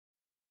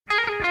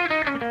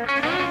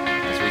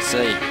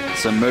see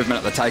some movement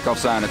at the takeoff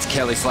zone. It's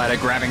Kelly Slater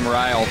grabbing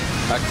rail.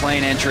 A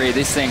clean entry.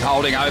 This thing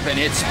holding open.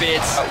 It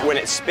spits. When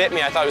it spit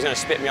me, I thought it was going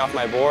to spit me off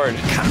my board.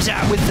 Comes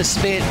out with the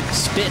spit,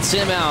 spits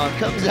him out.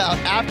 Comes out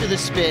after the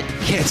spit.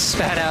 Gets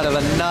spat out of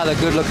another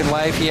good-looking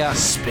wave here.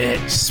 Spit.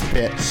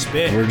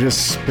 We're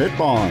just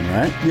spitballing,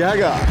 right? Yeah, I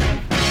got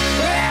it.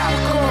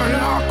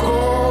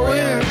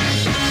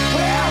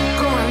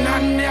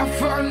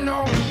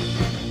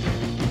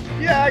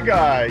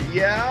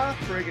 Yeah,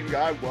 friggin'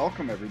 guy.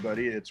 Welcome,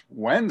 everybody. It's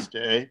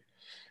Wednesday.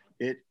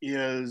 It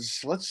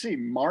is, let's see,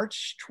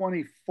 March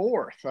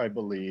 24th, I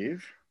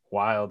believe.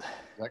 Wild. Is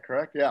that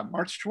correct? Yeah,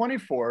 March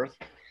 24th.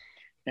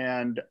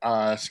 And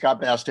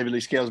Scott Bass, David Lee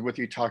Scales with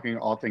you talking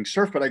all things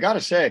surf. But I got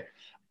to say,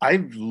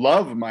 I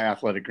love my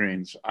athletic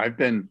greens. I've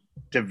been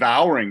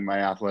devouring my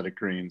athletic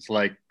greens,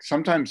 like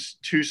sometimes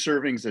 2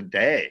 servings a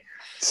day.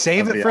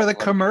 Save it for the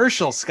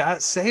commercial,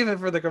 Scott. Save it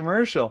for the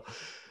commercial.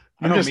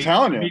 I'm just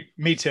telling you.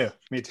 Me too.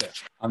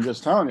 I'm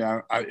just telling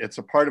you. It's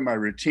a part of my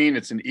routine.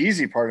 It's an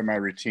easy part of my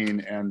routine,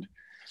 and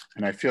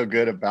I feel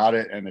good about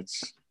it. And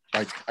it's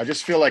like I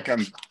just feel like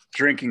I'm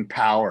drinking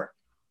power.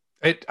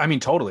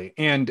 Totally.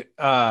 And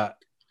for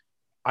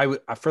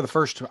the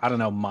first,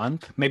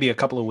 month, maybe a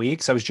couple of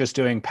weeks, I was just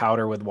doing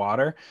powder with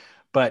water,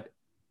 but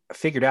I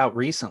figured out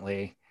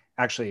recently,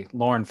 actually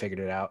Lauren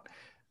figured it out,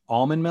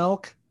 almond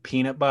milk,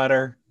 peanut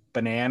butter,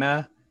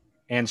 banana,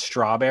 and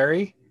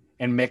strawberry,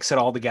 and mix it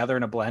all together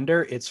in a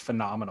blender. It's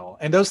phenomenal.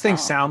 And those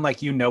things sound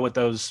like you know what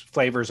those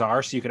flavors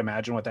are, so you can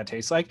imagine what that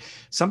tastes like.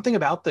 Something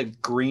about the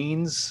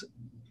greens,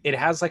 it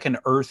has like an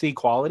earthy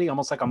quality,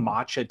 almost like a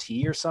matcha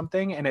tea or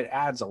something, and it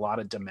adds a lot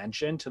of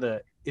dimension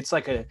to it's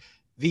like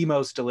the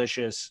most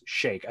delicious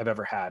shake I've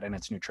ever had, and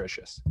it's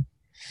nutritious.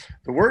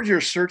 The word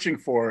you're searching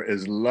for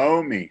is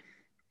loamy.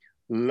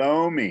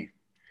 Loamy.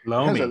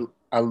 It has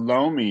a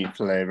loamy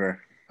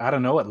flavor. I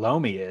don't know what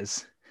loamy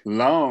is.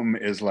 Loam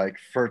is like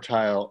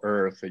fertile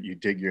earth that you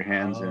dig your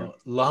hands in.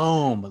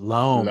 Loam.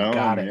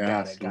 Got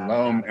it.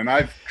 Loam. And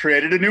I've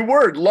created a new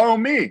word,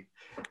 loamy.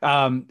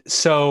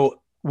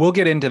 So we'll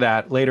get into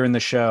that later in the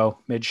show,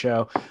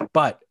 mid-show.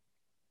 But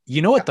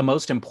you know what the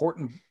most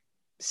important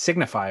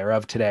signifier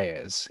of today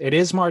is? It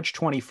is March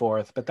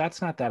 24th, but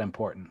that's not that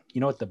important.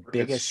 You know what the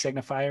biggest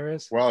signifier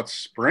is? Well, it's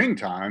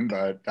springtime,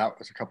 but that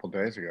was a couple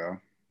days ago.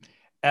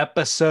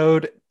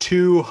 Episode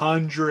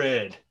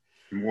 200.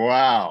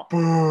 Wow.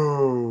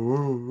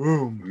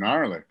 Boom.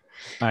 Gnarly.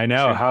 I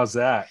know. How's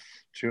that?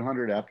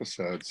 200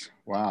 episodes.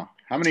 Wow.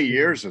 How many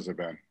years has it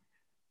been?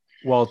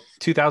 Well,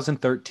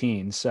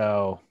 2013.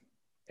 So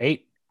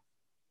 8.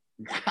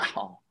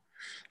 Wow.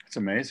 That's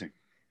amazing.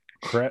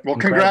 Well, incredible.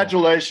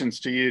 Congratulations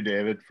to you,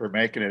 David, for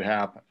making it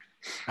happen.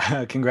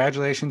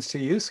 Congratulations to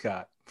you,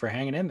 Scott, for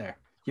hanging in there.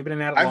 You've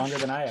been at it longer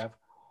than I have.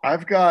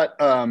 I've got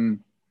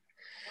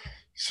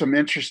some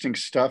interesting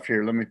stuff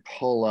here. Let me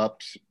pull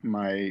up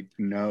my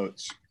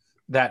notes.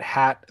 That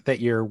hat that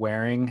you're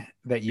wearing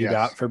that you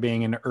got for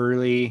being an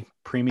early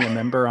premium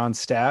member on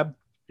Stab.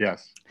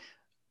 Yes.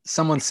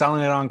 Someone's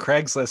selling it on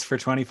Craigslist for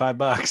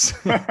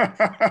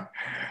 $25.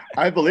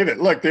 I believe it.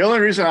 Look, the only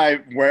reason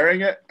I'm wearing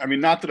it,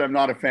 not that I'm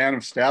not a fan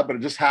of Stab, but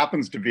it just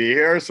happens to be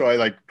here. So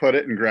I put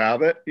it and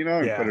grab it, and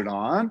put it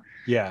on.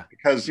 Yeah.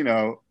 Because,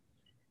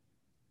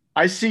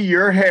 I see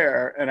your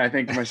hair and I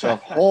think to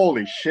myself,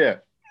 holy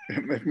shit.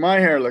 If my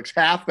hair looks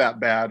half that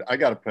bad, I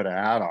got to put a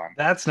hat on.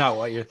 That's not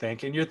what you're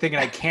thinking. You're thinking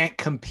I can't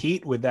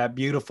compete with that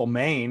beautiful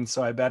mane,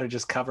 so I better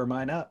just cover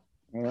mine up.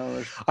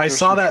 Well, I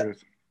saw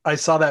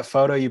that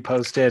photo you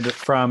posted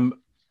from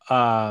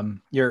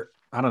when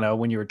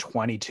you were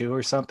 22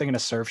 or something in a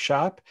surf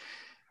shop.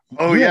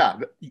 Oh yeah,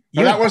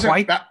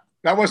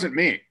 that wasn't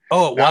me.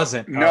 Oh, it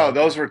wasn't. No,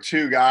 those were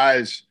 2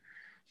 guys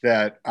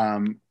that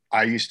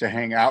I used to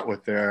hang out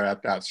with there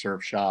at that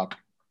surf shop,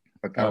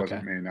 but that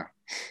wasn't me. No.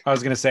 I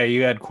was going to say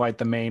you had quite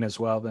the mane as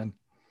well then.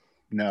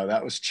 No,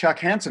 that was Chuck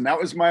Hansen. That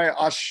was my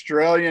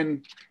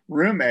Australian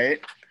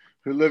roommate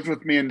who lived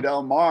with me in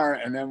Del Mar.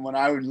 And then when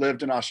I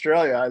lived in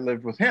Australia, I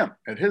lived with him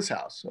at his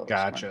house. So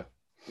gotcha.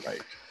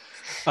 Right.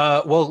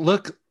 Well,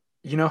 look,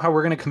 you know how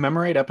we're going to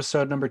commemorate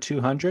episode number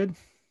 200?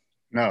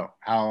 No.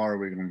 How are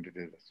we going to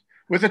do this?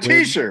 With a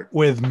t-shirt.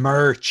 With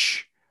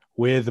merch.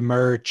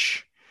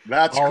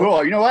 That's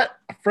cool. You know what?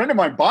 A friend of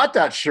mine bought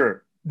that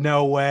shirt.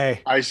 No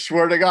way. I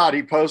swear to God,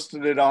 he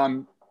posted it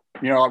on,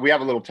 we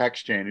have a little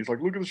text chain. He's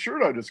like, look at the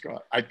shirt I just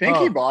got. I think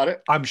he bought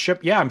it. I'm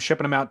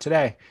shipping them out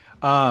today.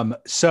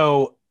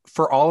 So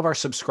for all of our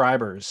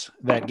subscribers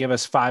that give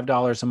us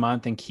 $5 a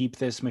month and keep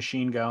this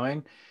machine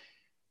going,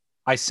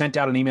 I sent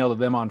out an email to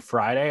them on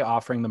Friday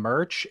offering the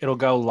merch. It'll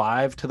go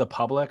live to the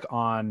public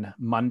on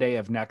Monday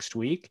of next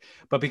week.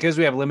 But because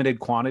we have limited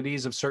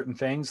quantities of certain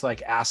things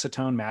like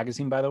Acetone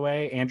magazine, by the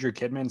way, Andrew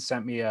Kidman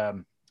sent me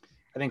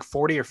I think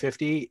 40 or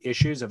 50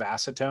 issues of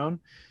Acetone.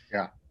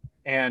 Yeah.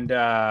 And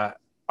I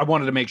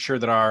wanted to make sure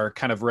that our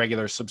kind of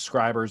regular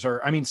subscribers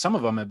some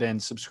of them have been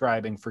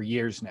subscribing for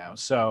years now.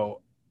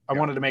 So I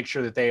wanted to make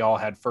sure that they all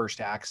had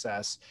first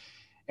access.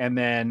 and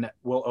then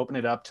we'll open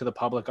it up to the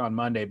public on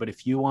Monday. But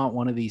if you want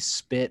one of these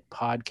Spit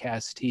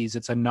podcast tees,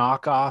 it's a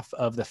knockoff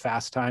of the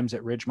Fast Times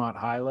at Ridgemont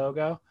High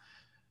logo.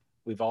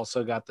 We've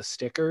also got the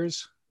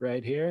stickers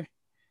right here.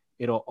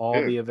 It'll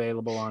all be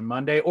available on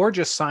Monday, or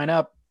just sign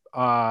up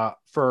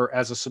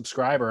as a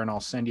subscriber, and I'll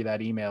send you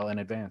that email in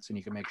advance, and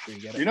you can make sure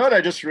you get it. You know what I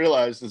just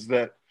realized is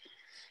that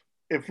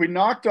if we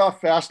knocked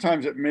off Fast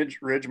Times at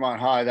Ridgemont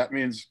High, that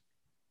means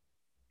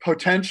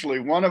potentially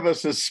one of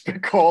us is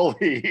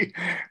Spicoli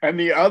and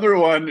the other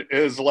one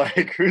is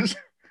like, who's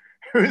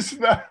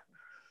the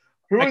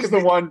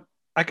one?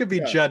 I could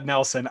be Judd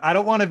Nelson. I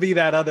don't want to be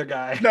that other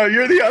guy. No,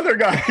 you're the other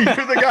guy.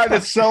 You're the guy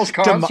that sells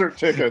concert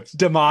tickets.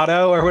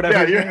 D'Amato or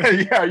whatever.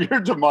 You're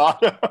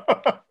D'Amato.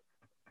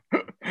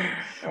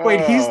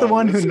 Wait, he's the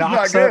one who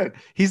knocks up.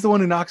 He's the one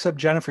who knocks up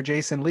Jennifer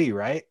Jason Leigh,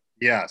 right?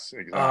 Yes,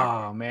 exactly.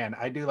 Oh man,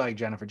 I do like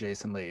Jennifer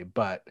Jason Leigh,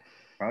 but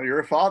well, you're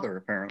a father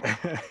apparently.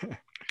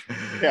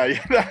 Yeah.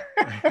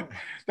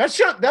 That's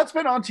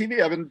been on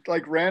TV. I've been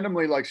like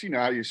randomly, like, you know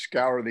how you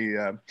scour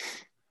the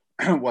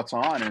what's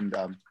on and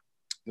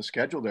the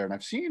schedule there, and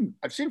I've seen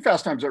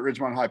Fast Times at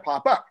Ridgemont High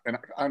pop up, and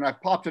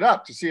I've popped it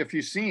up to see a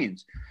few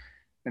scenes.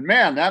 And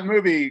man, that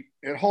movie,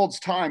 it holds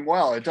time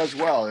well. It does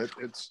well.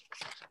 It's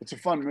a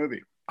fun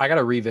movie. I got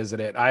to revisit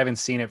it. I haven't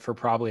seen it for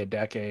probably a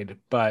decade,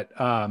 but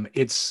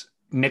it's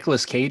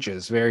Nicolas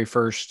Cage's very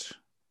first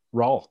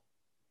role.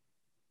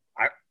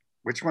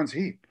 Which one's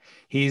he?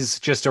 He's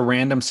just a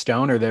random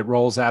stoner that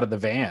rolls out of the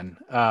van,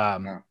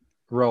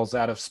 rolls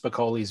out of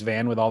Spicoli's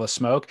van with all the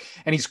smoke,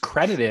 and he's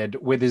credited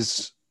with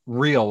his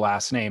real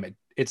last name.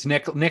 It's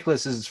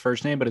Nicholas is his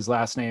first name, but his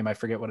last name, I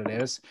forget what it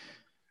is.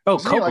 Oh,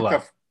 Isn't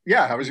Coppola.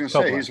 I was going to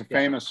say he's a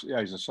famous,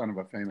 he's the son of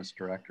a famous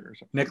director or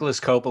something. Nicholas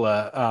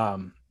Coppola,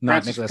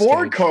 not Francis Nicolas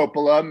Ford Cage.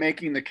 Coppola,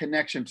 making the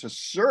connection to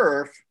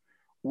surf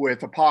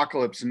with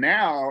Apocalypse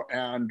Now,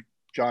 and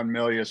John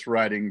Milius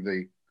writing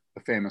the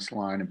famous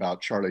line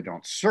about Charlie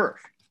Don't Surf.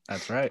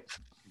 That's right.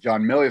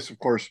 John Milius, of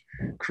course,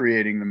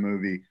 creating the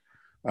movie,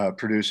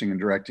 producing and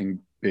directing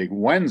Big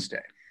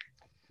Wednesday.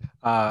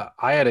 I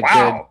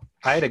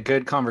had a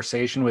good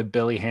conversation with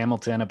Billy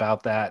Hamilton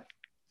about that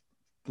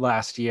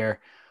last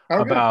year.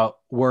 Okay. About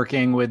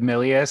working with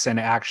Milius and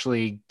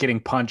actually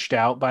getting punched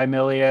out by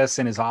Milius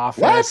in his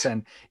office. What?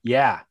 And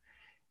yeah,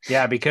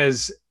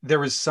 because there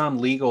was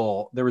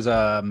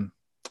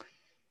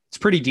it's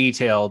pretty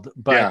detailed,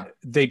 but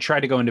they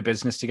tried to go into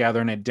business together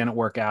and it didn't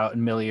work out,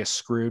 and Milius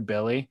screwed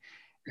Billy.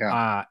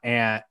 Yeah.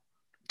 And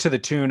to the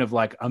tune of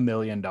like $1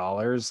 million,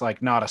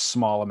 like not a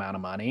small amount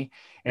of money.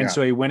 And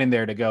so he went in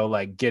there to go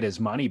like get his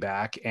money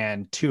back,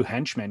 and two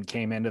henchmen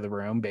came into the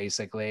room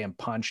basically and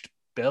punched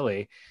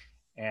Billy,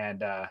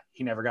 and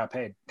he never got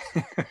paid.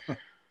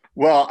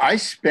 Well,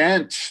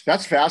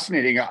 that's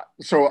fascinating.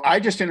 So I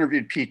just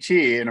interviewed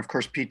PT, and of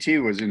course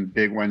PT was in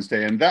Big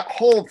Wednesday, and that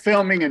whole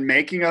filming and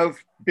making of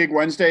Big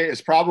Wednesday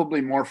is probably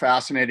more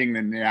fascinating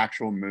than the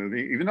actual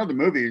movie, even though the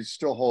movie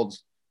still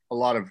holds a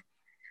lot of,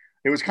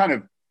 it was kind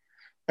of,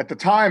 at the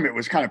time, it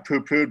was kind of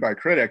poo-pooed by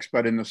critics,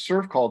 but in the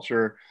surf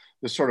culture,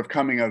 this sort of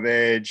coming of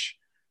age,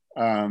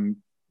 am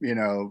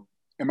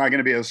I going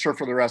to be a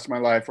surfer the rest of my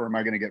life, or am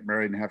I going to get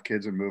married and have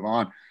kids and move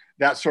on?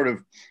 That sort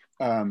of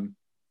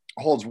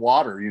holds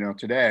water,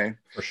 today.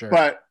 For sure.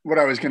 But what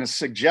I was going to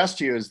suggest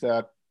to you is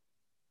that,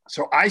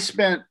 so I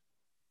spent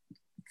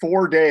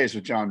 4 days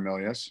with John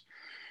Milius,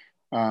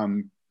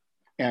 and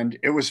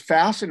it was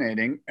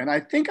fascinating. And I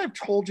think I've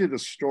told you the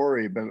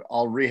story, but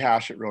I'll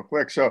rehash it real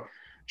quick. So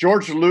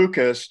George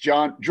Lucas,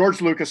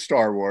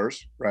 Star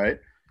Wars, right?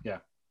 Yeah.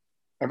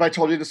 Have I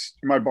told you this?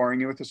 Am I boring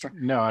you with this story?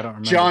 No, I don't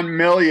remember. John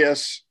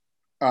Milius,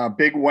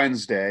 Big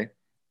Wednesday,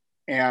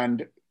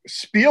 and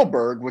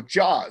Spielberg with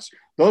Jaws.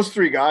 Those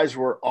three guys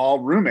were all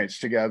roommates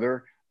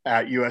together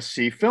at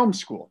USC Film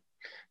School.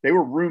 They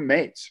were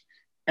roommates,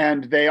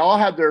 and they all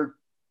had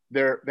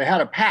they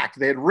had a pact.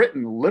 They had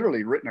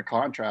literally written a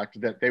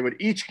contract that they would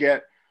each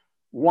get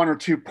 1 or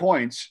 2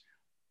 points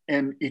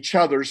in each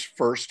other's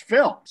first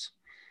films.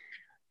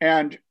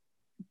 And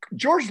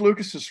George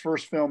Lucas's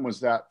first film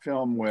was that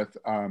film with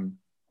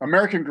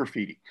American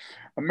Graffiti.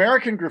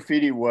 American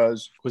Graffiti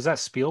was that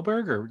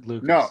Spielberg or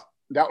Lucas? No,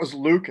 that was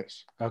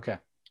Lucas. Okay.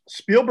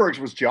 Spielberg's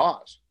was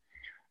Jaws,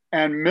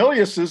 and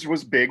Milius's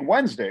was Big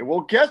Wednesday.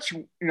 Well,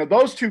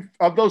 those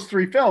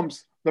three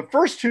films, the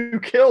first two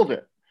killed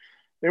it.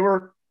 They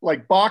were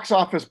like box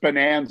office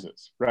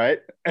bonanzas, right?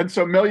 And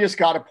so Milius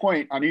got a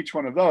point on each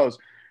one of those.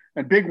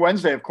 And Big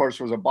Wednesday, of course,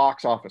 was a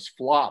box office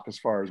flop as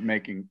far as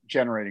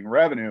generating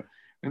revenue.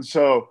 And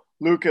so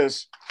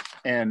Lucas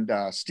and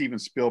Steven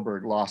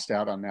Spielberg lost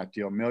out on that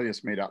deal.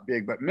 Milius made out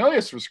big, but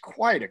Milius was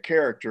quite a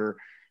character,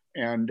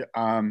 and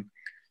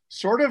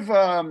sort of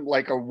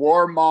like a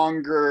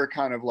warmonger,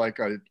 kind of like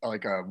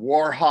a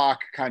war hawk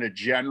kind of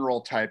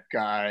general type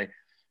guy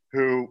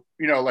who,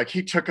 like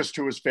he took us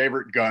to his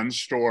favorite gun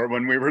store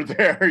when we were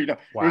there.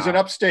 Wow. It was in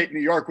upstate New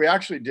York. We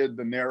actually did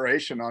the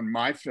narration on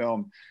my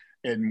film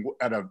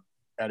at a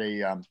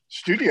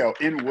studio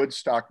in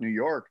Woodstock, New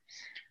York.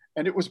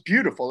 And it was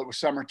beautiful. It was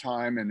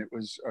summertime, and it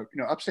was,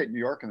 upstate New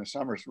York in the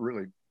summer is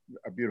really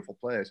a beautiful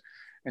place.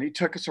 And he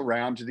took us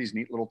around to these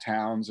neat little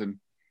towns, and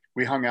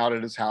we hung out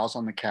at his house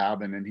on the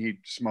cabin, and he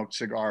smoked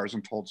cigars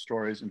and told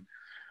stories. And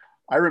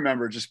I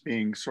remember just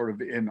being sort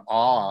of in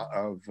awe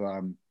of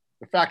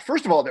the fact,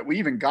 first of all, that we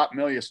even got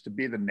Milius to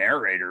be the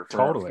narrator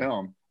for our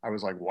film. I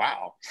was like,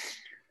 wow.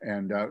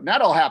 And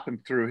that all happened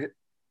through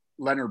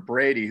Leonard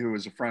Brady, who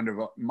was a friend of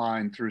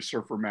mine through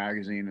Surfer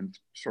Magazine and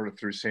sort of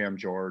through Sam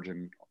George.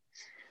 And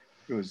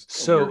it was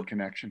a weird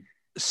connection.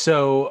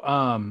 So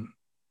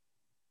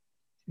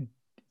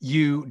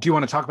do you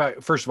want to talk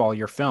about, first of all,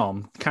 your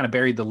film? Kind of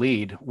buried the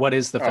lead. What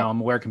is the film?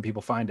 Where can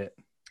people find it?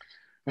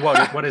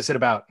 What is it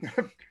about?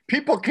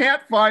 People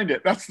can't find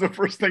it. That's the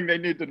first thing they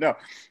need to know.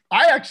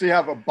 I actually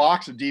have a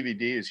box of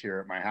DVDs here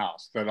at my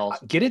house that I'll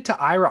get it to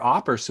Ira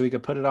Opper so we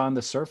could put it on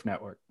the Surf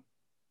Network.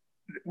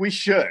 We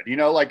should, you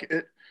know, like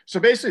it. So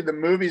basically the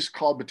movie's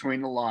called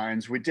Between the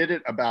Lines. We did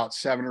it about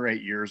 7 or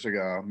 8 years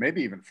ago,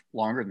 maybe even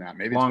longer than that.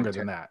 Maybe longer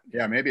than that.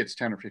 Yeah. Maybe it's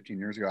 10 or 15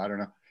 years ago. I don't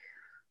know.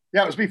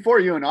 Yeah. It was before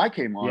you and I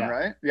came on,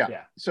 right?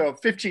 Yeah. So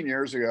 15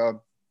 years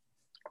ago.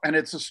 And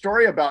it's a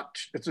story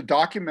it's a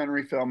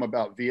documentary film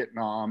about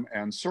Vietnam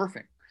and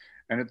surfing.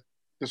 And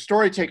the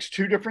story takes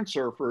two different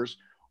surfers,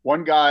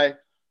 one guy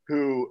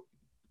who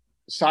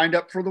signed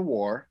up for the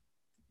war,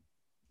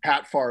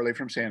 Pat Farley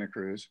from Santa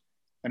Cruz,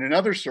 and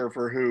another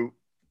surfer who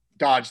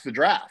dodged the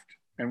draft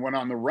and went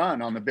on the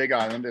run on the Big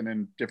Island and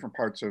in different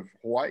parts of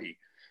Hawaii.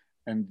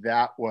 And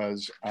that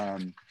was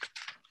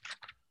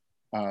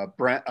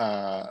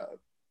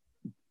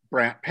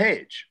Brant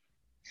Page.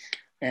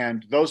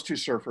 And those two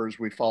surfers,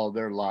 we followed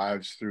their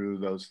lives through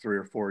those 3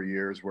 or 4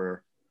 years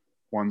where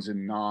one's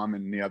in Nam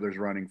and the other's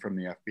running from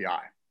the FBI.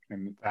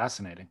 And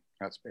fascinating.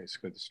 That's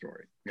basically the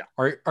story. Yeah.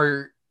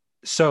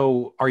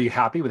 Are you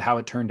happy with how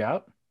it turned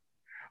out?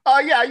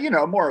 Yeah, you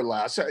know, more or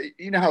less.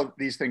 You know how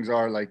these things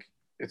are. Like,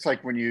 it's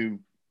like when you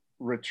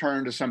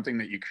return to something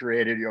that you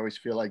created, you always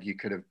feel like you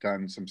could have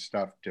done some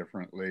stuff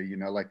differently. You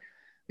know, like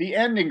the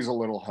ending's a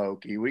little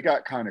hokey. We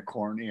got kind of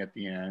corny at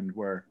the end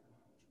where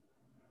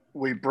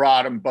we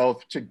brought them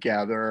both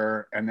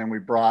together, and then we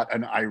brought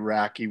an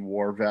Iraqi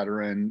war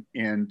veteran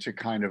in to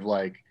kind of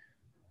like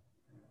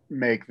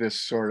make this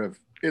sort of,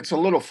 it's a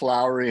little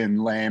flowery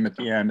and lame at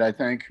the end, I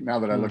think, now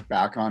that I look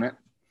back on it.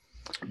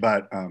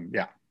 But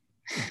yeah.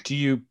 Do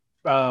you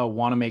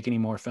want to make any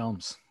more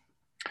films?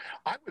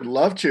 I would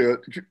love to.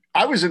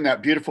 I was in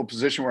that beautiful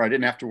position where I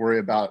didn't have to worry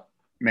about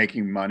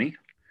making money,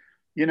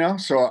 you know?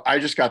 So I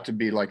just got to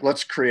be like,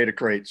 let's create a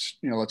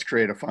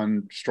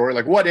fun story.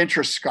 Like, what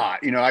interests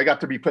Scott? You know, I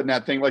got to be putting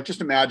that thing, like,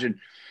 just imagine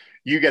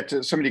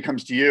somebody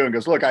comes to you and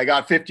goes, look, I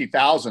got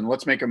 50,000,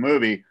 let's make a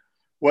movie.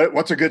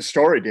 What's a good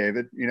story,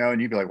 David? You know, and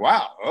you'd be like,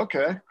 wow,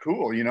 okay,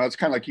 cool. You know, it's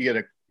kind of like you get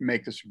to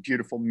make this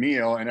beautiful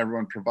meal and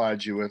everyone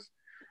provides you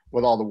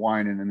with all the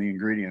wine and the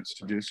ingredients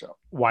to do so.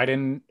 Why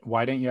didn't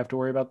you have to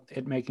worry about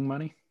it making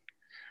money?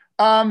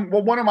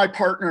 Well, one of my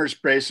partners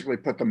basically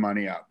put the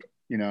money up.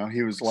 You know,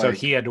 he was like, so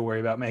he had to worry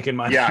about making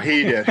money. Yeah,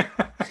 he did.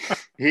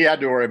 He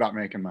had to worry about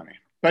making money,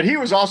 but he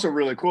was also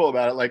really cool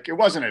about it. Like, it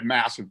wasn't a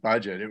massive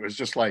budget. It was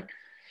just like,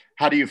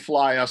 how do you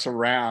fly us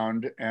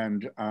around?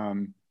 And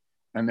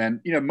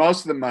then, you know,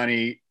 most of the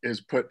money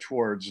is put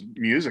towards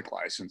music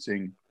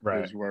licensing,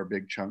 right? Is where a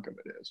big chunk of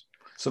it is.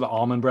 So the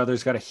Allman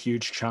Brothers got a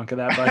huge chunk of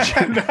that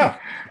budget.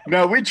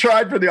 No, we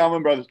tried for the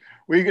Allman Brothers.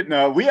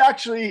 We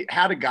actually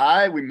had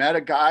we met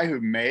a guy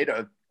who made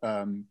a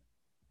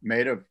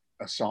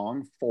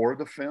song for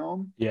the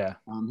film. Yeah.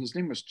 His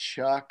name was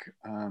Chuck.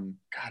 God,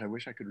 I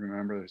wish I could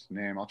remember his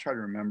name. I'll try to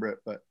remember it,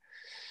 but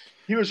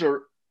he was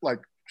sort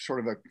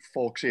of a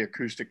folksy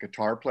acoustic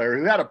guitar player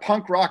who had a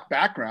punk rock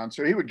background.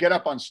 So he would get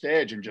up on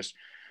stage and just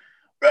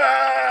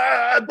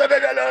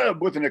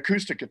with an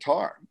acoustic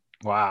guitar.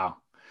 Wow.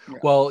 Yeah.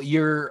 Well,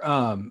 you're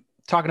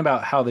talking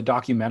about how the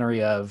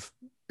documentary of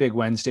Big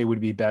Wednesday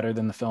would be better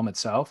than the film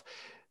itself.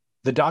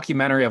 The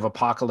documentary of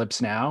Apocalypse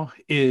Now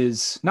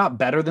is not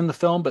better than the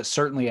film, but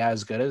certainly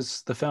as good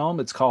as the film.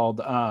 It's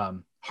called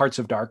Hearts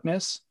of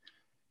Darkness.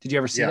 Did you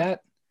ever see that?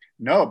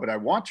 No, but I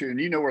want to. And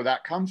you know where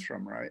that comes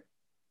from, right?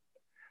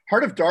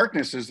 Heart of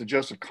Darkness is the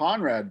Joseph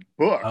Conrad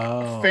book,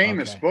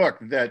 famous book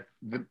that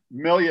the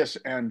Milius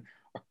and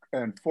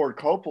Ford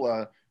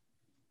Coppola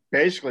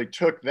basically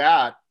took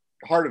that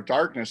Heart of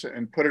Darkness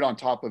and put it on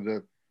top of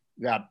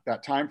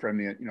that time frame,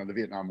 the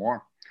Vietnam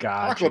War.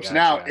 Apocalypse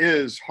Now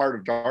is Heart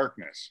of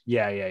Darkness.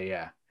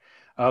 Yeah.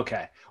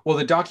 Okay. Well,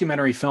 the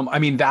documentary film, I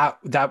mean,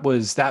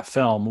 that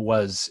film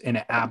was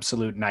an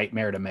absolute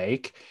nightmare to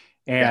make.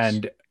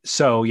 And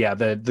so, yeah,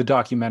 the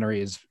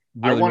documentary is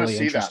really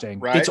interesting.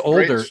 That, right? It's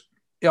older.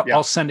 Yeah.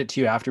 I'll send it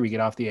to you after we get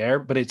off the air,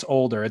 but it's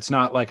older. It's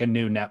not like a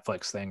new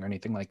Netflix thing or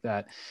anything like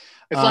that.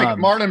 It's like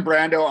Marlon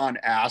Brando on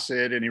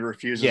acid, and he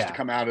refuses to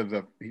come out of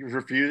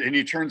and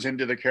he turns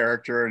into the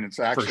character, and it's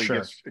actually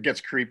it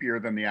gets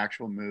creepier than the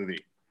actual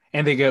movie.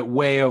 and they get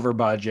way over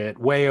budget,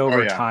 way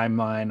over yeah.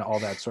 timeline, all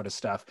that sort of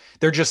stuff.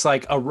 They're just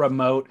like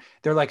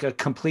they're like a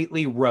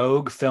completely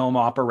rogue film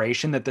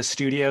operation that the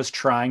studio's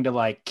trying to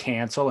like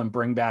cancel and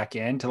bring back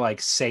in to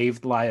like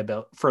save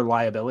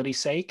liability's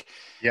sake.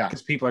 Yeah.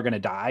 Because people are going to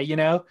die, you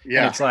know?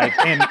 Yeah. And it's like,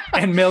 and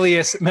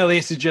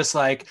Milius is just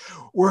like,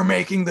 we're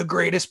making the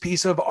greatest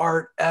piece of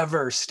art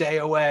ever. Stay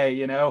away,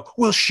 you know?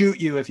 We'll shoot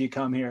you if you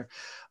come here.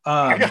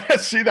 I gotta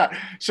see that.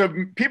 So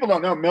people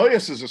don't know,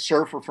 Milius is a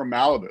surfer from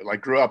Malibu, like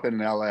grew up in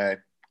LA,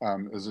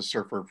 as a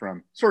surfer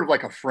from sort of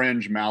like a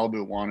fringe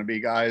Malibu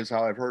wannabe guy is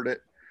how I've heard it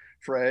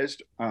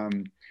phrased.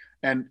 And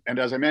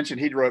as I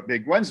mentioned, he wrote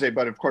Big Wednesday,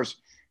 but of course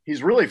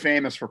he's really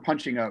famous for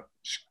punching up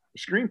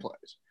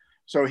screenplays.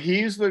 So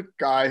he's the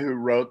guy who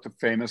wrote the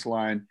famous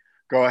line,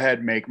 "Go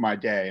ahead, make my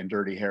day" in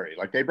Dirty Harry.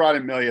 Like they brought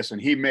in Milius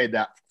and he made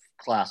that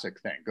classic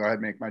thing, "Go ahead,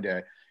 make my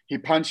day." He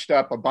punched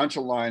up a bunch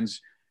of lines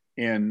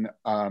in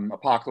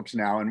Apocalypse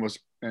Now and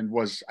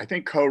was I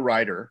think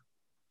co-writer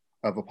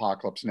of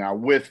Apocalypse Now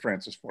with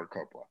Francis Ford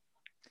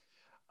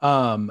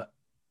Coppola.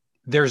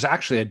 There's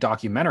actually a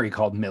documentary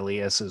called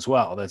Milius as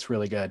well that's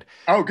really good.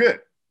 Oh,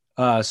 good.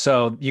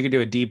 So you can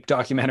do a deep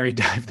documentary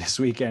dive this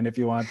weekend if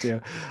you want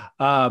to.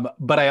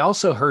 But I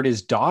also heard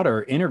his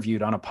daughter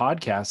interviewed on a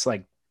podcast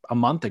like a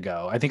month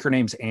ago. I think her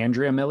name's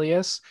Andrea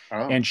Milius,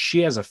 and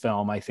she has a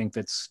film, I think,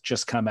 that's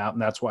just come out,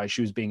 and that's why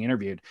she was being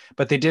interviewed.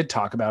 But they did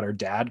talk about her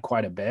dad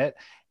quite a bit,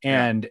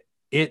 and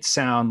it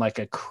sounded like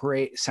a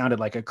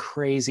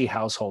crazy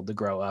household to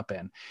grow up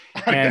in.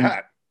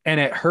 And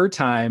at her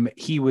time,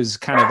 he was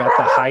kind of at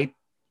the height.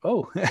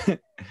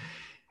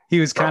 He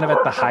was kind of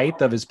at the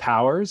height of his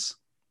powers.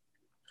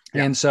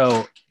 Yeah. And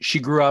so she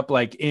grew up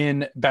like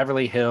in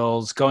Beverly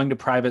Hills, going to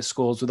private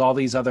schools with all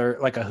these other,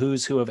 like a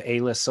who's who of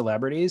A-list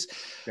celebrities.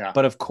 Yeah.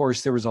 But of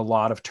course there was a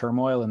lot of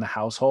turmoil in the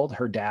household.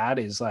 Her dad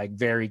is like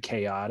very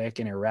chaotic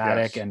and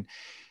erratic. Yes. And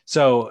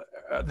so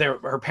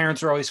her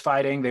parents were always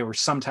fighting. They were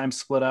sometimes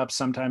split up,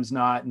 sometimes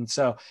not. And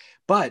so,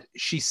 but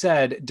she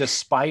said,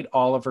 despite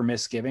all of her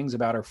misgivings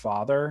about her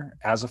father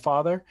as a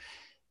father,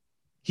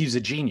 he was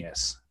a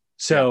genius.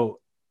 So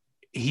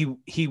he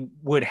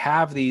would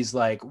have these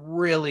like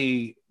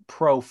really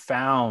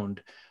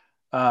profound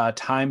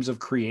times of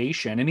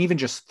creation and even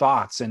just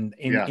thoughts and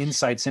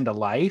insights into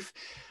life,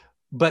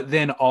 but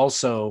then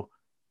also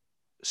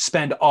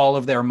spend all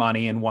of their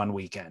money in one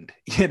weekend,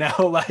 you know,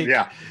 like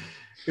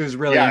it was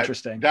really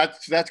interesting.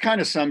 That's kind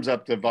of sums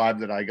up the vibe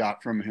that I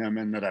got from him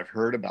and that I've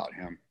heard about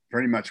him.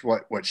 Pretty much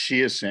what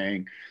she is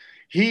saying.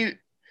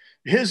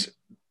 His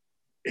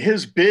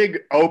big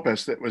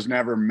opus that was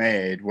never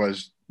made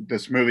was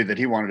this movie that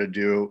he wanted to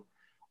do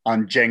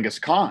on Genghis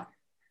Khan.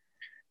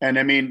 And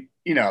I mean,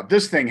 you know,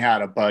 this thing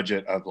had a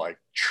budget of like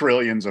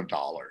trillions of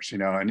dollars, you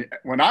know, and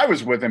when I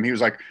was with him, he was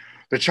like,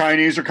 the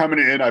Chinese are coming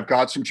in. I've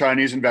got some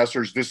Chinese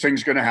investors. This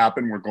thing's going to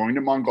happen. We're going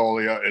to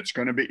Mongolia. It's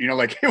going to be, you know,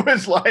 like it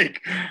was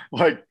like,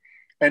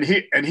 and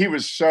he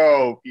was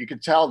so, you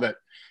could tell that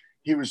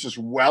he was just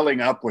welling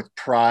up with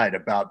pride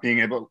about being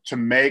able to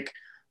make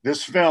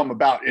this film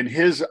about, in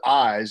his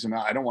eyes, and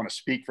I don't want to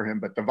speak for him,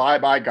 but the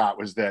vibe I got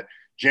was that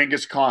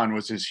Genghis Khan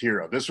was his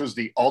hero. This was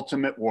the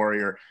ultimate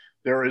warrior.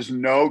 There is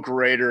no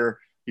greater,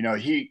 you know,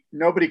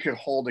 nobody could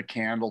hold a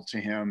candle to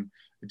him.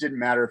 It didn't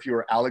matter if you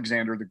were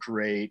Alexander the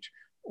Great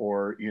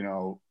or, you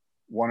know,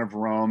 one of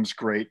Rome's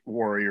great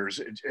warriors.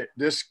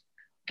 This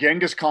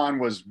Genghis Khan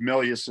was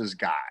Milius's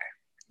guy.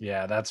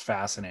 Yeah, that's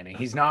fascinating.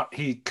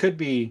 He could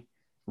be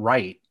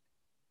right.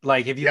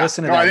 Like if you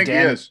listen to that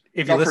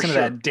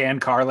that Dan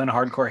Carlin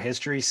Hardcore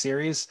History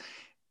series,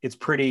 it's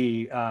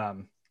pretty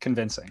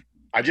convincing.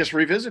 I just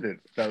revisited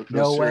those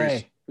no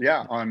series. Way.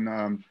 Yeah,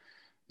 on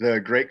the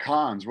Great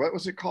Khans. What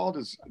was it called?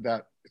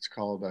 It's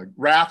called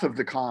Wrath of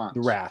the Khans.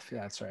 The Wrath,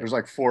 yeah, that's right. There's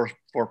like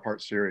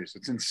four-part series.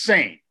 It's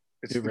insane.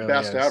 It's the really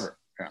best ever.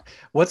 Yeah.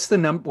 What's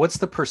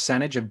the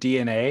percentage of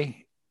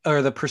DNA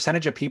or the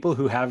percentage of people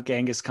who have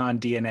Genghis Khan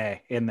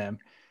DNA in them?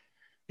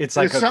 It's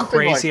like a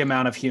crazy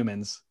amount of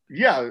humans.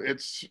 Yeah,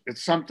 it's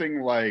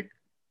something like,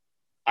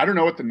 I don't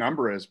know what the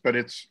number is, but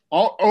it's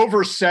all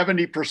over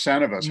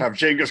 70% of us have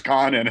Genghis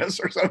Khan in us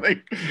or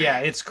something. Yeah,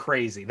 it's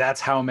crazy.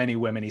 That's how many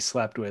women he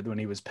slept with when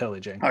he was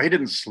pillaging. Oh, he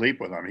didn't sleep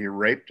with them. He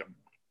raped them.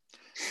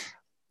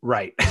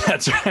 Right.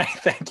 That's right.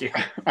 Thank you.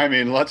 I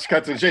mean, let's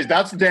cut to the chase.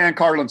 That's Dan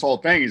Carlin's whole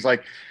thing. He's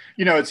like,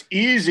 you know, it's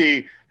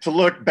easy to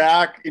look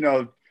back, you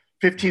know,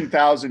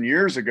 15,000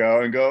 years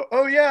ago and go,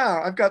 oh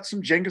yeah, I've got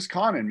some Genghis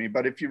Khan in me.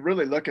 But if you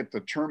really look at the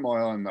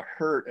turmoil and the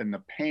hurt and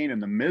the pain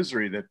and the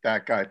misery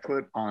that guy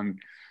put on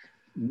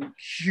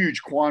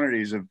huge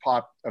quantities of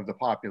the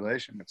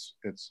population,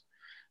 it's,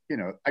 you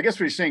know, I guess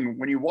what he's saying,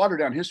 when you water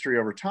down history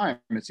over time,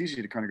 it's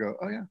easy to kind of go,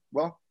 oh yeah,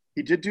 well,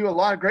 he did do a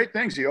lot of great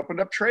things. He opened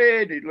up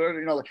trade. He learned,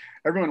 you know,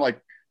 everyone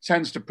like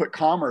tends to put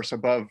commerce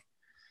above.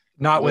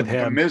 Not with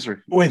him. Misery.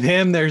 With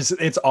him,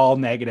 it's all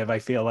negative, I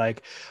feel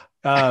like.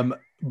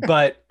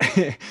 But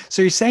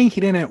so you're saying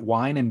he didn't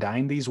wine and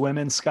dine these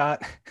women,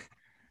 Scott?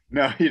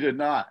 No, he did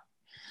not.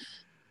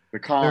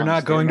 They're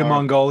not going to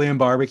Mongolian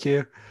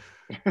barbecue.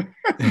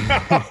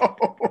 No.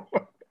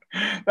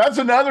 That's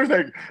another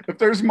thing. If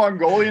there's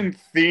Mongolian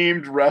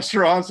themed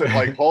restaurants that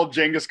like hold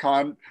Genghis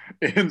Khan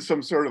in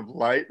some sort of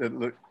light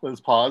that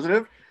is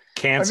positive,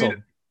 Canceled. I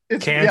mean,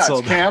 it's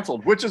Canceled. Yeah, it's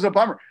canceled, which is a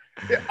bummer.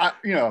 You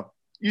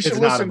should It's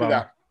not listen a to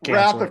that. bummer.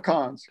 Wrath Cancel of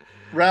Khans.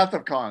 Wrath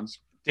of Khans.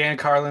 Dan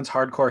Carlin's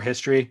Hardcore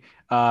History.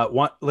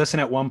 Listen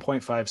at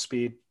 1.5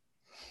 speed.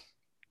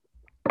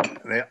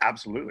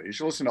 Absolutely. You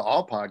should listen to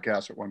all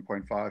podcasts at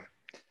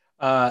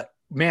 1.5.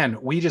 Man,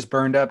 we just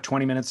burned up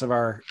 20 minutes of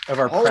our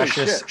Holy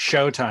precious shit.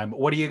 show time.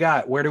 What do you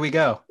got? Where do we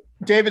go?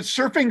 David,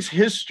 surfing's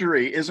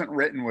history isn't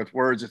written with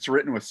words. It's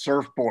written with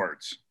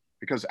surfboards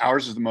because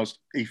ours is the most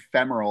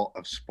ephemeral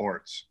of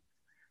sports.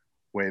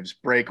 Waves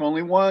break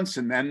only once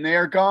and then they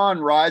are gone.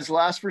 Rides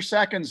last for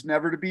seconds,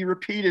 never to be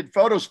repeated.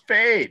 Photos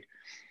fade,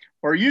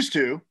 or used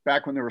to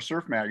back when there were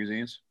surf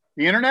magazines.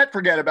 The internet,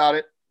 forget about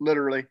it,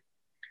 literally.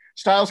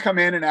 Styles come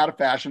in and out of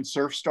fashion.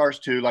 Surf stars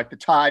too, like the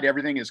tide.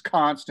 Everything is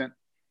constant.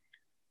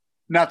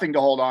 Nothing to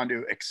hold on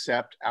to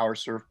except our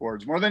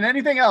surfboards. More than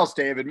anything else,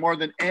 David, more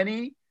than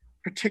any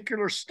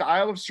particular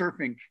style of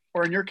surfing,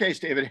 or in your case,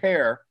 David,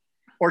 hair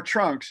or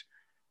trunks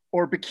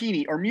or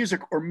bikini or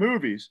music or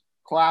movies,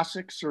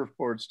 classic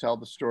surfboards tell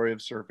the story of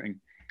surfing.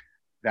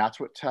 That's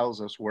what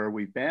tells us where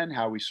we've been,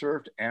 how we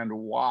surfed, and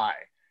why.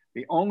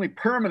 The only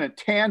permanent,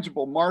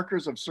 tangible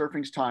markers of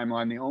surfing's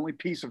timeline, the only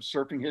piece of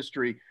surfing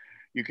history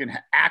you can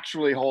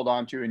actually hold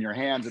on to in your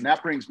hands. And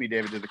that brings me,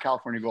 David, to the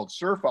California Gold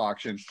Surf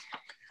Auction,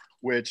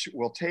 which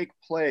will take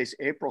place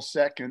April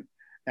 2nd,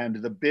 and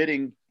the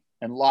bidding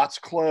and lots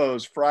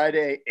close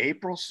Friday,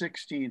 April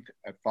 16th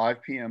at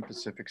 5 p.m.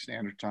 Pacific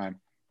Standard Time.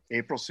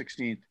 April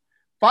 16th,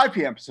 5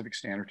 p.m. Pacific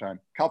Standard Time.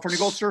 California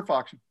Gold Surf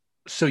Auction.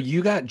 So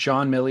you got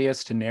John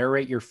Milius to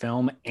narrate your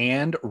film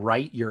and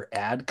write your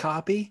ad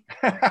copy?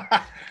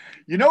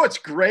 You know, it's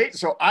great.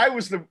 So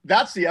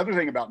that's the other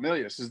thing about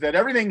Milius is that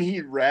everything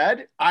he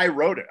read, I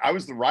wrote it. I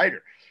was the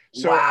writer.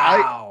 So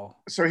wow.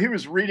 So he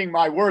was reading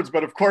my words,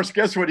 but of course,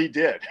 guess what he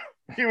did?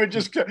 He would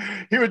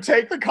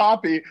take the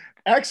copy,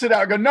 exit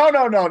out, go,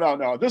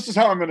 no. This is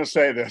how I'm going to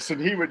say this.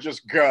 And he would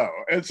just go.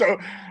 And so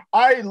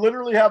I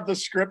literally have the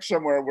script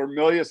somewhere where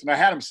Milius, and I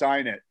had him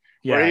sign it,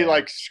 where he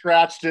like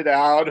scratched it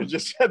out and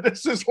just said,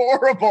 this is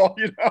horrible.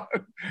 You know?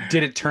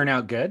 Did it turn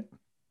out good?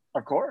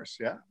 Of course.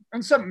 Yeah.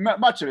 And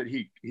much of it,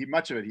 he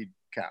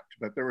kept,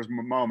 but there was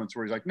moments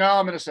where he's like, no,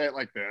 I'm going to say it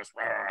like this.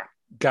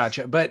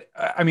 Gotcha. But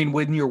I mean,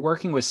 when you're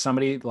working with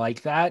somebody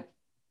like that,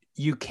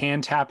 you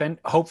can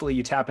hopefully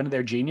you tap into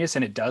their genius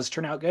and it does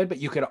turn out good, but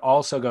you could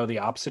also go the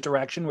opposite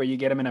direction where you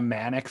get them in a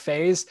manic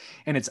phase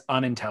and it's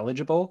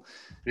unintelligible.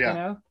 Yeah. You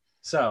know?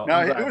 So no,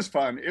 it was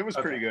fun. It was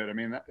pretty good. I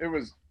mean, it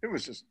was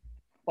just,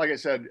 like I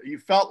said, you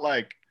felt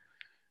like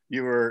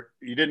you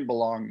didn't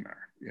belong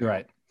there. You know?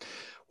 Right.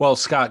 Well,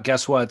 Scott,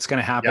 guess what's going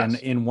to happen Yes.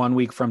 in 1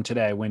 week from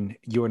today when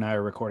you and I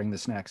are recording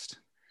this next?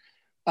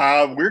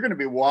 We're going to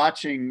be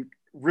watching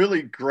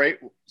really great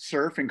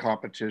surfing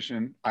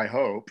competition, I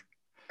hope,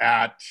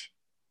 at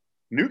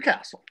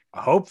Newcastle.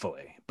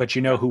 Hopefully. But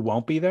you know who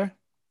won't be there?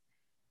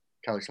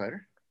 Kelly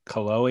Slater.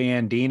 Chloe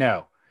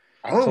Andino.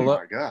 Oh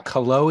my God.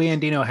 Chloe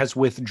Andino has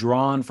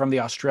withdrawn from the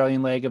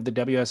Australian leg of the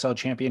WSL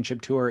Championship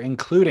Tour,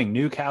 including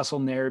Newcastle,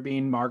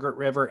 Narrabeen, Margaret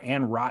River,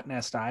 and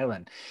Rottnest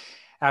Island.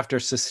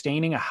 After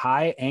sustaining a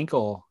high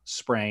ankle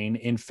sprain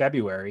in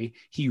February,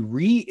 he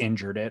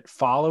re-injured it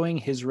following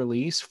his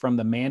release from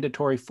the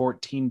mandatory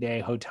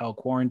 14-day hotel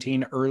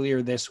quarantine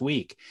earlier this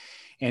week.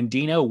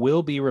 Andino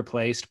will be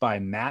replaced by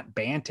Matt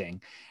Banting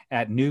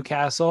at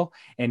Newcastle,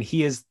 and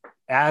he is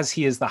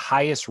the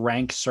highest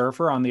ranked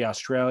surfer on the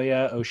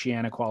Australia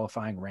Oceania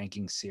qualifying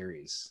ranking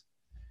series.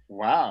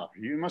 Wow,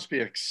 you must be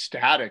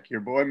ecstatic.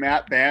 Your boy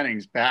Matt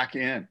Banting's back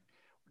in.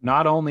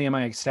 Not only am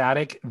I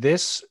ecstatic,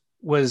 this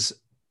was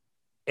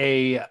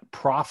a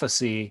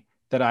prophecy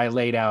that I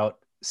laid out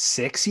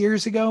 6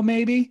 years ago,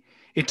 maybe.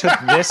 It took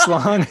this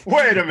long.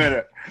 Wait a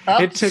minute.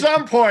 At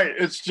some point,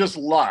 it's just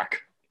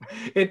luck.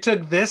 It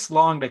took this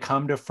long to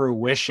come to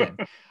fruition.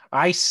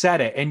 I said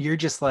it, and you're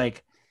just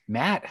like,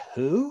 Matt,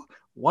 who?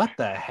 What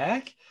the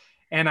heck?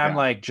 And I'm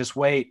like, just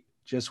wait.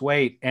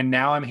 And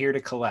now I'm here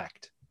to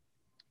collect.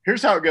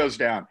 Here's how it goes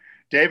down.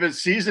 David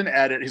sees an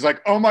edit. He's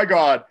like, oh my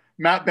God,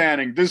 Matt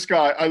Banting, this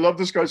guy, I love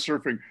this guy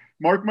surfing.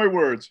 Mark my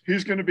words.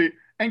 He's going to be,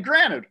 and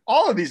granted,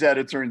 all of these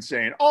edits are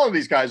insane. All of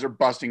these guys are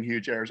busting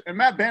huge errors. And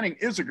Matt Banting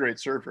is a great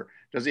surfer.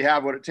 Does he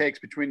have what it takes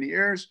between the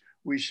ears?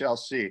 We shall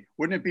see.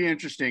 Wouldn't it be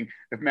interesting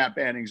if Matt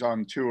Banting's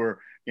on tour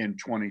in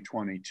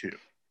 2022?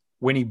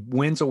 When he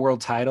wins a world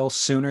title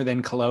sooner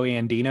than Chloe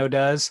Andino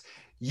does,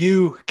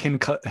 you can,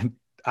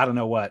 I don't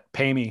know what,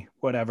 pay me,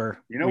 whatever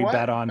we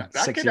bet on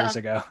 6 years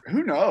ago.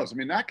 Who knows? I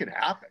mean, that could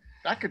happen.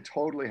 That could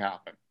totally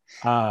happen.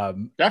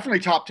 Definitely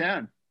top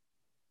 10.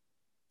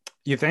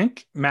 You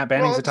think Matt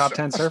Banting's a top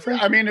 10 surfer?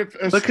 I mean,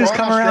 look who's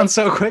come around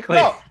so quickly.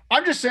 No,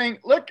 I'm just saying,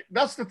 look,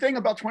 that's the thing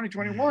about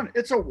 2021.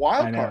 It's a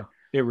wild card.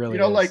 It really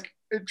is. Like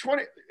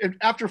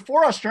after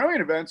 4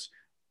 Australian events,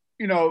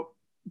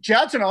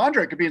 Jadson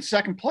Andre could be in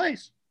second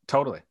place.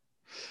 Totally.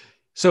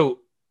 So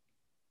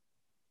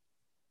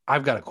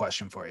I've got a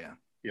question for you.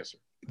 Yes, sir.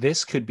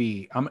 this could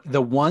be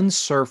the one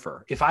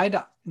surfer. If I had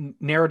to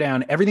narrow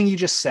down everything you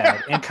just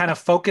said and kind of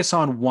focus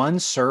on one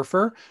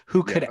surfer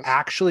who could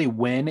actually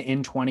win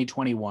in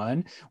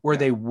 2021, where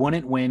they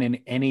wouldn't win in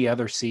any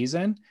other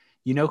season,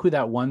 you know who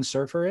that one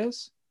surfer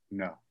is?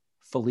 No.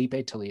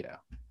 Felipe Toledo.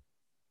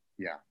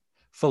 Yeah.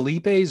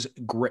 Felipe's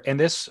great. And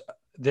this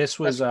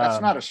was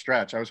that's not a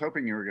stretch. I was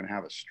hoping you were going to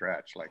have a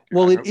stretch.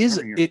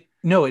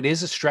 It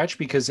is a stretch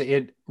because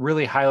it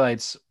really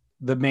highlights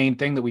the main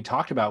thing that we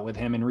talked about with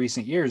him in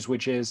recent years,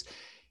 which is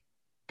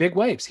big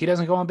waves. He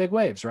doesn't go on big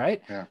waves,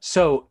 right? Yeah.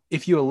 So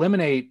if you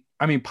eliminate,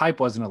 Pipe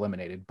wasn't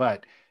eliminated,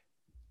 but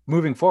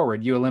moving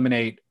forward, you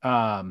eliminate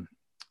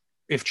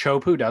if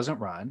Chopu doesn't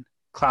run,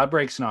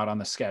 Cloudbreak's not on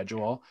the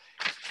schedule,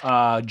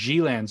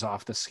 G-Land's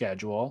off the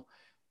schedule.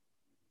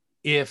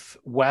 If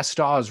West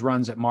Oz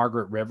runs at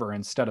Margaret River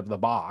instead of the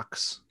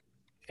box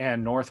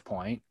and North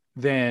Point,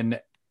 then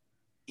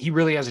he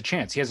really has a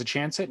chance. He has a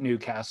chance at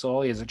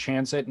Newcastle. He has a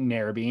chance at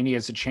Narrabeen. He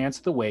has a chance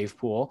at the wave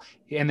pool.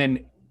 And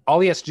then all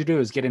he has to do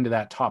is get into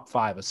that top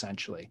 5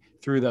 essentially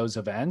through those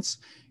events.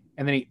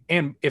 And then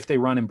and if they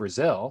run in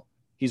Brazil,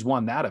 he's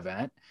won that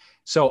event.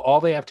 So all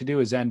they have to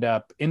do is end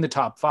up in the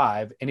top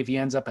 5. And if he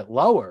ends up at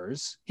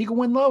lowers, he can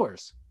win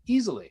lowers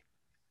easily.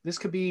 This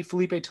could be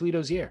Felipe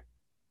Toledo's year.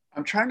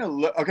 I'm trying to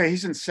look. Okay.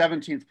 He's in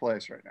 17th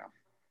place right now.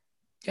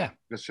 Yeah.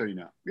 Just so you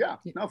know. Yeah.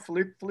 No,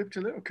 Felipe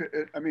Toledo.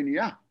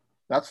 Yeah.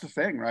 That's the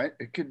thing, right?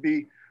 It could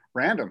be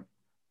random.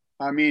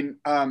 You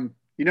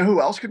know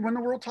who else could win the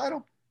world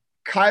title?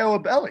 Caio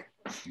Abelli.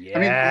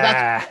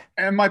 Yeah.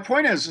 And my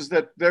point is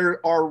that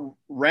there are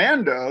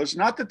randos,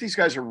 not that these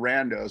guys are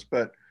randos,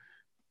 but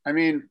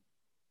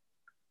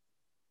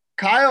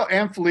Caio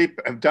and Felipe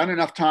have done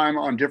enough time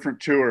on different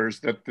tours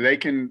that they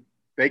can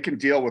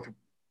deal with,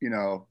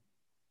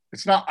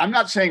 I'm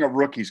not saying a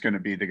rookie's going to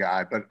be the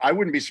guy, but I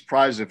wouldn't be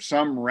surprised if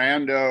some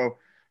rando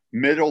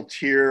middle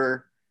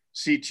tier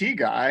CT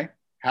guy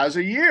has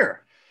a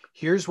year.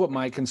 Here's what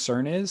my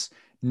concern is.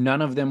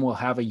 None of them will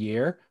have a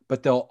year,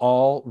 but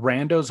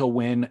randos will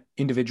win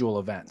individual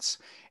events.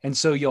 And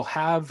so you'll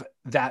have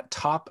that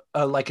top,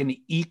 like an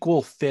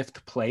equal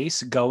 5th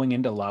place going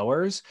into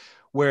lowers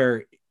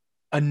where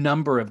a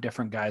number of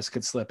different guys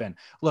could slip in.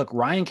 Look,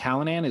 Ryan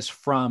Callanan is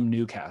from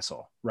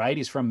Newcastle, right?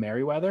 He's from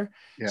Merriweather.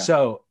 Yeah.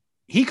 So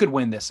he could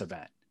win this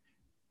event.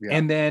 Yeah.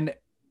 And then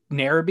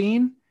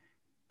Narrabeen,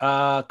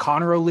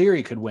 Connor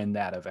O'Leary could win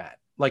that event.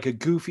 Like a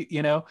goofy,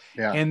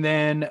 and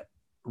then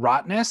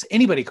Rottnest,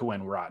 anybody could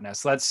win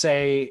Rottnest. Let's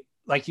say,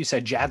 like you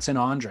said, Jadson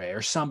Andre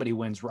or somebody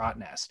wins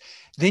Rottnest.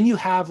 Then you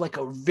have like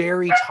a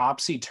very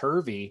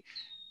topsy-turvy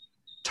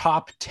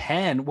top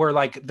 10 where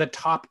like the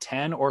top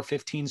 10 or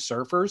 15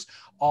 surfers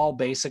all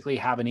basically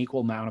have an equal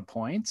amount of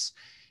points.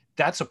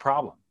 That's a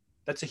problem.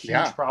 That's a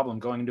huge problem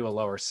going into a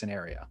lower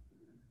scenario.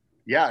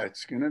 Yeah,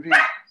 it's going to be,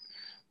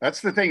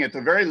 that's the thing. At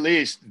the very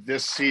least,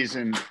 this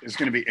season is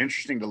going to be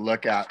interesting to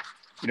look at.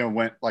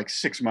 When like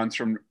 6 months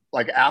from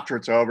after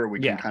it's over, we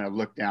can kind of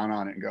look down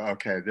on it and go,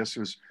 okay, this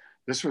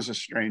was a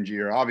strange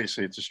year.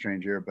 Obviously it's a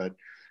strange year, but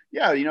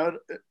yeah,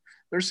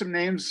 there's some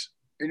names,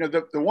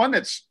 the one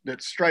that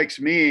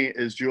strikes me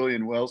is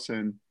Julian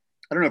Wilson.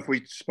 I don't know if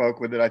we spoke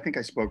with it. I think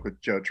I spoke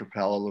with Joe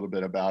Trappell a little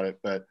bit about it,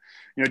 but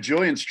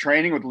Julian's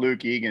training with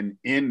Luke Egan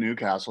in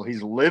Newcastle.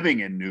 He's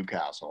living in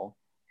Newcastle.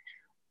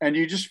 And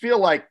you just feel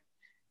like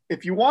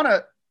if you want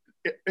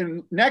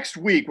to, next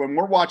week when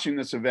we're watching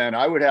this event,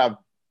 I would have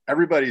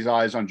everybody's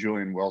eyes on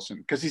Julian Wilson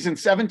because he's in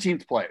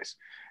 17th place.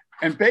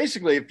 And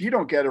basically, if you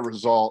don't get a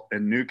result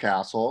in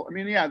Newcastle,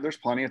 there's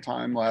plenty of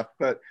time left,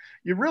 but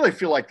you really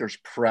feel like there's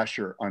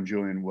pressure on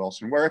Julian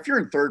Wilson, where if you're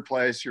in 3rd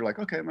place, you're like,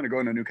 okay, I'm going to go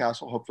into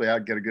Newcastle. Hopefully I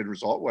get a good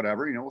result,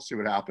 whatever, we'll see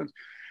what happens.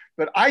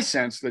 But I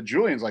sense that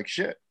Julian's like,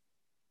 shit,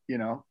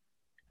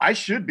 I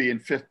should be in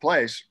 5th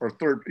place or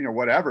 3rd,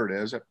 whatever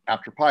it is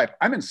after Pipe.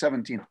 I'm in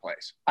 17th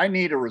place. I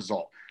need a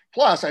result.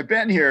 Plus I've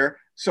been here.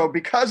 So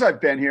because I've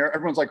been here,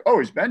 everyone's like, oh,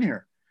 he's been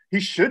here. He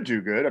should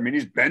do good.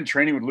 He's been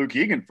training with Luke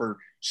Egan for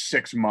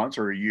 6 months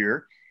or a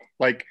year.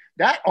 Like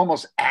that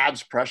almost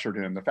adds pressure to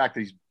him. The fact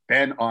that he's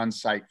been on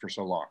site for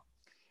so long.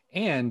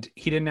 And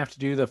he didn't have to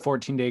do the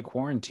 14-day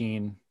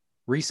quarantine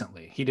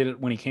recently. He did it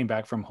when he came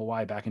back from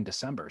Hawaii back in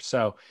December.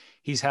 So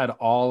he's had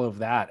all of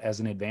that as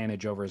an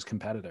advantage over his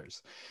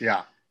competitors.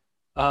 Yeah.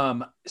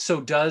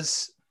 So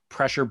does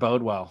pressure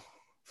bode well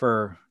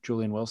for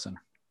Julian Wilson?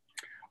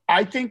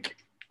 I think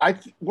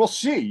we'll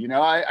see.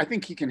 I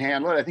think he can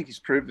handle it. I think he's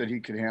proved that he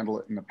could handle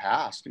it in the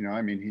past.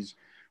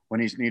 When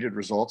he's needed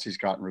results, he's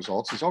gotten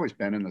results. He's always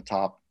been in the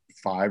top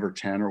 5 or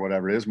 10 or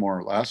whatever it is, more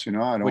or less.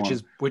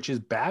 Which is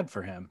bad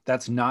for him.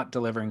 That's not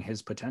delivering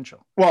his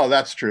potential. Well,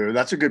 that's true.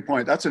 That's a good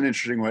point. That's an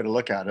interesting way to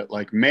look at it.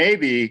 Like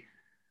maybe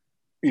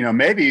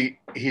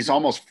he's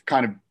almost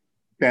kind of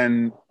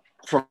been,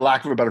 for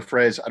lack of a better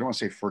phrase, I don't want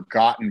to say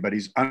forgotten, but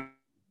he's under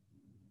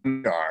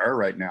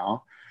right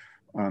now.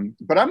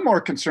 But I'm more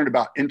concerned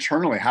about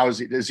internally. How is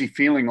he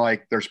feeling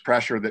like there's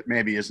pressure that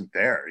maybe isn't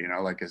there?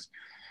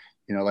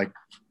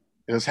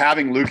 Does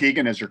having Luke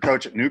Egan as your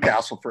coach at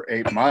Newcastle for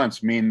 8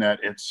 months mean that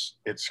it's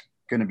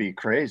going to be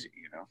crazy?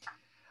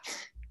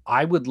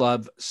 I would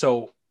love,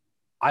 so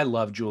I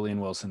love Julian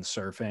Wilson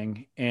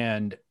surfing,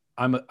 and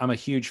I'm a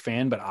huge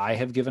fan, but I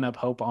have given up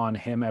hope on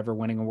him ever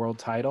winning a world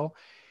title.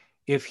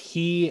 If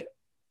he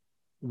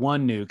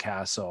won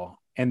Newcastle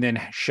and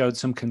then showed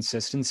some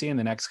consistency in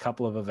the next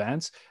couple of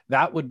events,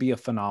 that would be a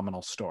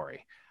phenomenal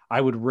story. I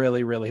would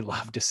really, really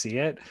love to see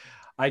it.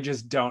 I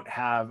just don't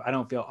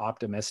feel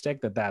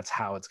optimistic that that's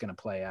how it's going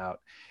to play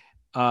out.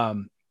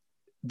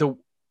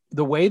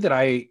 The way that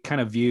I kind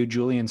of view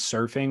Julian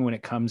surfing when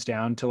it comes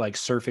down to like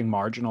surfing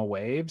marginal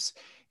waves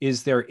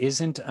is there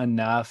isn't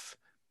enough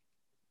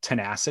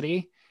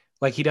tenacity.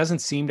 Like he doesn't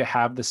seem to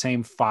have the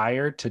same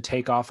fire to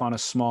take off on a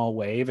small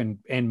wave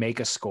and make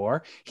a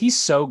score. He's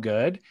so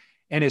good,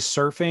 and his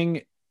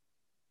surfing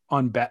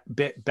on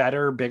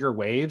better, bigger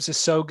waves is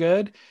so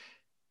good.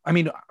 I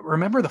mean,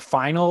 remember the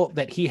final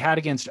that he had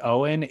against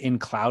Owen in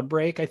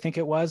Cloudbreak? I think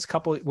it was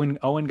when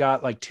Owen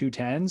got like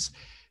 210s.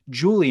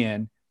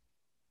 Julian,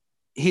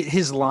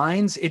 his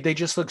lines, they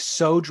just look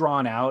so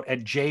drawn out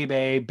at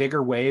J-Bay,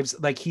 bigger waves.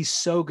 Like he's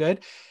so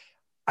good.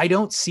 I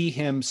don't see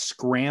him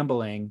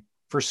scrambling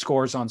for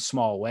scores on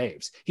small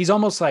waves. He's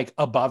almost like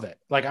above it.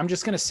 Like, I'm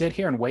just going to sit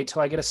here and wait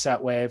till I get a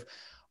set wave.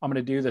 I'm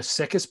going to do the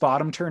sickest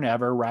bottom turn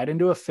ever, right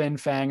into a fin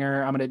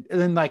fanger.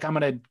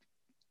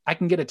 I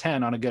can get a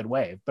 10 on a good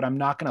wave, but I'm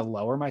not going to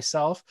lower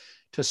myself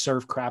to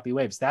surf crappy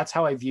waves. That's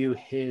how I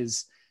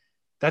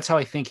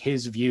think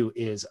his view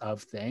is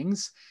of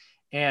things.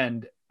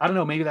 And I don't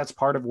know, maybe that's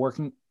part of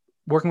working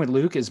with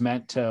Luke is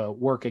meant to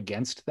work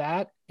against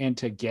that and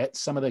to get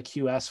some of the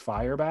QS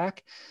fire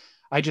back.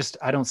 I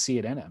don't see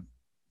it in him.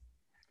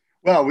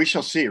 Well, we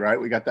shall see, right?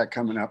 We got that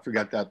coming up. We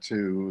got that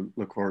to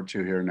look forward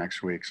to here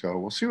next week. So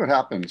we'll see what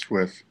happens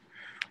with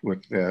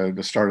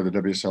the start of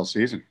the WSL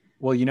season.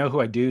 Well, you know who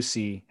I do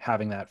see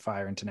having that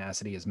fire and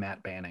tenacity is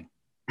Matt Banning.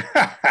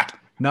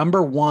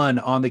 Number 1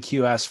 on the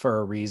QS for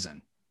a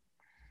reason.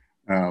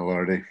 Oh,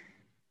 Lordy.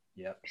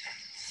 Yep.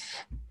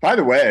 By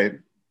the way,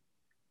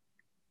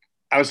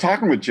 I was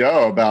talking with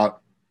Joe about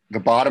the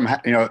bottom,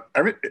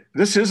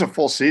 this is a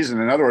full season.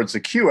 In other words,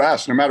 the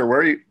QS, no matter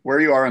where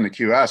you are in the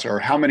QS, or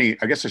how many,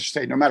 I guess I should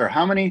say, no matter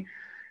how many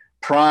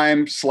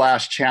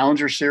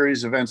Prime/Challenger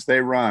Series events they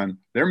run,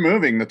 they're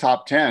moving the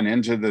top 10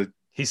 into the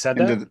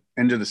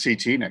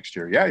CT next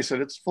year. Yeah, he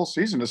said it's full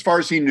season as far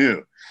as he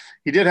knew.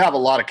 He did have a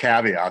lot of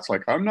caveats,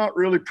 like I'm not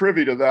really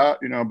privy to that,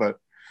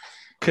 but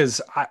because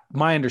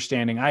my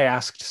understanding, I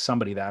asked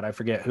somebody that, I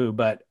forget who,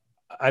 but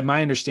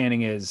my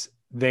understanding is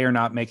they are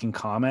not making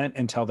comment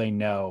until they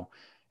know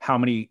how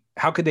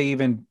could they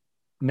even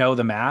know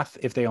the math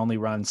if they only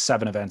run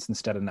 7 events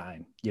instead of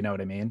 9? You know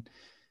what I mean?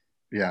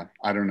 Yeah,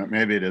 I don't know.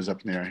 Maybe it is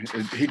up in the air.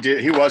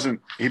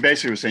 He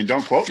basically was saying,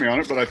 don't quote me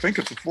on it, but I think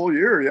it's a full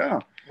year. Yeah.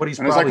 What he's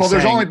and it's like, well,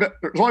 there's only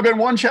been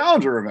one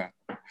Challenger event.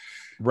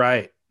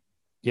 Right.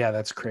 Yeah,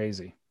 that's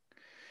crazy.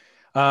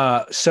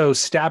 So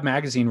Stab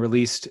Magazine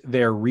released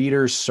their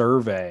readers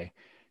survey,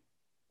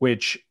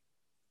 which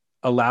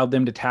allowed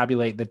them to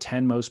tabulate the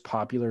 10 most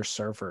popular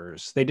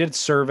surfers. They did a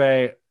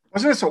survey.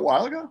 Wasn't this a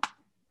while ago?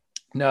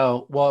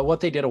 No. Well, what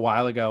they did a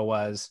while ago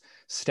was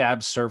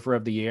Stab Surfer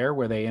of the Year,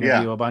 where they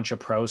interview a bunch of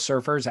pro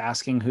surfers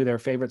asking who their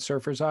favorite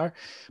surfers are.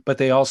 But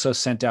they also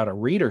sent out a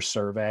reader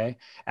survey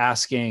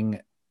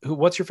asking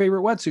what's your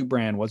favorite wetsuit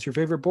brand? What's your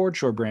favorite board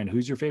shore brand?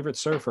 Who's your favorite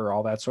surfer?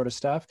 All that sort of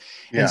stuff.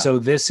 Yeah. And so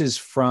this is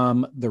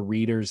from the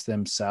readers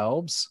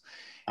themselves.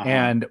 Uh-huh.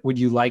 And would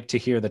you like to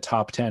hear the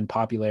top 10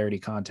 popularity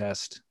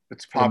contest?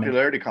 It's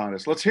popularity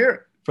contest. Let's hear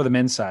it. For the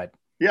men's side.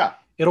 Yeah.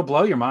 It'll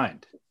blow your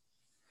mind.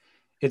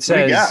 It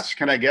says, guess.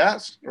 Can I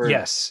guess? Or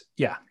yes.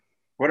 Yeah.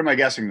 What am I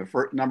guessing? The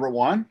first number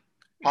 1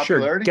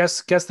 popularity? Sure.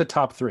 Guess the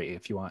top 3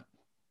 if you want.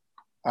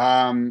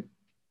 I'm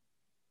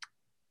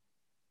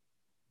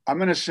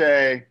going to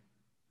say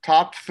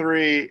top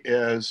 3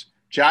 is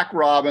Jack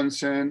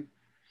Robinson,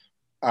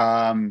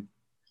 who's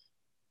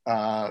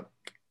our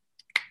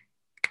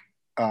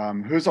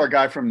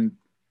guy from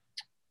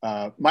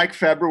Mike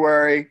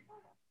February,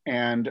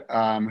 and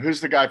who's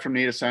the guy from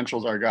Neat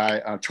Essentials, our guy,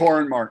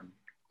 Torren Martin.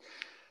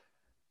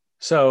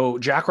 So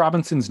Jack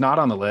Robinson's not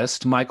on the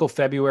list. Michael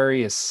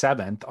February is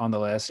 7th on the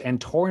list, and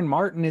Torren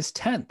Martin is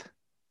 10th.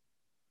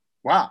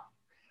 Wow.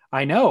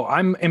 I know.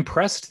 I'm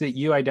impressed that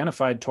you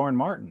identified Torren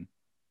Martin.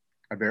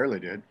 I barely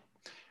did.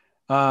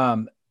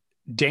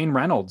 Dane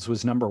Reynolds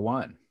was number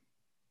 1.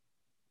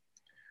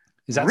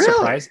 Is that really?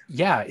 surprising?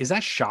 Yeah. Is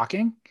that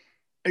shocking?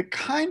 It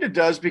kind of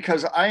does,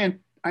 because I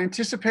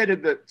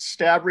anticipated that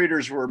stab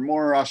readers were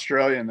more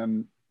Australian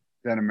than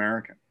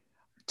American.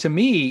 To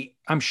me,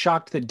 I'm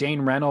shocked that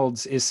Dane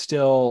Reynolds is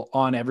still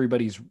on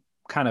everybody's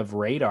kind of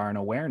radar and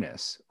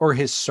awareness, or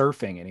his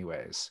surfing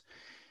anyways.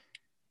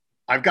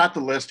 I've got the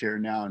list here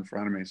now in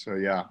front of me. So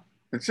yeah,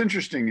 it's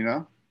interesting,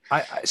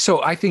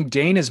 So I think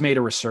Dane has made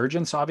a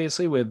resurgence,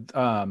 obviously, with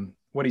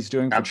what he's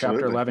doing for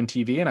Absolutely. Chapter 11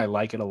 TV, and I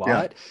like it a lot.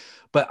 Yeah.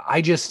 But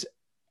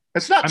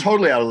it's not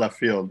totally out of left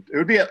field.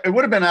 It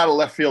would have been out of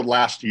left field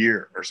last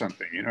year or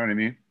something. You know what I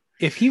mean?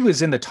 If he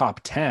was in the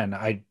top 10,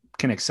 I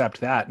can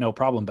accept that, no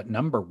problem. But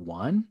number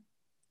 1,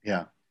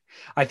 yeah,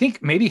 I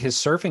think maybe his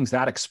surfing's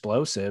that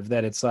explosive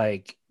that it's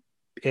like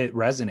it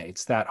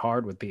resonates that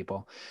hard with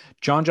people.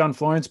 John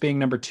Florence being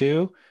number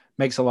 2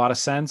 makes a lot of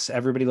sense.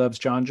 Everybody loves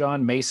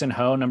John. Mason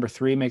Ho, number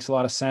 3, makes a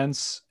lot of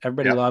sense.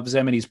 Everybody loves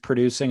him, and he's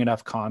producing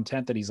enough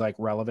content that he's like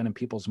relevant in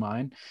people's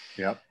mind.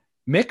 Yep.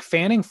 Mick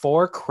Fanning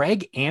 4,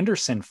 Craig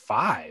Anderson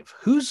 5.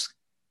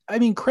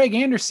 Craig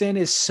Anderson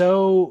is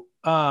so,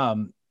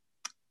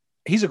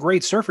 he's a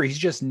great surfer. He's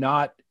just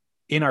not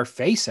in our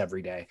face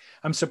every day.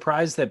 I'm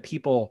surprised that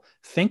people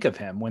think of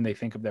him when they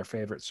think of their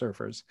favorite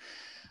surfers.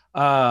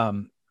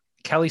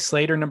 Kelly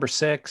Slater, number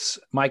 6,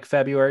 Mike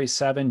February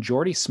 7,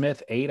 Jordy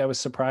Smith 8. I was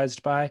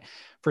surprised by.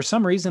 For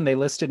some reason, they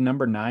listed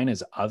number 9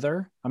 as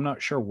other. I'm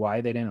not sure why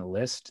they didn't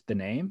list the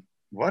name.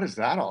 What is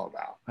that all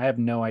about? I have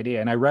no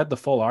idea. And I read the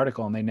full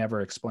article and they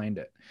never explained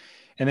it.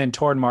 And then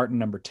Torrin Martin,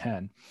 number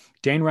 10.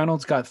 Dane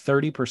Reynolds got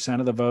 30%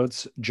 of the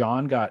votes.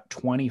 John got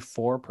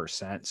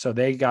 24%. So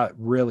they got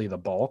really the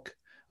bulk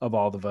of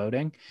all the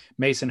voting.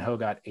 Mason Ho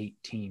got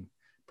 18%.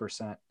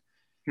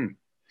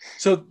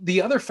 So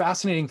the other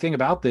fascinating thing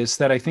about this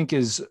that I think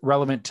is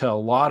relevant to a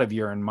lot of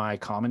your and my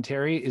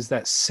commentary is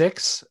that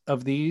 6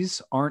 of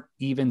these aren't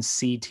even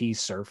CT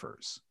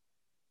surfers.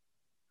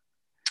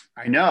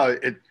 I know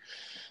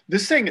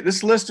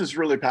this list is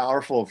really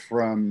powerful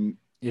from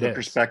the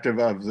perspective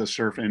of the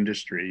surf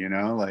industry, you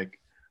know, like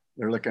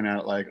they're looking at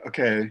it like,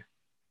 okay,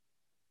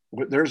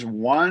 there's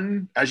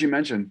one, as you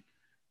mentioned,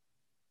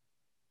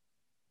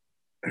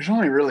 there's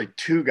only really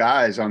 2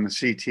 guys on the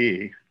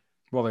CT.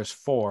 Well, there's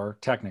 4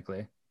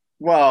 technically.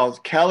 Well,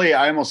 Kelly,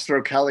 I almost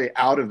throw Kelly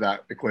out of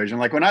that equation.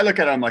 Like when I look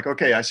at it, I'm like,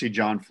 okay, I see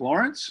John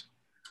Florence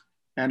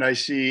and I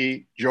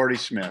see Jordy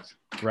Smith.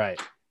 Right.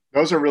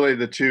 Those are really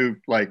the 2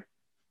 like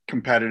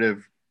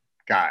competitive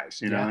guys,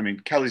 you know. I mean,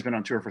 Kelly's been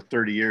on tour for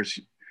 30 years.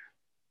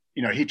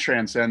 You know, he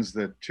transcends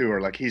the tour.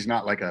 Like he's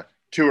not like a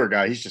tour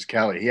guy. He's just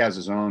Kelly. He has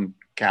his own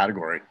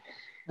category.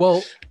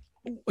 Well,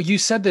 you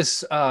said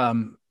this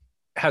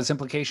has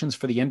implications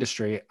for the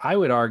industry. I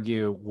would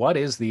argue, what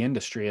is the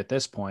industry at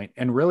this point?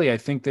 And really, I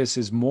think this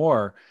has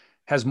more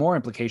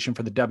implication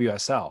for the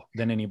WSL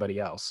than anybody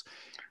else.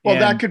 Well,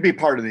 that could be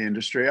part of the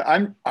industry.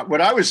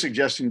 What I was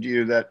suggesting to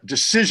you, that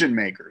decision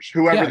makers,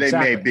 whoever they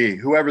may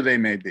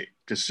be,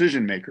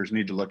 decision makers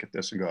need to look at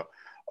this and go,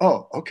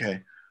 oh,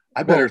 okay,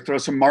 I better throw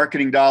some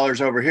marketing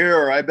dollars over here,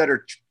 or I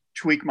better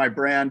tweak my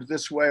brand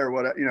this way, or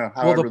what, you know,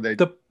 however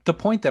the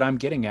point that I'm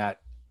getting at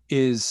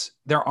is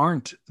there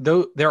aren't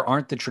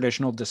the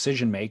traditional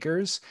decision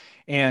makers.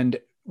 And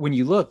when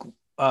you look,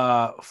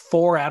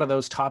 4 out of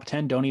those top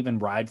 10 don't even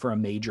ride for a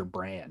major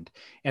brand.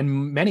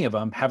 And many of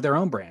them have their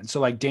own brand. So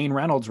like Dane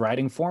Reynolds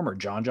riding Former,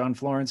 John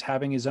Florence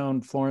having his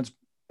own Florence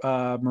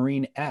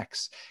Marine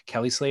X,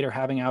 Kelly Slater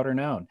having Outer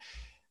Known.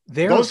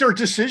 Those are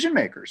decision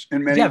makers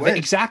in many ways.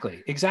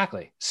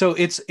 Exactly. So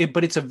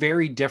but it's a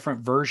very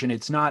different version.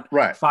 It's not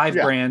 5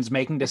 brands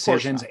making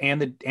decisions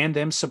and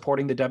them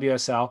supporting the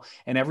WSL,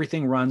 and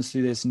everything runs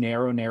through this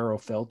narrow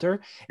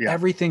filter. Yeah.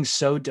 Everything's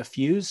so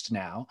diffused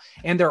now,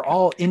 and they're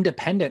all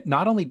independent.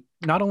 Not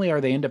only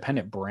are they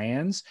independent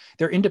brands,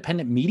 they're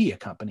independent media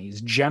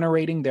companies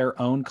generating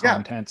their own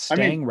content,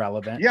 staying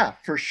relevant. Yeah,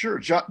 for sure.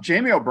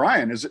 Jamie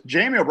O'Brien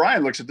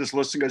looks at this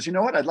list and goes, you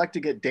know what? I'd like to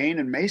get Dane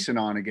and Mason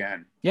on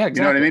again. Yeah, exactly.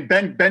 You know what I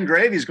mean? Ben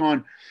Gravy's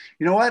going,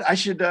 you know what? I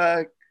should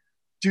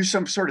do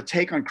some sort of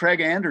take on Craig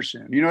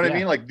Anderson. You know what I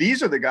mean? Like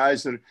these are the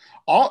guys that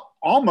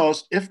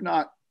almost, if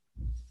not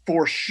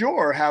for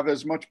sure, have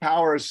as much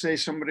power as, say,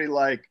 somebody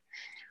like,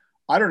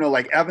 I don't know,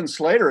 like Evan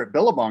Slater at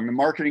Billabong,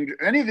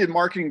 any of the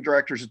marketing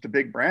directors at the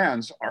big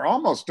brands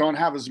don't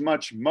have as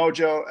much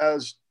mojo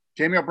as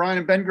Jamie O'Brien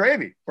and Ben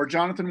Gravy or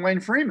Jonathan Wayne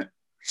Freeman.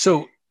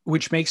 So,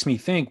 which makes me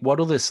think, what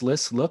will this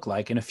list look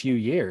like in a few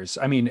years?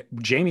 I mean,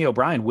 Jamie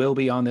O'Brien will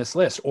be on this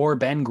list, or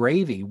Ben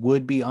Gravy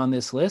would be on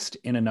this list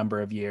in a number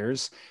of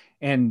years,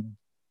 and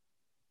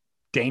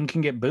Dane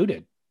can get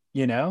booted,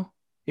 you know?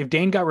 If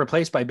Dane got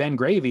replaced by Ben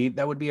Gravy,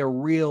 that would be a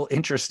real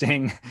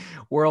interesting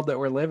world that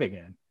we're living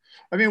in.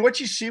 I mean,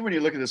 what you see when you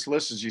look at this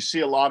list is you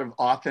see a lot of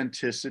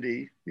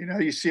authenticity. You know,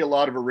 you see a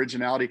lot of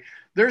originality.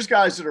 There's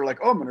guys that are like,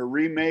 oh, I'm going to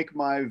remake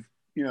my,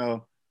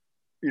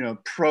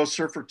 Pro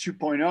Surfer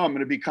 2.0. I'm going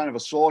to be kind of a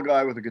soul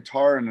guy with a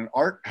guitar and an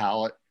art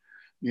palette,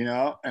 you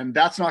know, and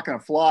that's not going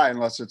to fly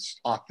unless it's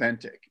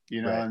authentic,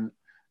 you know. Right.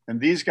 And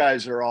these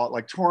guys are all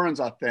like, Torrin's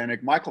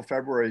authentic. Michael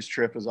February's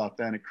trip is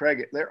authentic.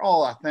 Craig, they're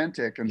all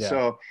authentic. And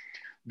so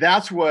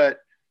that's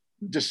what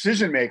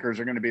decision makers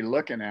are going to be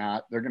looking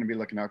at. They're going to be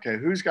looking at, okay,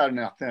 who's got an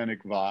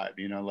authentic vibe,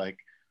 you know, like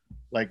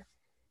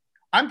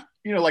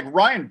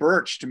Ryan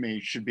Birch to me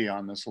should be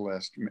on this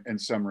list in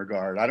some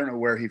regard. I don't know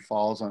where he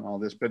falls on all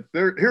this, but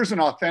here's an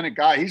authentic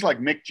guy. He's like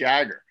Mick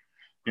Jagger.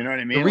 You know what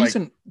I mean?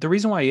 The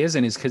reason why he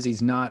isn't is because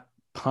he's not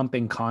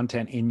pumping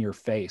content in your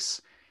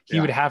face. He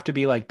would have to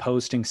be like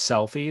posting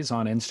selfies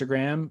on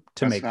Instagram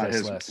to make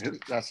this list.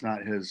 That's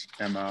not his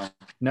MO.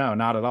 No,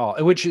 not at all.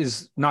 Which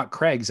is not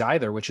Craig's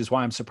either, which is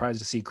why I'm surprised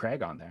to see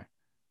Craig on there.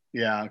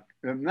 Yeah.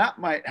 And that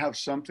might have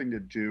something to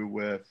do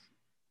with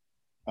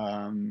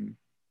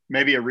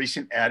maybe a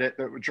recent edit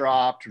that was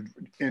dropped.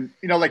 And,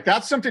 you know, like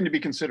that's something to be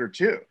considered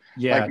too.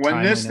 Yeah. Like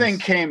when this thing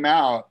came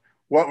out,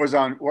 what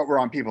were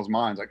on people's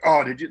minds. Like,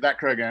 oh, that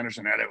Craig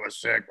Anderson edit was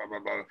sick, blah, blah,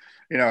 blah.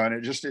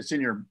 And it's in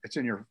your,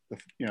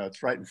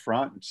 it's right in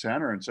front and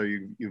center. And so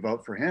you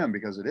vote for him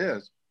because it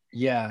is.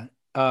 Yeah.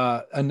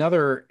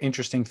 Another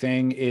interesting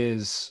thing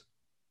is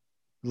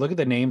look at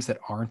the names that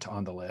aren't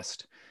on the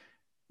list.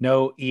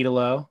 No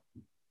Idolo,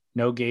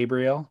 no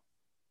Gabriel.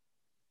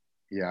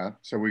 Yeah.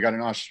 So we got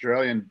an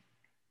Australian,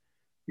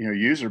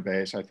 user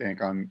base, I think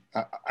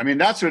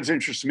that's what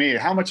interests me.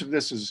 How much of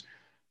this is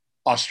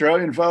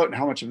Australian vote and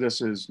how much of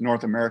this is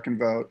North American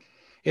vote?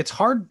 It's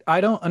hard.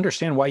 I don't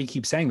understand why you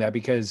keep saying that,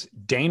 because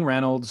Dane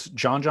Reynolds,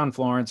 John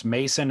Florence,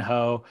 Mason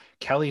Ho,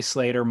 Kelly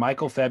Slater,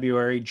 Michael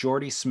February,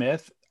 Jordy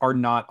Smith are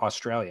not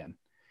Australian.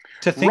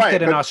 To think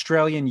that an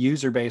Australian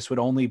user base would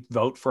only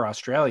vote for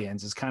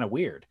Australians is kind of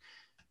weird.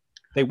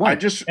 They won't.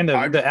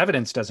 The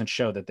evidence doesn't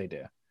show that they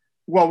do.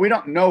 Well, we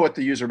don't know what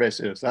the user base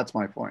is. That's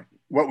my point.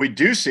 What we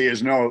do see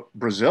is no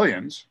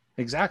Brazilians.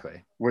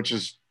 Exactly.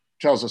 Which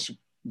tells us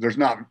there's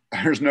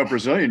no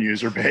Brazilian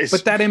user base.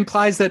 But that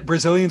implies that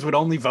Brazilians would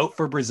only vote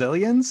for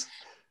Brazilians?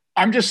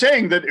 I'm just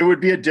saying that it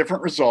would be a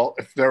different result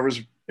if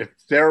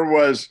there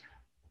was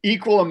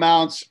equal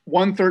amounts,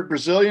 1/3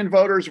 Brazilian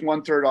voters,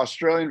 1/3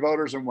 Australian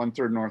voters, and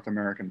 1/3 North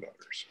American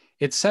voters.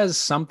 It says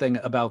something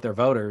about their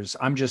voters.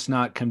 I'm just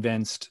not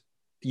convinced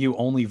you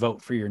only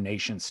vote for your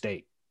nation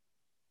state.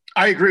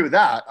 I agree with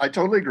that. I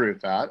totally agree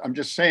with that. I'm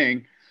just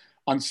saying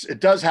it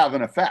does have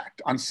an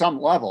effect. On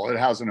some level, it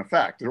has an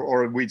effect.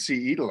 Or we'd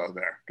see Idolo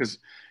there, because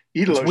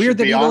Idolo. It's weird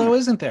that Idolo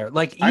isn't there.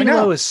 Like,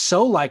 Idolo is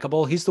so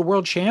likable. He's the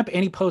world champ,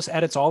 and he posts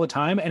edits all the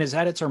time, and his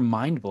edits are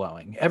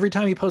mind-blowing. Every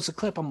time he posts a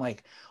clip, I'm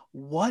like,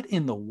 what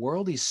in the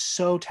world? He's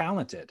so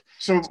talented.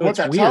 So what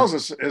that tells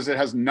us is it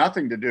has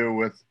nothing to do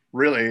with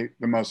really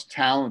the most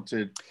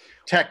talented,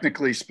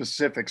 technically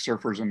specific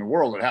surfers in the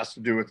world. It has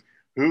to do with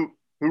who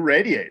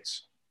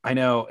radiates. I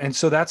know. And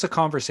so that's a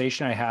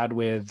conversation I had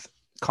with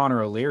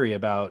Connor O'Leary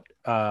about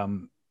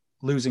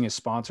losing his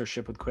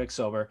sponsorship with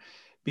Quicksilver,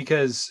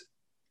 because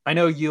I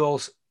know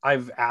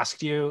I've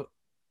asked you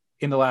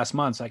in the last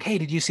months, like, hey,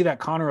 did you see that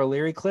Connor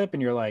O'Leary clip?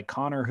 And you're like,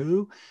 Connor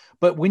who?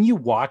 But when you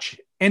watch,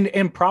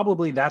 and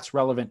probably that's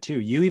relevant too,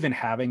 you even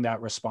having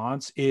that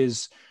response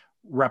is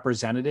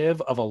representative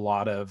of a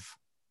lot of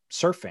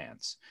surf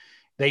fans.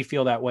 They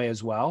feel that way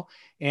as well.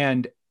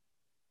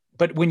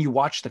 But when you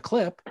watch the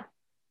clip,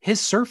 his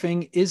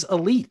surfing is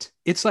elite.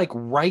 It's like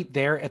right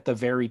there at the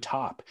very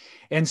top.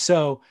 And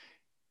so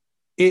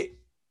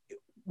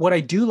what I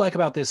do like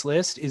about this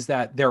list is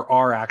that there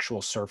are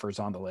actual surfers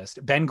on the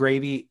list. Ben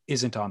Gravy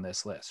isn't on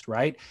this list,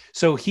 right?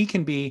 So he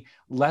can be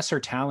lesser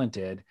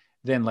talented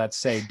than, let's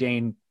say,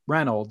 Dane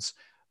Reynolds,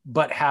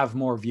 but have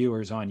more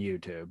viewers on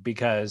YouTube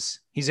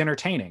because he's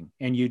entertaining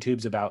and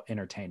YouTube's about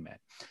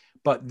entertainment.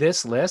 But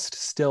this list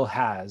still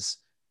has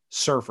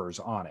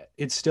surfers on it.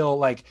 It's still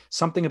like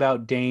something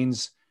about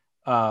Dane's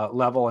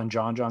level and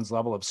John's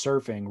level of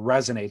surfing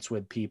resonates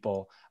with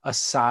people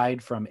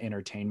aside from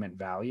entertainment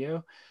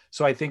value.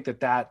 So I think that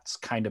that's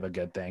kind of a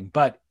good thing.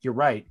 But you're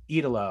right,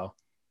 Idolo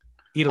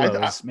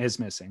is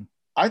missing.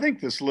 I think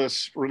this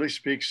list really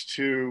speaks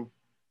to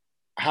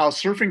how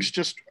surfing's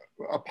just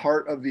a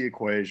part of the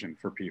equation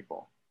for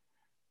people.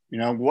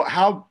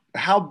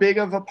 How big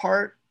of a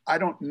part, I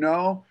don't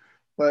know,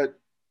 but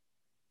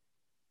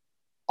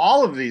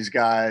all of these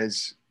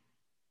guys,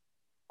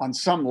 on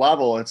some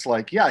level, it's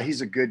like, yeah,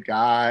 he's a good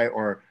guy,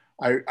 or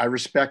I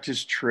respect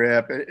his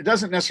trip. It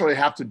doesn't necessarily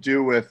have to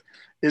do with,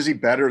 is he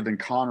better than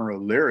Connor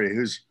O'Leary,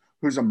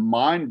 who's a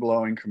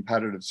mind-blowing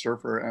competitive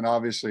surfer, and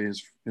obviously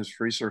his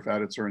free surf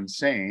edits are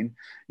insane.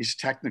 He's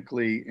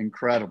technically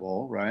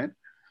incredible, right?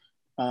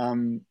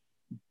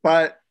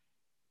 But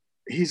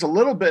he's a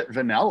little bit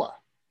vanilla.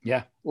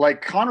 Yeah.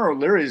 Like Connor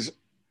O'Leary's,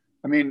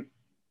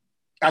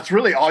 that's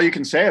really all you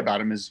can say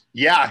about him is,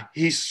 yeah,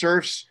 he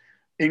surfs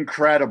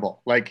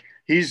incredible. Like,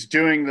 he's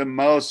doing the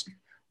most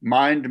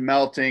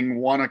mind-melting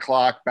 1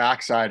 o'clock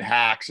backside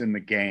hacks in the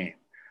game,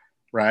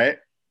 right?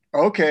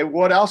 Okay,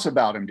 what else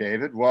about him,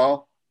 David?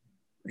 Well,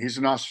 he's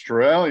an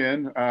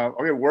Australian.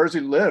 Okay, where does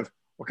he live?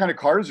 What kind of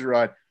car does he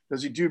ride?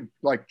 Does he do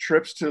like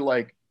trips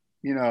to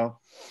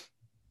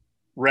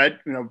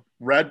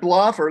Red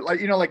Bluff, or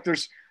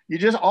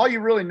all you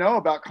really know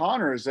about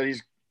Connor is that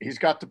he's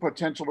got the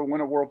potential to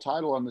win a world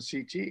title on the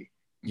CT.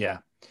 Yeah.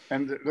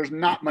 And there's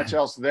not much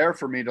else there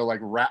for me to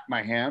wrap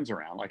my hands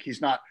around. Like,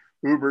 he's not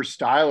uber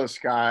stylish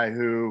guy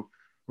who,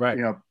 right,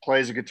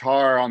 plays a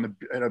guitar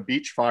at a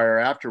beach fire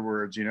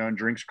afterwards, and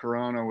drinks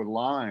Corona with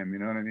lime. You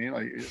know what I mean?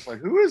 Like, it's like,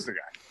 who is the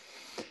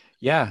guy?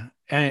 Yeah.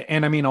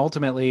 And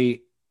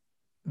ultimately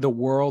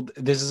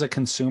this is a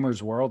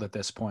consumer's world at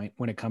this point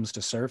when it comes to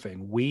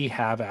surfing. We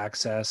have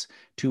access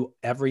to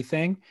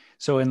everything.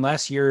 So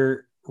unless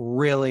you're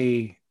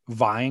really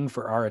vying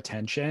for our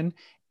attention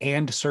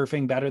and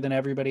surfing better than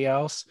everybody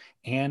else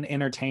and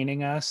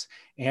entertaining us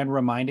and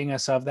reminding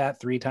us of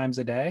that 3 times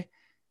a day,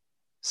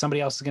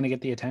 somebody else is going to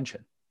get the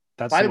attention.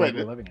 That's the way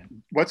we're living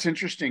in. What's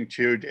interesting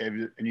too,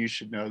 David, and you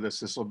should know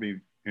this will be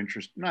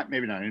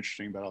maybe not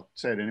interesting, but I'll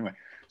say it anyway.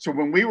 So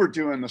when we were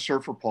doing the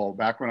Surfer Poll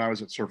back when I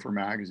was at Surfer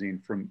Magazine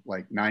from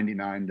like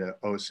 99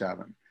 to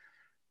 07,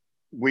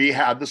 we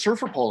had the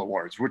Surfer Poll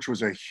Awards, which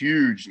was a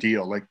huge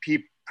deal. Like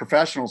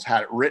professionals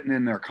had it written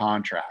in their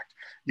contract.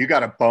 You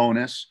got a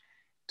bonus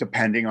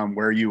depending on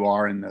where you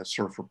are in the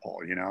Surfer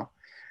Poll, you know?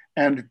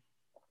 And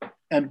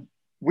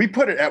we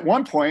put it at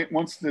one point,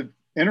 once the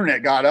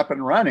internet got up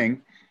and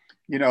running,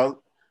 you know,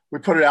 we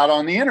put it out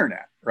on the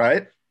internet,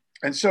 right?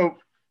 And so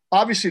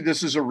obviously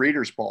this is a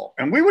reader's poll,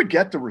 and we would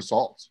get the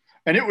results.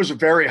 And it was a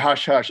very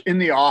hush hush in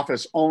the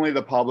office, only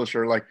the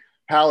publisher like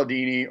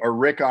Palladini or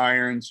Rick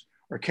Irons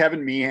or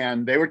Kevin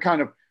Meehan, they would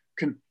kind of,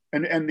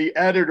 and the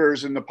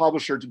editors and the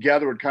publisher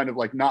together would kind of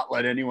like not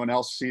let anyone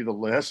else see the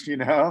list, you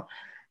know?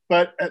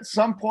 But at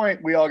some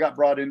point we all got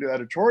brought into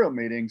editorial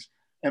meetings,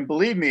 and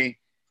believe me,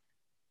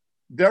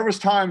 there was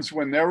times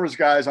when there was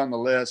guys on the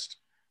list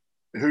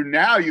who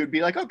now you'd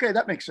be like, okay,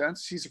 that makes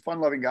sense. He's a fun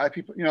loving guy.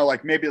 People, you know,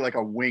 like maybe like a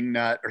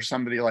Wingnut or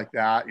somebody like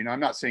that. You know,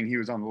 I'm not saying he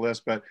was on the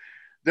list, but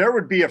there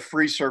would be a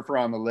free surfer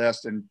on the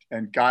list,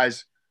 and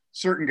guys,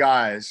 certain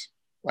guys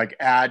like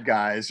ad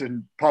guys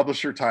and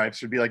publisher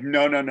types would be like,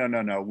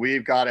 no.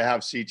 We've got to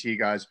have CT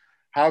guys.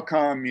 How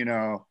come, you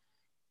know,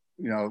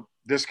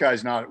 this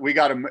guy's not, we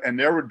got him. And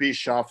there would be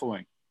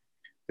shuffling.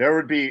 There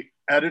would be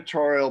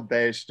editorial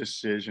based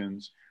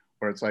decisions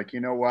where it's like, you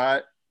know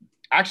what?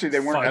 Actually, they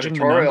weren't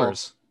editorial.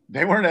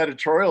 They weren't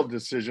editorial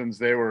decisions.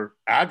 They were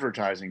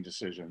advertising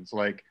decisions.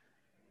 Like,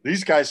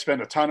 these guys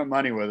spend a ton of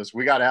money with us.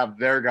 We got to have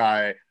their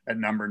guy at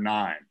number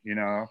 9, you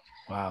know?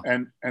 Wow.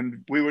 And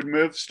we would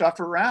move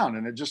stuff around,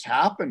 and it just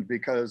happened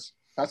because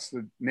that's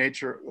the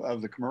nature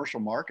of the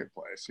commercial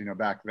marketplace, you know,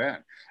 back then.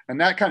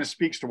 And that kind of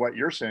speaks to what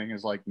you're saying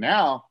is like,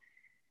 now,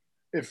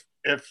 if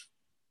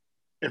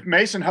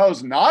Mason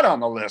Ho's not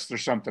on the list,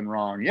 there's something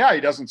wrong. Yeah,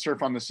 he doesn't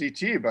surf on the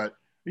CT, but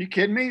are you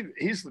kidding me?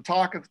 He's the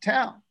talk of the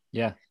town.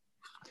 Yeah.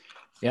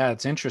 Yeah,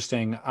 it's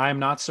interesting. I'm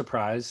not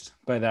surprised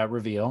by that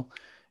reveal,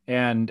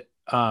 and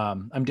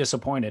I'm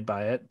disappointed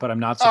by it, but I'm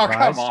not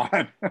surprised. Oh,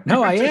 come on.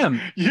 No, I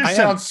am. I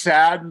sound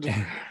sad.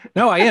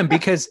 No, I am,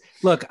 because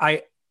look,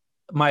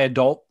 my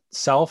adult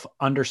self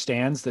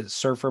understands that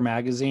Surfer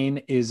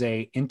Magazine is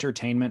a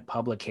entertainment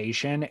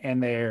publication,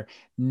 and they're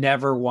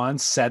never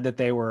once said that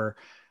they were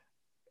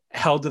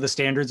held to the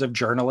standards of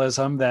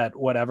journalism that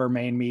whatever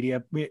main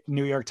media,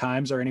 New York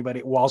Times or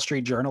anybody, Wall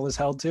Street Journal is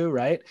held to,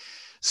 right?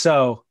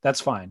 So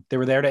that's fine. They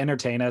were there to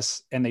entertain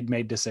us, and they'd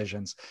made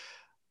decisions.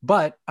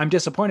 But I'm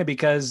disappointed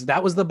because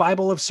that was the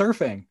Bible of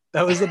surfing.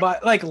 That was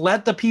like,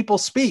 let the people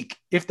speak.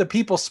 If the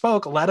people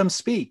spoke, let them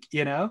speak,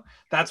 you know?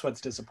 That's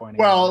what's disappointing.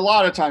 Well, a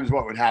lot of times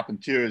what would happen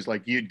too is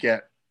like you'd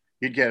get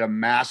a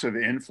massive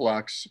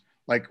influx,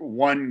 like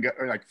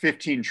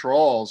 15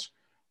 trolls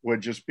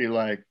would just be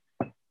like,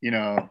 you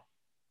know,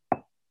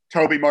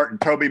 Toby Martin.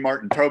 Toby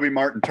Martin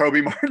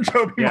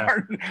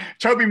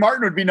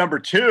would be number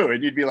 2.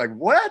 And you'd be like,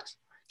 what?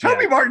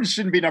 Toby Martin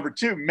shouldn't be number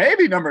 2,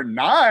 maybe number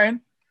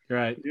 9.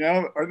 Right. You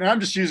know, and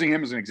I'm just using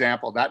him as an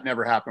example. That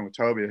never happened with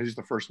Toby. He's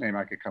the first name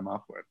I could come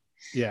up with.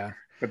 Yeah.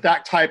 But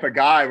that type of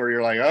guy where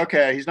you're like,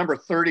 okay, he's number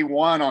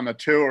 31 on the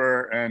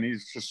tour and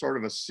he's just sort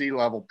of a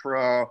C-level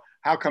pro.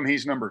 How come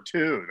he's number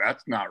 2?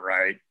 That's not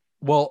right.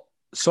 Well,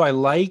 so I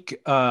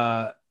like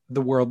the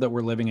world that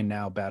we're living in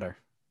now better,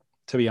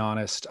 to be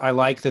honest. I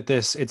like that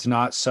it's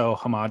not so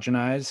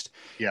homogenized.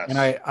 Yes. And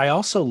I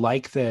also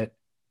like that.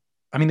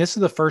 I mean, this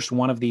is the first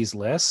one of these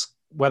lists,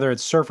 whether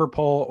it's Surfer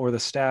Poll or the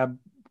Stab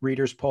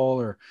Readers Poll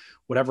or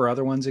whatever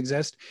other ones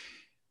exist,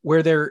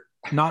 where they're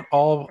not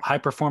all high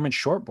performance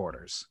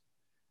shortboarders.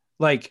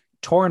 Like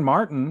Torren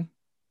Martin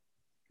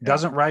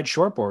doesn't ride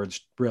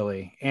shortboards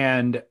really.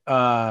 And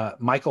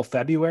Michael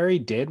February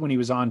did when he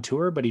was on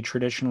tour, but he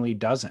traditionally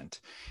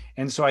doesn't.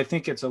 And so I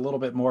think it's a little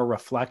bit more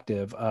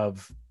reflective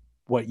of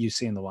what you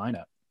see in the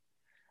lineup.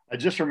 I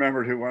just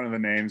remembered who one of the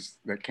names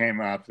that came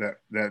up that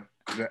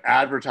the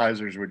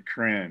advertisers would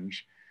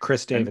cringe.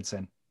 Chris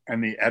Davidson.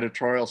 And the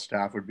editorial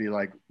staff would be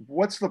like,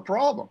 what's the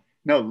problem?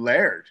 No,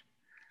 Laird.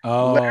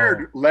 Oh.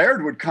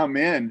 Laird would come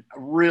in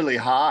really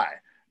high,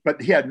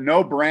 but he had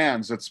no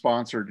brands that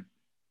sponsored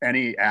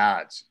any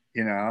ads,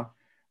 you know?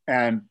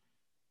 And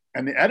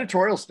the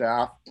editorial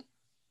staff,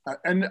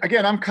 and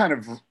again, I'm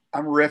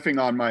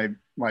riffing on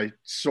my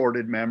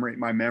sordid memory,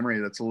 my memory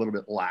that's a little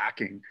bit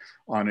lacking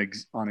on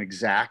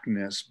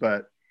exactness.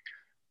 But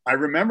I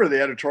remember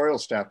the editorial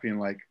staff being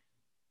like,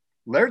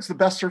 Laird's the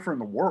best surfer in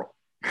the world.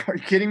 Are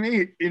you kidding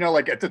me? You know,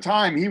 like at the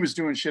time he was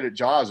doing shit at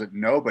Jaws that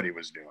nobody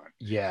was doing.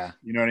 Yeah.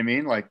 You know what I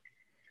mean? Like,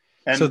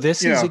 and so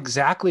this is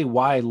exactly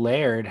why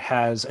Laird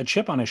has a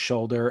chip on his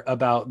shoulder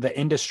about the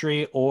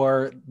industry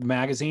or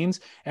magazines,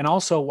 and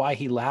also why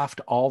he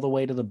laughed all the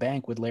way to the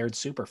bank with Laird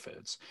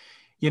Superfoods.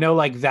 You know,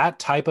 like that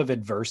type of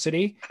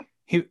adversity,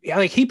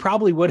 he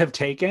probably would have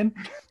taken.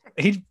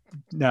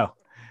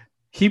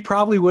 He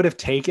probably would have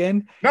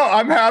taken. No,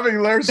 I'm having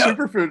Laird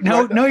Superfoods.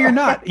 No, you're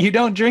not. You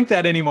don't drink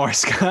that anymore,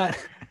 Scott.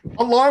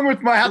 Along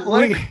with my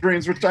athletic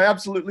greens, which I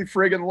absolutely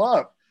friggin'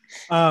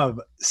 love.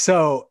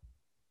 So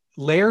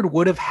Laird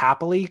would have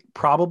happily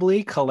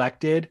probably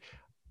collected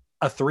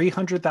a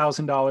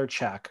 $300,000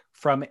 check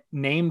from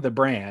name the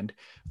brand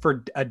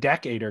for a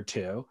decade or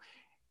two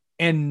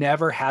and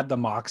never had the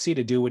moxie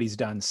to do what he's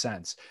done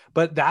since.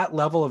 But that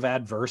level of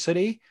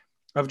adversity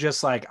of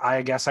just like,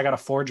 I guess I got to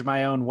forge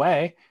my own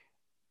way.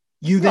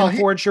 You then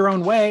forge your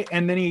own way,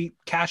 and then he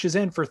cashes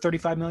in for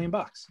 $35 million.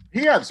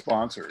 He had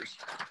sponsors.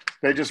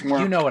 They just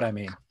weren't. You know what I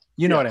mean?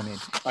 You know what I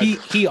mean?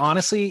 He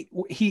honestly,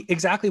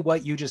 exactly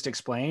what you just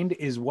explained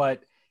is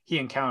what he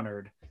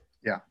encountered.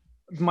 Yeah.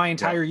 My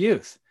entire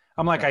youth.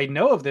 I'm like, I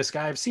know of this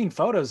guy. I've seen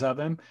photos of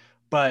him,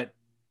 but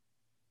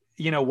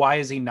why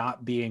is he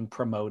not being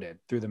promoted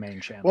through the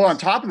main channel? Well, on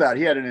top of that,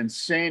 he had an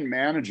insane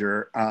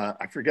manager.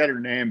 I forget her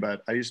name,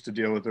 but I used to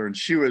deal with her, and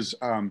she was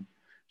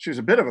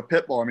a bit of a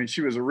pit bull. I mean,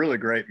 she was a really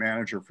great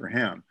manager for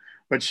him,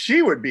 but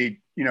she would be,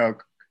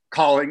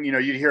 calling,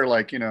 you'd hear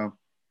like,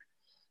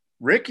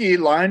 Ricky,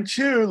 line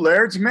 2,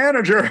 Laird's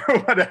manager, or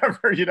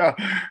whatever,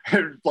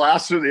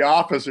 blast through the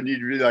office, and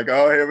you'd be like,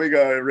 oh, here we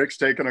go. Rick's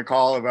taking a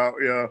call about,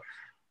 it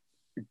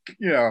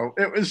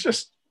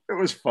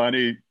was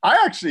funny.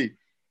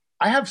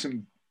 I have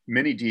some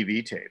mini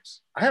DV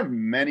tapes. I have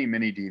many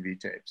DV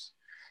tapes.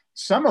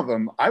 Some of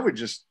them I would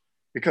just,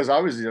 because I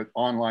was the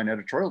online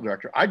editorial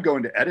director, I'd go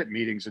into edit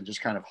meetings and just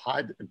kind of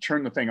hide and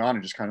turn the thing on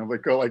and just kind of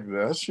like go like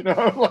this,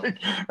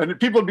 and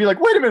people would be like,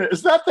 wait a minute,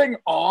 is that thing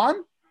on?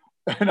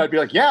 And I'd be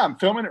like, yeah, I'm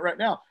filming it right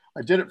now.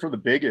 I did it for the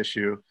big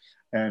issue,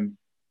 and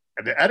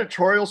the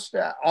editorial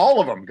staff,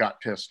 all of them got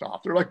pissed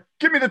off. They're like,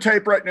 give me the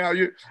tape right now.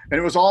 And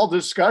it was all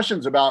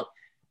discussions about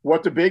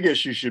what the big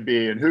issue should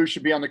be and who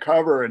should be on the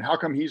cover and how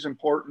come he's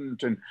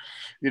important. And,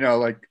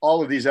 like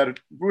all of these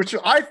which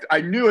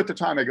I knew at the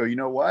time. I go, you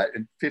know what?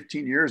 In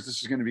 15 years,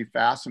 this is going to be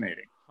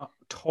fascinating.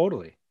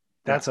 Totally.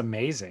 That's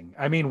amazing.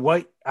 I mean,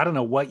 I don't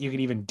know what you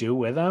could even do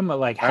with them.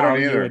 Like how I don't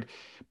you either. would,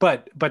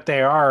 but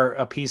they are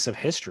a piece of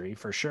history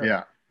for sure.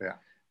 Yeah.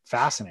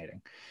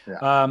 Fascinating.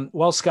 Yeah.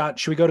 Well, Scott,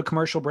 should we go to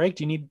commercial break?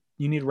 Do you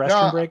need a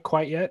restroom break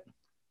quite yet?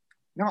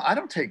 No, I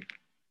don't take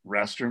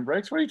restroom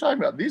breaks. What are you talking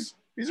about? These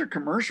are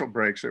commercial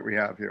breaks that we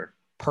have here.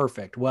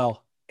 Perfect.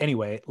 Well,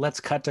 anyway, let's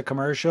cut to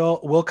commercial.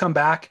 We'll come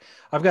back.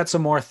 I've got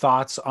some more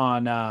thoughts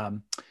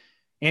on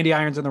Andy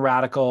Irons and the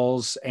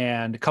Radicals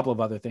and a couple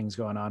of other things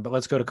going on, but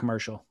let's go to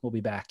commercial. We'll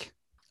be back.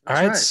 All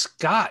right,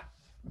 Scott,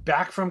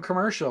 back from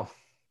commercial.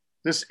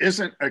 This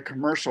isn't a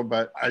commercial,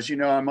 but as you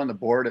know, I'm on the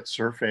board at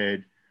Surf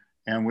Aid,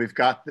 and we've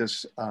got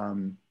this. Let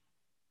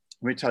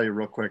me tell you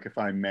real quick, if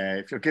I may.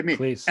 If you'll give me,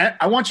 please.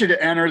 I want you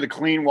to enter the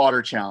Clean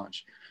Water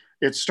Challenge.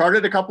 It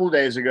started a couple of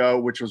days ago,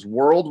 which was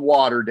World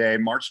Water Day,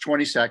 March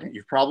 22nd.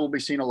 You've probably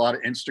seen a lot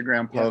of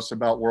Instagram posts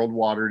about World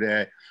Water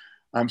Day.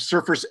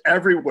 Surfers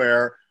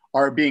everywhere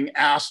are being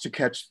asked to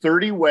catch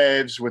 30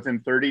 waves within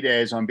 30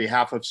 days on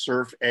behalf of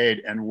Surf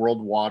Aid and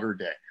World Water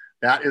Day.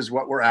 That is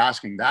what we're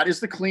asking. That is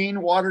the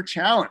Clean Water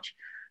Challenge.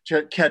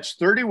 To catch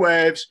 30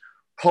 waves,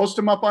 post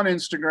them up on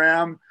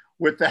Instagram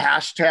with the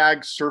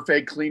hashtag Surf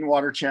Aid Clean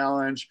Water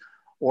Challenge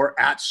or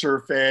at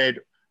Surf Aid.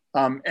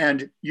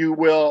 And you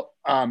will,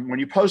 when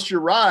you post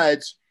your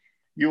rides,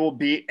 you will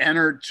be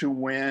entered to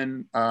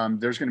win.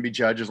 There's going to be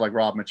judges like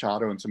Rob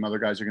Machado and some other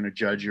guys are going to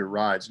judge your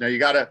rides. Now you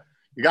got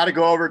to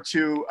go over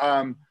to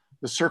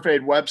the Surf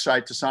Aid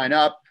website to sign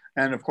up.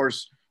 And of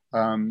course,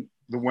 the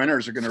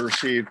winners are going to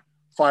receive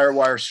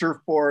Firewire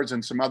surfboards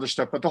and some other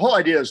stuff. But the whole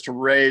idea is to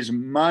raise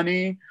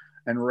money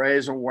and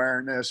raise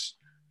awareness.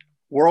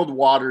 World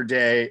Water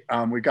Day.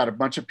 We've got a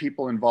bunch of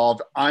people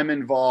involved. I'm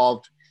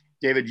involved.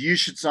 David, you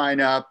should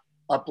sign up.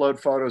 Upload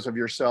photos of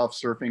yourself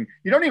surfing.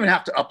 You don't even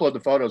have to upload the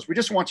photos. We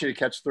just want you to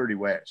catch 30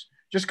 waves.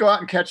 Just go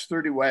out and catch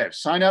 30 waves.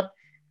 Sign up,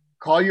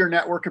 call your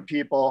network of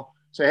people,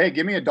 say, hey,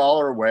 give me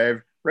 $1 a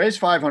wave, raise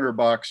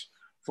 $500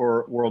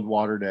 for World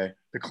Water Day,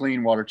 the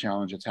Clean Water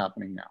Challenge that's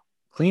happening now.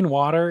 Clean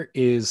water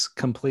is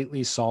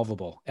completely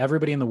solvable.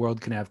 Everybody in the world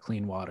can have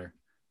clean water.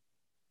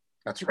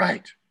 That's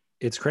right.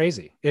 It's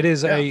crazy. It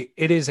is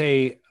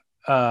a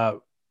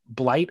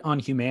blight on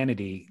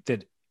humanity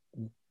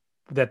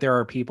that there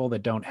are people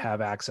that don't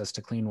have access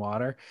to clean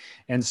water.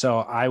 And so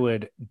I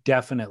would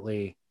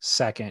definitely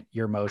second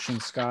your motion,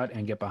 Scott,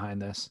 and get behind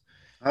this.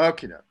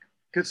 Okay.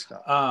 Good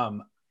stuff.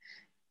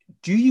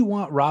 Do you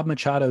want Rob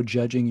Machado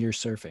judging your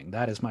surfing?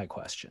 That is my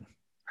question.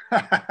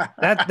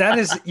 that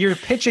is, you're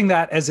pitching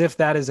that as if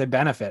that is a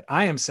benefit.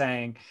 I am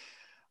saying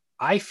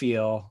I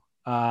feel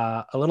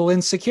a little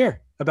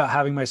insecure about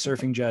having my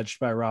surfing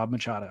judged by Rob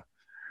Machado.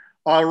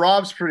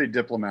 Rob's pretty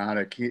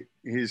diplomatic.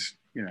 He's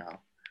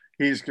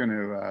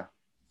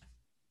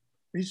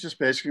just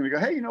basically going to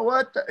go, hey, you know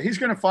what? He's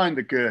going to find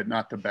the good,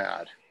 not the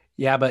bad.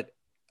 Yeah, but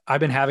I've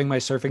been having my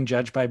surfing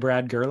judged by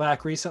Brad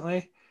Gerlach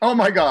recently. Oh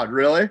my God,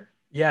 really?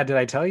 Yeah. Did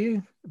I tell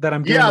you that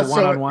I'm doing the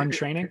one-on-one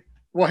training?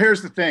 Well,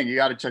 here's the thing. You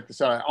got to check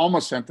this out. I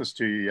almost sent this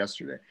to you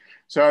yesterday.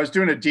 So I was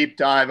doing a deep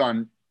dive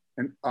on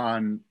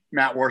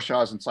Matt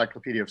Warshaw's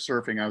Encyclopedia of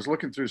Surfing. I was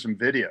looking through some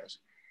videos,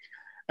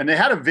 and they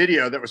had a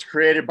video that was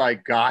created by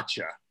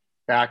Gotcha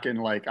back in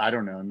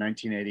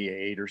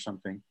 1988 or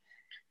something.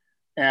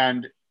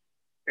 And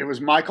it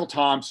was Michael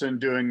Thompson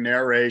doing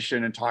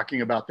narration and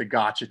talking about the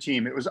gotcha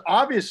team. It was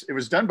obvious. It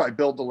was done by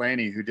Bill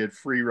Delaney, who did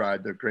Free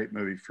Ride, the great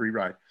movie Free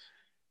Ride.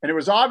 And it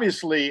was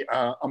obviously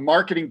a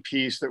marketing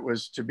piece that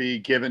was to be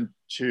given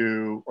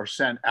to or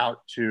sent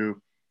out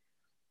to,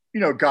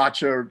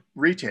 gotcha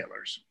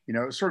retailers, it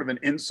was sort of an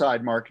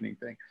inside marketing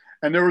thing.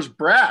 And there was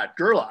Brad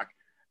Gerlach,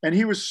 and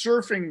he was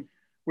surfing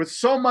with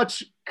so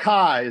much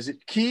Kai. Is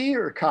it Key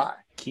or Kai?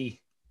 Key.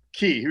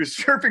 He was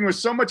surfing with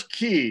so much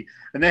key,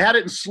 and they had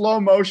it in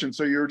slow motion.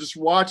 So you were just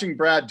watching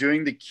Brad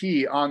doing the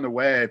key on the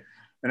wave.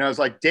 And I was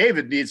like,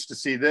 David needs to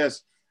see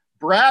this.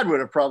 Brad would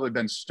have probably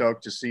been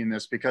stoked to see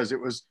this because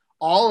it was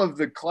all of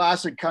the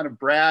classic kind of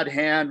Brad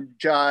hand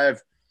jive,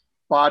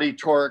 body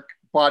torque,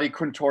 body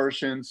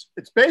contortions.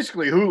 It's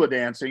basically hula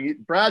dancing.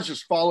 Brad's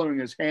just following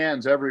his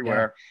hands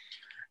everywhere.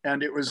 Yeah.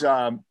 And it was,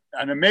 and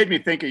it made me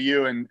think of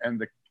you and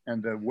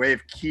the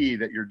wave key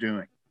that you're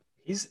doing.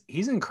 He's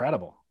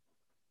incredible.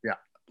 Yeah.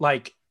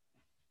 Like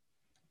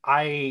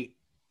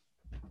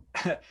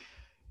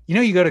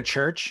you go to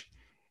church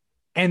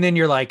and then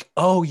you're like,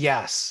 oh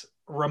yes,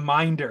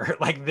 reminder.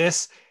 Like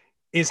this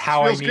is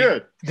how I need.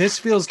 Good. This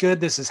feels good.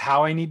 This is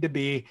how I need to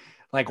be.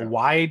 Like,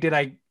 why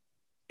did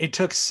it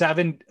took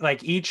 7,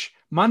 like each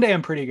Monday,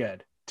 I'm pretty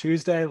good.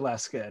 Tuesday,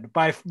 less good.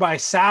 By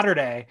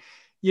Saturday,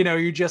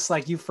 you're just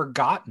like, you've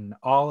forgotten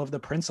all of the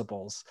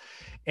principles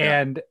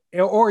and,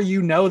 or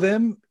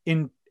them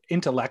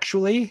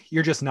intellectually,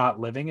 you're just not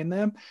living in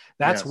them.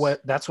 That's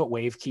what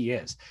wave key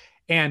is.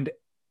 And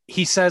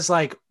he says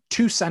like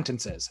 2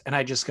 sentences and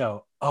I just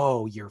go,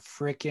 oh, you're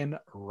freaking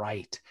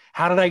right.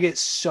 How did I get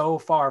so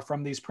far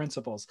from these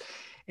principles?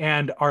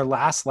 And our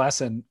last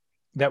lesson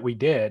that we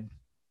did,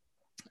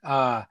 we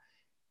kind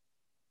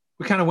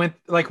of went,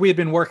 like we had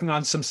been working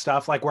on some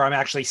stuff like where I'm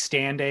actually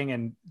standing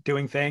and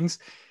doing things.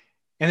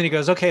 And then he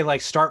goes, okay,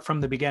 like start from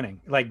the beginning,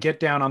 like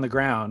get down on the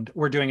ground.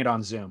 We're doing it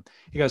on Zoom.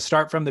 He goes,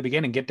 start from the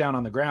beginning, get down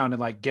on the ground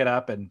and like get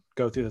up and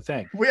go through the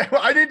thing.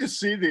 I need to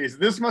see these.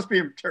 This must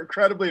be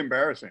incredibly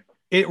embarrassing.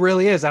 It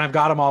really is. And I've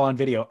got them all on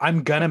video.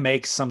 I'm going to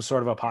make some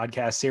sort of a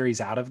podcast series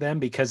out of them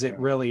because it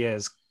really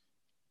is.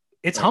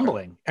 It's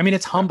humbling. I mean,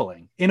 it's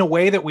humbling in a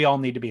way that we all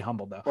need to be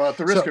humbled though. Well, at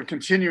the risk of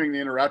continuing the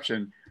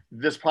interruption,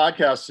 this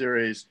podcast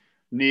series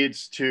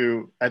needs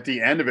to, at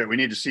the end of it, we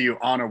need to see you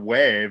on a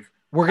wave.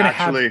 We're going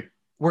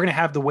to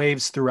have the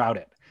waves throughout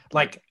it.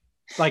 Like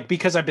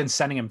because I've been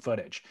sending him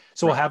footage.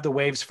 So we'll have the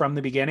waves from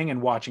the beginning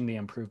and watching the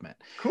improvement.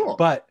 Cool.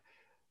 But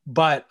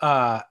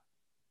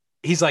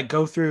he's like,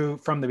 go through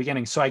from the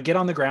beginning. So I get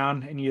on the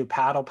ground and you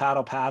paddle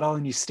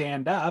and you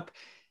stand up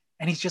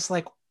and he's just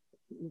like,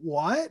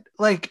 what?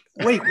 Like,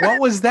 wait, what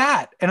was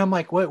that? And I'm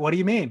like, what do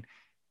you mean?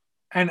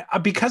 And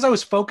because I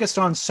was focused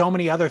on so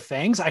many other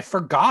things, I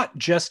forgot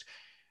just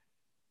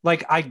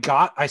like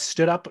I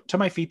stood up to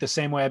my feet the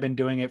same way I've been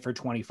doing it for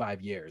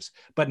 25 years,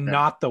 but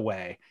not the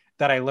way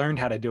that I learned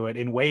how to do it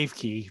in wave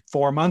key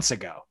 4 months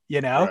ago,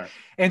 Right.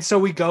 And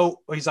so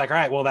he's like, all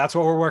right, well, that's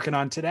what we're working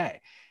on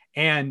today.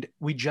 And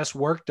we just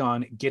worked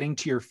on getting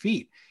to your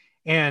feet.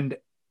 And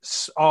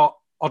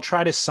I'll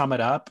try to sum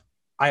it up.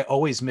 I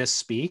always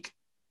misspeak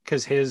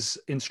because his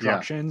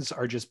instructions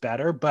are just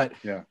better. But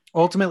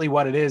ultimately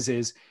what it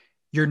is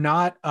you're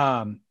not,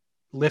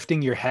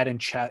 lifting your head and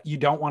chest. You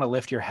don't want to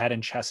lift your head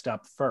and chest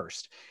up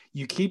first.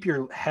 You keep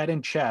your head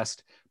and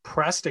chest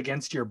pressed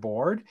against your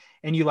board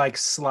and you like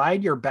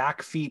slide your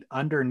back feet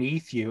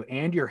underneath you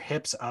and your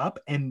hips up.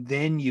 And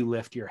then you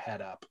lift your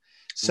head up.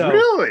 So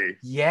really,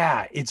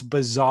 yeah, it's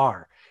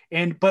bizarre.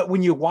 But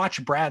when you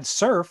watch Brad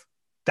surf,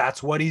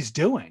 that's what he's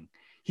doing.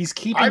 He's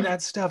keeping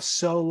that stuff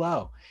so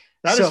low.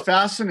 That is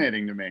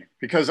fascinating to me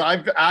because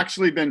I've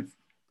actually been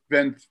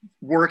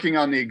working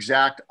on the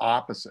exact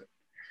opposite,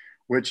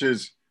 which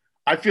is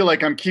I feel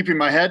like I'm keeping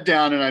my head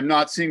down and I'm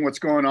not seeing what's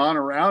going on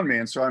around me.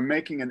 And so I'm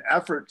making an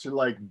effort to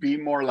like be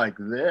more like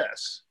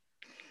this.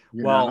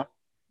 Well,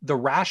 the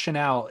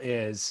rationale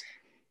is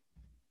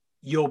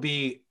you'll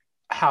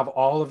have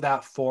all of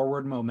that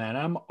forward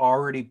momentum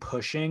already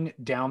pushing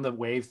down the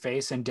wave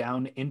face and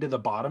down into the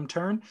bottom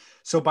turn.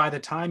 So by the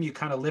time you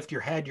kind of lift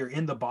your head, you're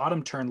in the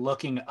bottom turn,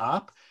 looking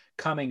up,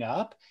 coming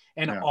up.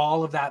 And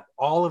all of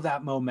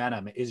that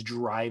momentum is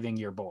driving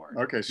your board.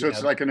 Okay. So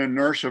it's like an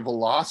inertia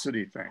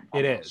velocity thing. Almost.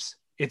 It is.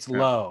 It's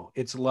low.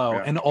 It's low.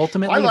 Yeah. And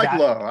ultimately I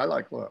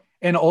like low.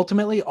 And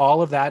ultimately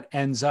all of that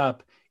ends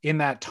up in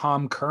that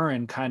Tom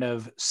Curran kind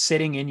of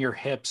sitting in your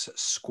hips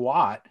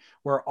squat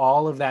where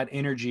all of that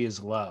energy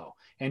is low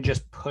and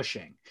just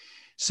pushing.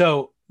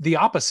 So the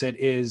opposite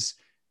is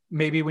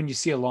maybe when you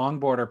see a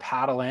longboarder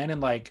paddle in and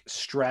like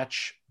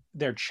stretch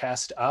their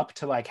chest up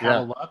to like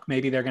have a look,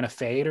 maybe they're going to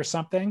fade or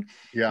something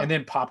and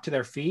then pop to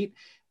their feet.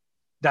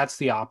 That's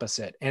the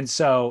opposite. And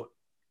so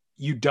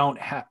you don't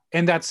have,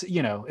 and that's,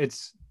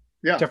 it's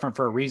different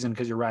for a reason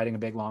because you're riding a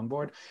big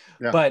longboard.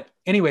 But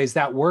anyways,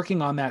 that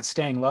working on that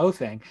staying low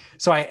thing.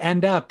 So I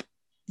end up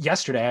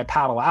yesterday, I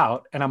paddle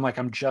out and I'm like,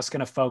 I'm just going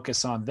to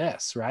focus on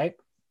this, right?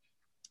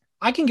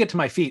 I can get to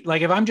my feet.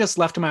 Like if I'm just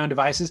left to my own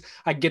devices,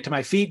 I can get to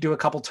my feet, do a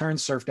couple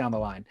turns, surf down the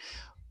line.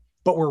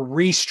 but we're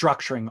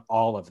restructuring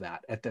all of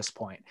that at this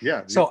point.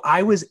 Yeah. So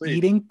I was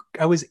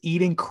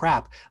eating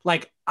crap.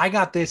 Like I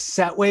got this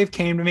set wave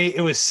came to me.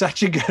 It was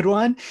such a good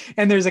one.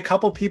 And there's a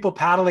couple people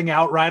paddling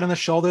out right on the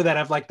shoulder that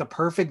have like the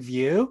perfect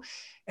view.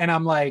 And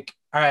I'm like,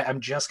 all right,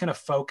 I'm just going to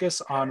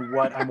focus on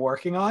what I'm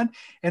working on.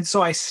 And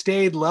so I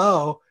stayed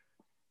low.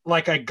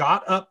 Like I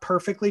got up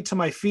perfectly to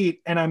my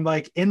feet and I'm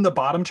like in the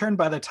bottom turn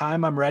by the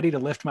time I'm ready to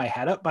lift my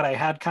head up, but I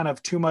had kind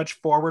of too much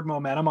forward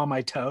momentum on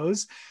my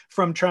toes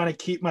from trying to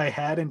keep my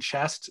head and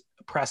chest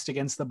pressed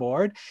against the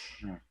board.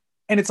 Yeah.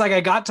 And it's like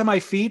I got to my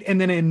feet and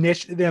then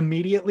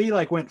immediately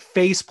like went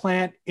face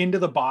plant into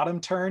the bottom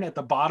turn at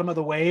the bottom of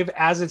the wave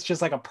as it's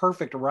just like a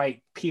perfect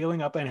right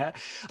peeling up and head,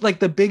 like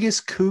the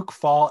biggest kook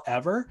fall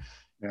ever.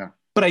 Yeah.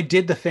 But I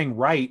did the thing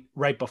right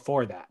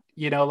before that.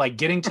 You know, like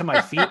getting to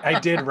my feet, I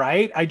did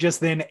right. I just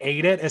then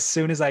ate it as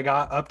soon as I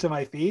got up to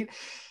my feet.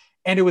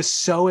 And it was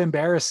so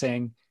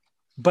embarrassing,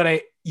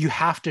 but you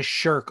have to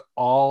shirk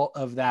all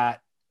of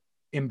that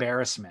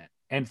embarrassment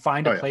and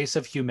find a place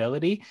of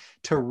humility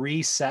to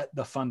reset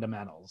the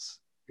fundamentals.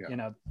 Yeah. You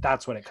know,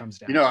 that's what it comes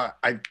down to.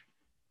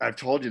 I've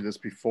told you this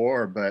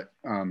before, but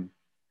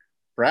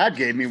Brad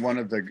gave me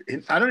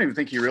I don't even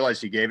think he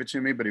realized he gave it to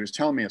me, but he was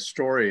telling me a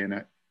story in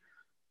it.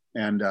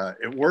 And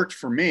it worked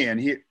for me. And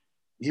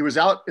he was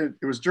out,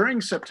 it was during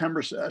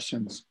September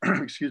sessions,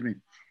 excuse me.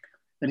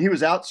 And he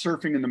was out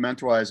surfing in the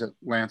Mentawais at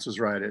Lance's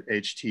ride at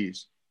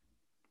HT's.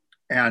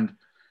 And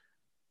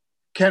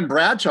Ken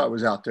Bradshaw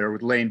was out there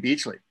with Lane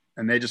Beachley.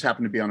 And they just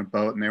happened to be on a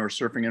boat and they were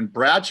surfing. And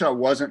Bradshaw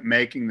wasn't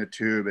making the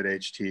tube at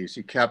HT's.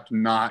 He kept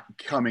not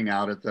coming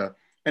out at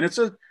and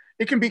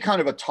it can be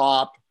kind of a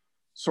top,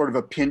 sort of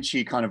a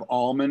pinchy kind of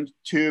almond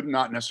tube,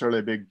 not necessarily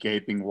a big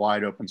gaping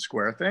wide open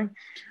square thing.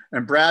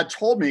 And Brad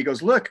told me, he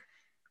goes, look,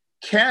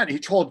 he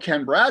told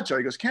Ken Bradshaw,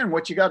 he goes, Ken,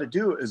 what you got to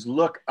do is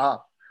look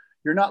up.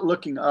 You're not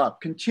looking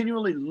up.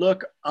 Continually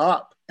look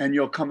up and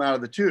you'll come out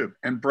of the tube.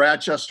 And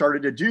Bradshaw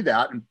started to do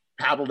that and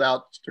paddled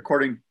out,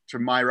 according to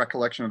my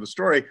recollection of the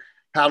story,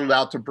 paddled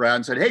out to Brad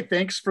and said, hey,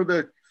 thanks for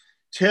the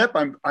tip.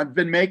 I've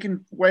been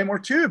making way more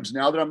tubes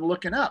now that I'm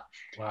looking up.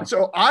 Wow. And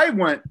so I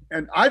went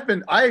and I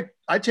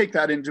took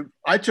that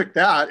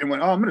and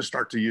went, oh, I'm going to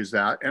start to use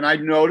that. And I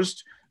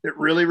noticed it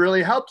really,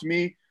 really helped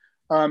me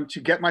to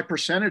get my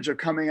percentage of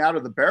coming out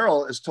of the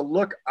barrel is to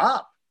look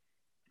up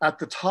at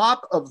the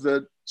top of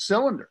the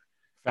cylinder.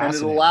 And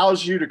it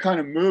allows you to kind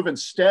of move and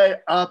stay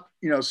up,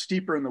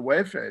 steeper in the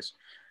wave face.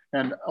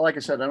 And like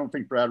I said, I don't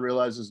think Brad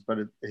realizes, but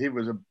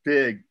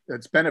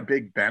it's been a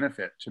big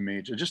benefit to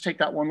me to just take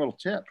that one little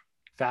tip.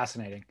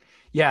 Fascinating.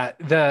 Yeah.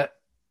 The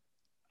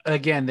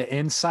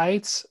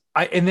insights,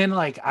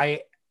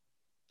 I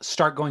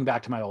start going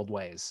back to my old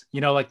ways,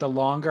 like the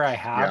longer I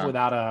have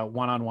without a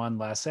one-on-one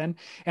lesson.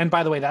 And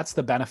by the way, that's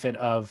the benefit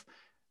of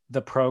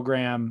the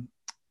program.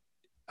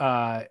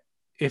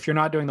 If you're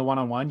not doing the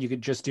one-on-one, you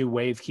could just do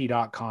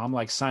wavekey.com,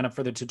 like sign up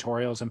for the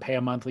tutorials and pay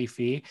a monthly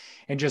fee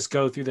and just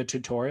go through the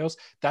tutorials.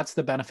 That's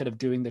the benefit of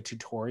doing the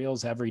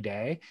tutorials every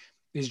day,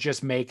 is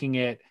just making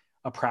it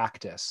a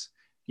practice,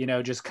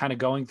 just kind of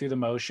going through the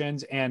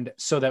motions. And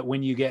so that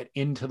when you get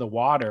into the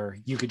water,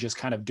 you could just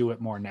kind of do it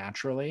more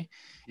naturally.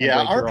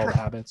 Yeah. Our old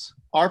habits.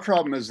 Our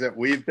problem is that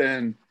we've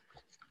been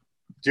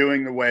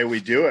doing the way we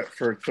do it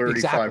for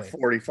 35,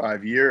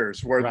 45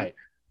 years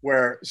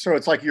so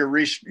it's like you're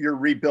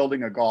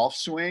rebuilding a golf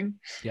swing.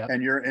 Yep.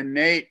 And your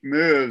innate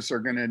moves are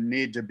going to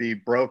need to be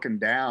broken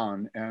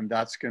down. And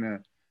that's going to,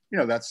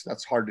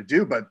 that's hard to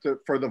do. But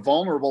for the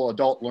vulnerable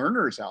adult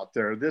learners out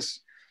there,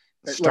 this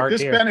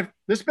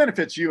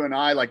benefits you and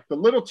I. Like the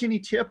little teeny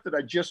tip that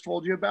I just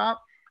told you about,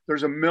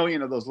 there's a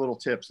million of those little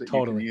tips that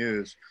you can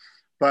use.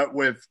 But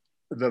with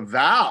the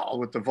VAL,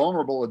 with the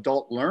vulnerable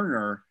adult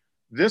learner,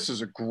 this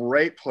is a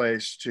great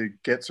place to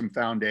get some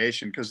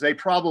foundation, because they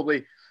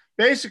probably,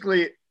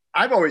 basically,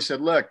 I've always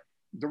said, look,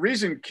 the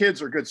reason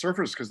kids are good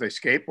surfers is because they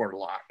skateboard a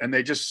lot and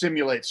they just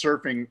simulate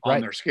surfing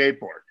on their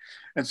skateboard.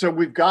 And so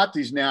we've got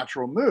these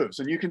natural moves,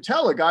 and you can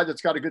tell a guy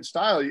that's got a good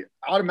style,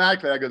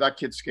 automatically I go, that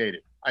kid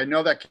skated. I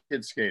know that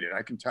kid skated.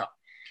 I can tell.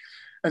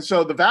 And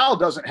so the VAL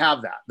doesn't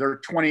have that. They're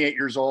 28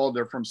 years old.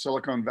 They're from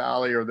Silicon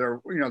Valley, or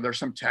they're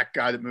some tech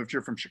guy that moved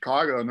here from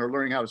Chicago and they're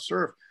learning how to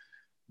surf.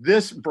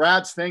 This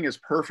Brad's thing is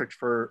perfect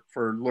for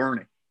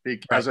learning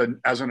as an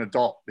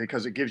adult,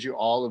 because it gives you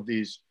all of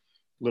these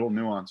little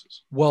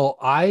nuances. Well,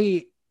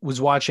 I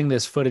was watching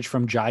this footage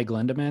from Jai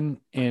Glindemann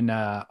in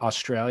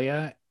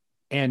Australia,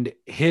 and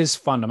his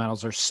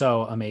fundamentals are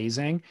so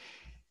amazing.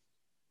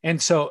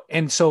 And so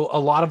a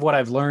lot of what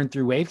I've learned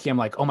through WaveKey, I'm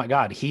like, oh my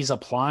God, he's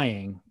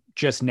applying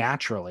just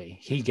naturally.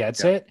 He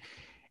gets it.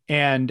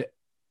 And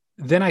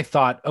then I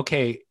thought,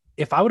 okay,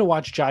 if I would have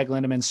watched Jai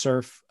Glindemann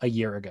surf a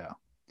year ago,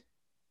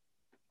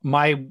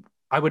 I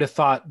would have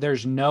thought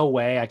there's no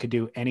way I could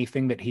do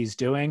anything that he's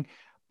doing,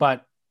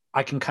 but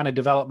I can kind of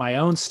develop my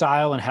own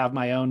style and have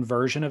my own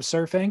version of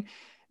surfing.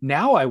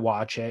 Now I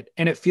watch it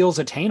and it feels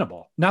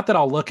attainable. Not that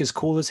I'll look as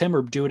cool as him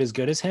or do it as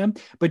good as him,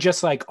 but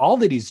just like all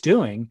that he's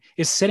doing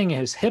is sitting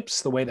his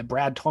hips the way that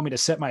Brad told me to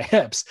sit my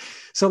hips.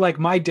 So like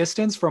my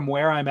distance from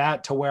where I'm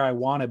at to where I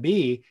want to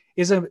be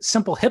is a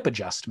simple hip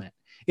adjustment.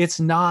 It's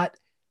not,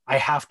 I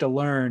have to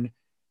learn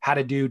how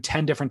to do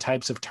 10 different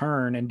types of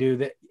turn and do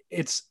that.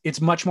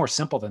 It's much more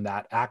simple than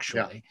that,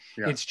 actually.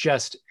 Yeah. It's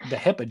just the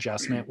hip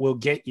adjustment will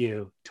get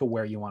you to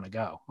where you want to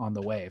go on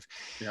the Wave.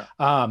 Yeah.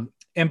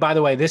 And by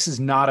the way, this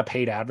is not a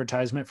paid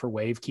advertisement for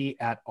WaveKey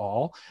at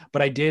all,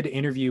 but I did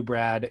interview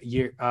Brad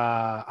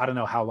I don't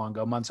know how long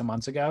ago, months and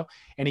months ago,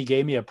 and he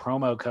gave me a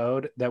promo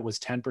code that was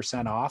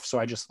 10% off. So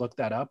I just looked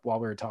that up while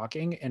we were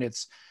talking, and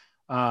it's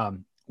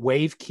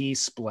WaveKey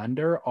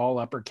Splendor, all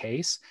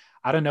uppercase.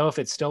 I don't know if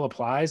it still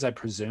applies. I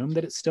presume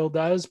that it still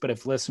does, but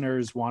if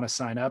listeners want to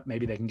sign up,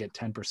 maybe they can get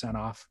 10%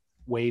 off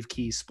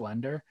WaveKey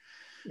Splendor.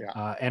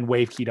 Yeah. And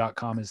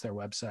wavekey.com is their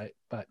website,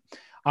 but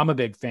I'm a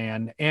big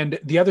fan. And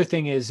the other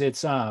thing is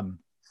it's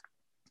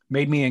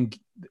made me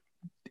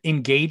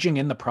engaging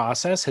in the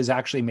process has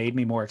actually made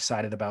me more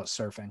excited about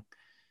surfing.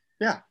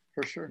 Yeah,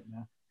 for sure.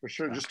 Yeah. For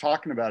sure. Just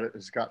talking about it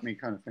has got me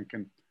kind of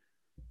thinking,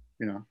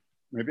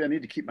 maybe I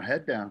need to keep my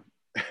head down.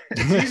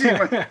 It's easy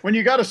when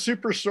you got a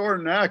super sore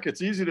neck.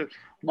 It's easy to.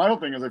 My whole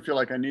thing is I feel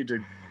like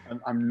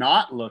I'm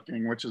not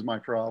looking, which is my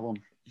problem.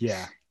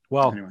 Yeah.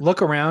 Well, anyway.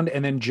 Look around,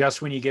 and then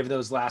just when you give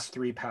those last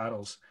 3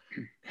 paddles,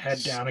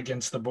 head down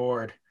against the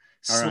board,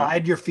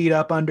 slide your feet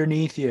up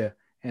underneath you,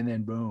 and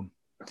then boom.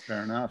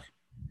 Fair enough.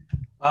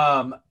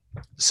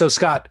 So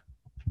Scott,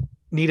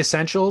 Neat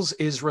Essentials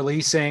is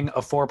releasing a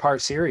 4-part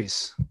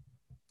series.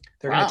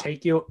 They're going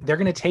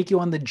to take you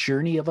on the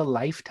journey of a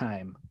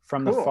lifetime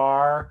from the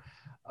far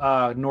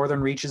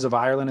northern reaches of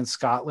Ireland and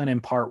Scotland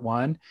in part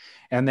 1,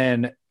 and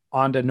then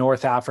on to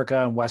North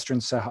Africa and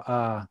Western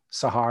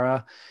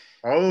Sahara.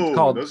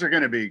 Oh, those are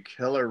going to be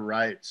killer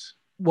rides.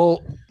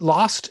 Well,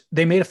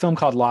 they made a film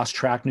called Lost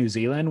Track New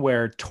Zealand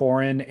where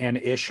Torin and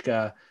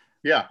Ishka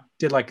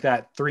did like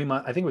that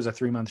 3-month, I think it was a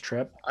 3-month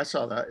trip. I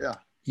saw that. Yeah.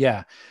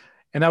 Yeah.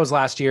 And that was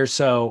last year.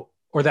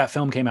 Or that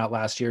film came out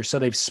last year. So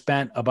they've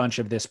spent a bunch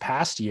of this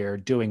past year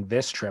doing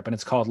this trip, and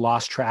it's called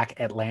Lost Track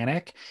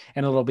Atlantic.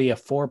 And it'll be a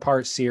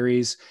 4-part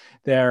series.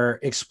 They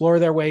explore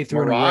their way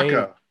through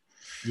Morocco.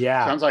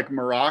 Yeah. Sounds like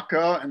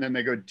Morocco. And then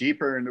they go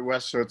deeper into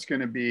West. So it's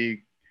going to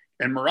be,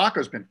 and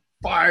Morocco's been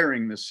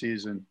firing this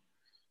season.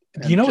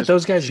 You know what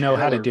those guys know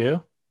how to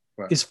do?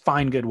 What? Is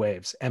find good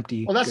waves,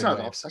 empty. Well, that's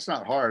waves.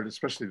 not hard,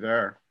 especially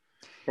there.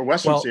 But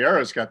Western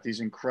Sierra's got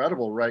these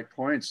incredible right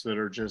points that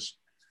are just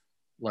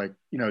like,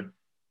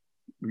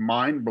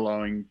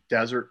 mind-blowing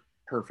desert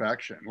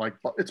perfection. Like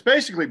it's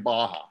basically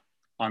Baja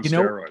on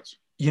steroids.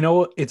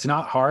 It's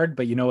not hard,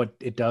 but you know what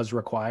it does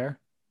require?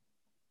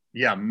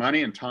 Yeah,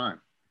 money and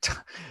time.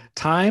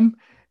 Time,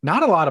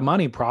 not a lot of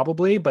money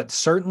probably, but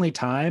certainly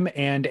time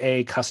and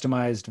a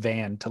customized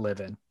van to live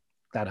in.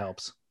 That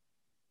helps.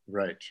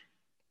 Right.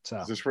 So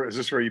is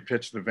this where you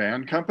pitch the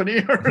van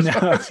company? Or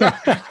no.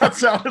 That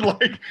sounded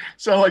like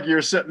you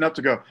were setting up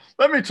to go,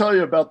 let me tell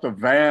you about the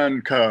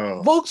Van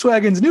Co.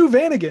 Volkswagen's new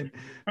Vanagon.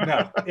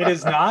 No, it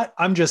is not.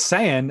 I'm just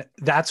saying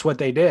that's what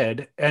they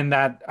did. And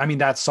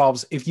that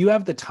solves, if you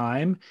have the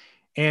time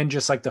and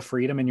just like the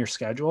freedom in your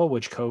schedule,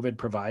 which COVID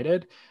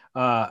provided,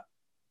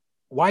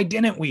 why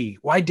didn't we,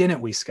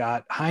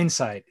 Scott?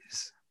 Hindsight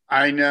is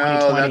I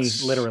know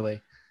that's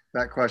literally.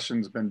 That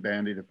question's been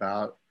bandied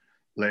about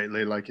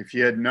lately. Like if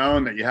you had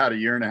known that you had a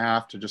year and a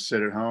half to just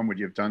sit at home, would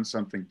you have done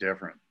something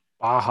different?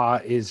 Baja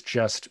is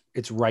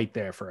it's right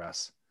there for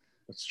us.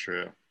 That's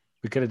true.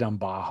 We could have done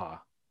Baja.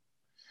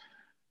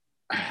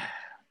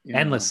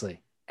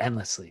 Endlessly,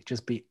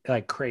 just be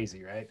like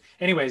crazy, right?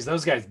 Anyways,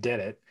 those guys did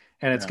it,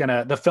 and it's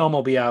the film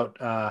will be out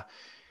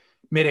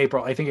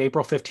mid-April. I think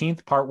April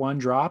 15th, part 1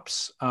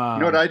 drops. You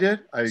know what I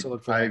did?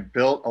 I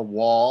built a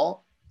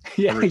wall,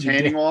 a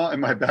retaining wall in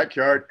my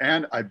backyard,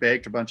 and I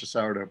baked a bunch of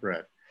sourdough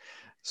bread.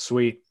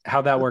 Sweet.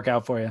 How'd that work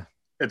out for you?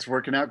 It's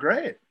working out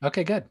great.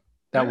 Okay, good.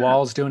 That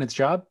wall's doing its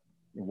job.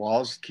 The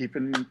wall's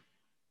keeping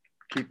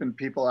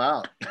people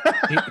out.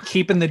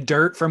 Keeping the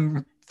dirt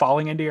from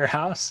falling into your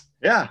house.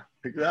 Yeah,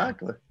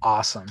 exactly.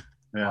 Awesome.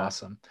 Yeah.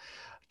 Awesome.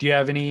 Do you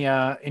have any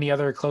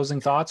other closing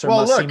thoughts or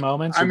must-see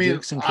moments? I mean,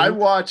 I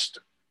watched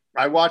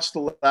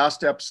the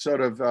last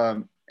episode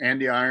of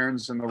Andy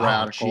Irons and the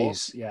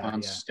Radicals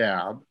on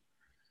Stab,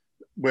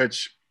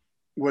 which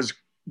was,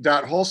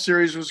 that whole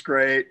series was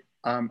great.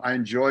 I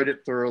enjoyed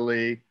it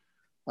thoroughly.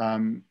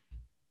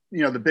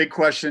 The big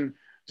question,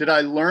 did I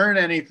learn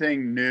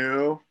anything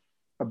new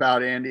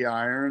about Andy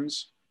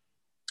Irons?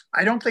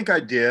 I don't think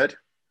I did.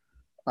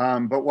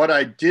 But what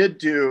I did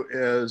do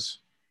is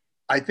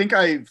I think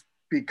I've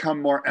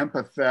become more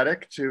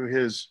empathetic to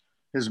his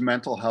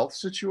mental health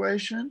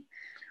situation.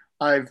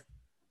 I've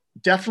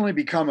definitely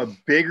become a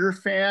bigger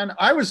fan.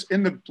 I was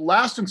in the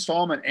last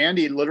installment,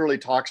 Andy literally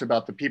talks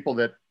about the people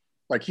that,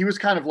 like, he was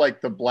kind of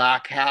like the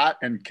black hat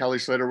and Kelly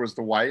Slater was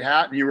the white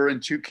hat, and you were in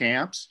 2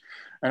 camps.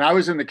 And I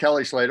was in the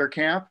Kelly Slater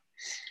camp.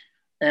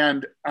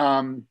 And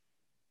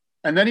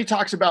then he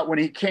talks about when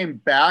he came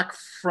back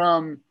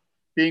from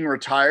being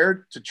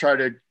retired to try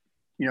to,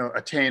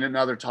 attain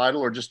another title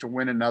or just to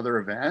win another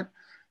event.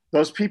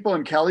 Those people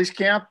in Kelly's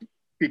camp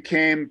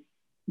became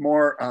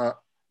more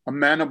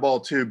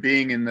amenable to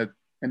being in the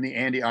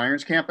Andy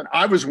Irons camp. And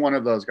I was one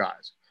of those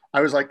guys.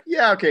 I was like,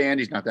 yeah, okay,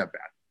 Andy's not that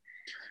bad.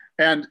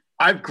 And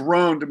I've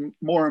grown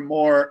more and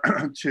more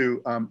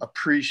to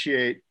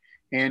appreciate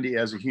Andy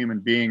as a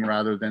human being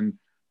rather than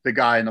the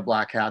guy in the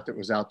black hat that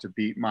was out to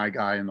beat my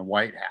guy in the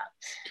white hat.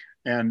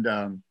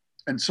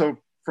 And so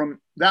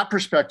from that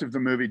perspective, the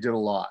movie did a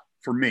lot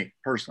for me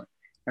personally.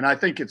 And I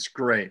think it's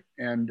great.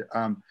 And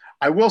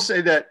I will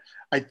say that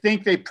I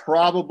think they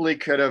probably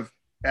could have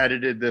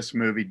edited this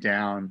movie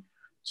down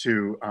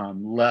to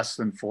less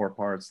than 4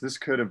 parts. This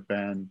could have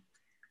been,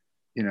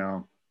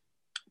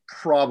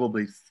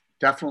 probably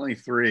definitely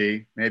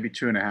 3, maybe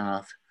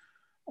 2.5.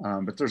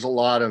 But there's a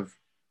lot of,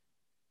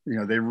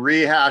 they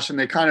rehash and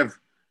they kind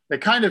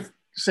of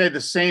say the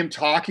same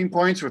talking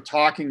points with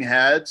talking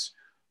heads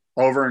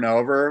over and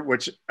over,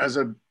 which as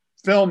a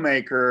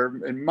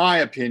filmmaker, in my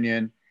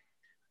opinion,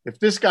 if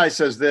this guy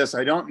says this,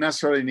 I don't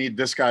necessarily need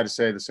this guy to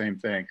say the same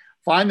thing.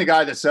 Find the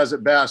guy that says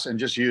it best and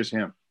just use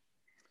him.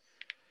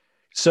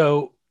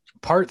 So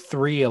part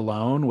 3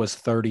 alone was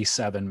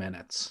 37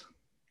 minutes.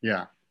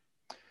 Yeah.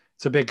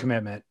 It's a big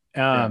commitment.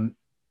 Yeah.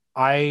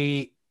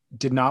 I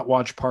did not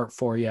watch part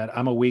 4 yet.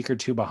 I'm a week or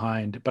 2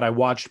 behind, but I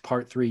watched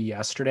part 3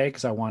 yesterday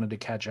because I wanted to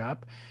catch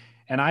up.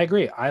 And I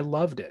agree. I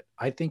loved it.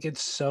 I think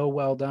it's so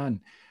well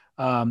done.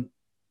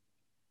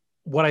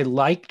 What I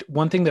liked,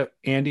 one thing that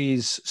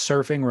Andy's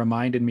surfing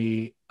reminded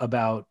me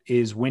about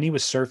is when he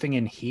was surfing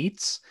in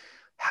heats,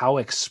 how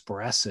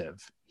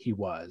expressive he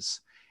was.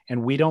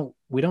 And we don't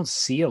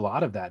see a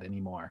lot of that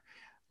anymore.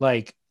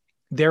 Like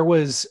there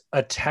was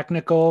a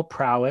technical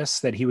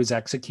prowess that he was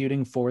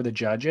executing for the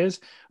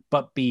judges,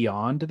 but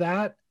beyond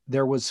that,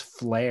 there was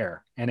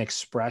flair and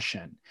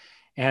expression.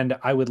 And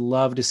I would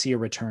love to see a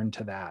return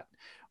to that.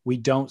 We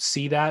don't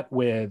see that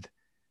with,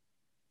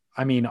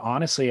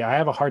 honestly, I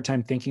have a hard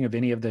time thinking of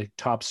any of the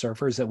top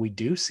surfers that we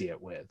do see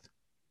it with.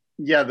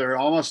 Yeah, they're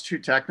almost too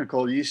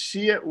technical. You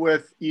see it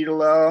with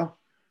Idolo.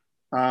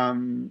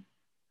 John,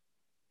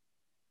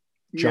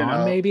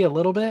 maybe a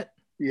little bit.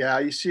 Yeah,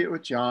 you see it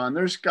with John.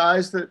 There's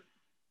guys that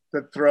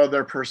throw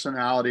their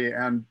personality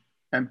and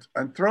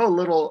throw a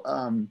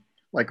little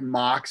like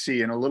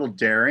moxie and a little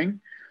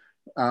daring,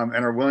 and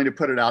are willing to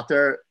put it out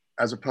there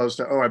as opposed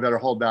to, I better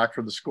hold back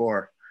for the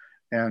score.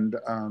 And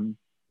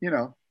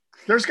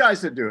there's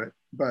guys that do it.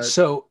 But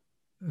so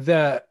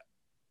it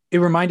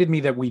reminded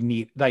me that we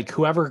need, like,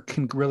 whoever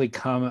can really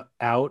come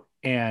out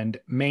and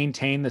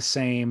maintain the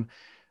same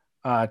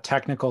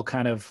technical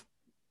kind of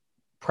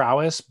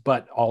prowess,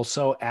 but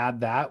also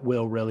add that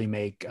will really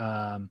make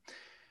a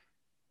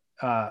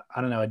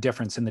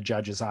difference in the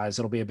judge's eyes.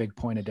 It'll be a big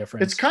point of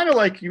difference. It's kind of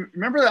like, you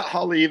remember that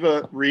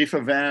Haleiwa Reef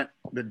event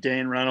that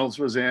Dane Reynolds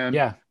was in?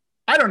 Yeah.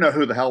 I don't know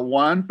who the hell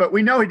won, but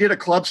we know he did a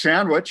club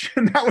sandwich,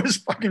 and that was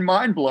fucking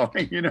mind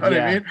blowing. You know what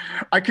I mean?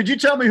 Could you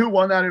tell me who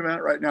won that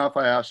event right now if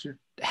I asked you?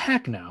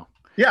 Heck no.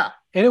 Yeah.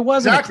 And it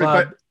wasn't exactly, a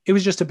club. but it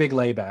was just a big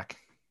layback.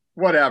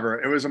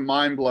 Whatever. It was a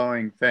mind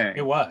blowing thing.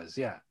 It was,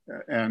 yeah.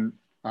 And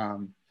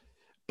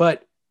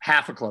but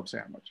half a club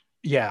sandwich.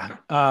 Yeah.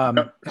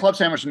 Club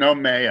sandwich, no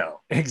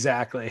mayo.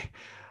 Exactly.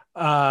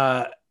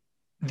 The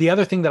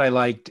other thing that I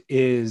liked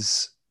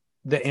is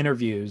the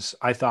interviews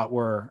I thought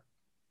were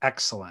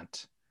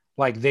excellent.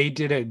 Like they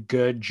did a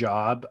good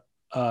job.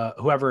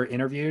 Whoever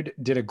interviewed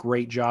did a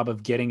great job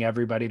of getting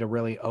everybody to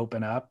really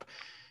open up.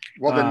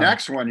 Well, the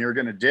next one you're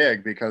going to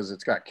dig because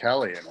it's got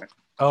Kelly in it.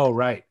 Oh,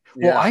 right.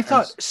 Yeah, well, I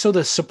thought so.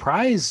 The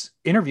surprise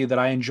interview that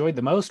I enjoyed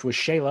the most was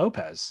Shea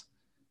Lopez.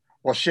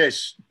 Well,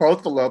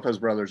 both the Lopez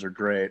brothers are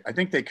great. I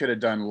think they could have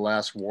done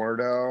less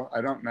Wardo.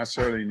 I don't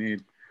necessarily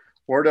need.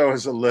 Wardo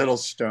is a little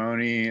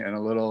stony and a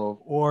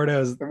little.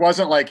 Wardo's. It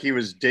wasn't like he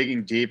was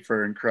digging deep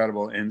for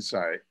incredible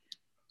insight.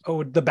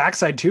 Oh, the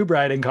backside tube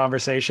riding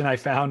conversation I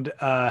found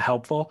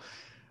helpful.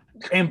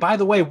 And by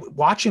the way,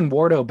 watching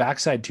Wardo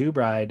backside tube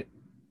ride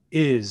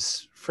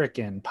is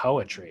freaking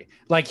poetry.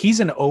 Like he's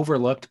an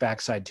overlooked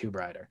backside tube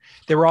rider.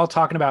 They were all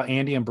talking about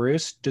Andy and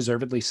Bruce,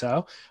 deservedly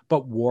so,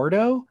 but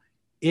Wardo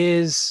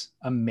is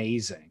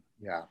amazing.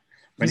 Yeah.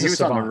 When he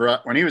was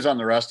on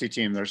the Rusty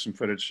team, there's some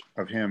footage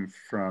of him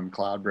from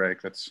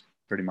Cloudbreak that's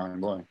pretty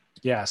mind-blowing.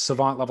 Yeah,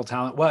 savant level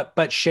talent.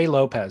 But Shea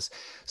Lopez,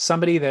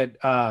 somebody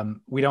that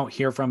we don't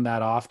hear from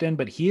that often,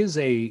 but he is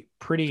a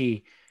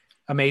pretty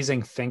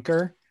amazing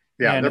thinker.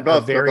 Yeah, and they're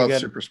both good,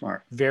 super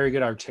smart. Very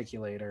good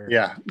articulator.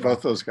 Yeah,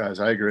 both those guys.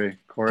 I agree.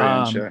 Corey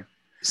and Shea.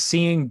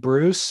 Seeing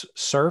Bruce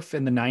surf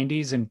in the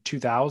 90s and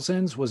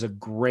 2000s was a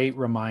great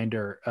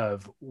reminder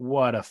of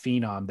what a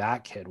phenom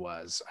that kid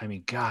was. I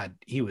mean, God,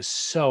 he was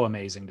so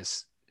amazing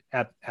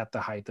at the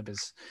height of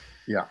his.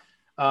 Yeah.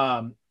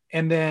 And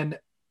then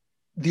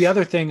the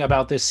other thing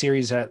about this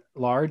series at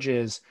large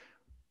is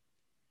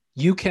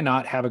you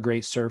cannot have a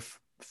great surf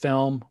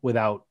film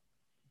without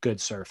good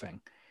surfing.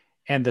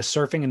 And the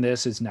surfing in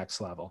this is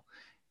next level.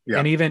 Yeah.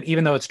 And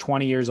even though it's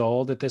 20 years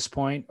old at this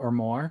point or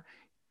more,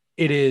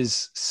 it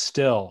is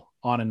still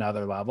on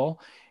another level.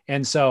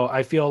 And so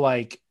I feel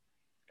like,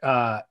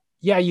 yeah,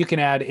 you can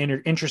add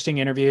interesting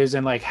interviews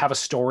and like have a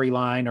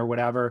storyline or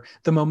whatever.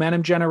 The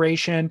Momentum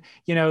Generation,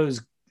 you know,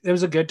 it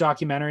was a good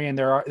documentary, and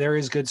there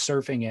is good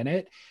surfing in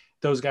it.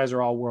 Those guys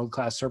are all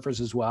world-class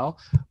surfers as well.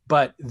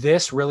 But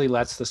this really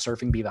lets the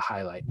surfing be the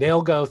highlight.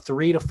 They'll go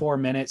 3 to 4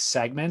 minute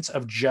segments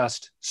of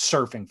just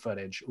surfing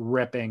footage,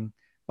 ripping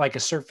like a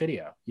surf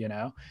video, you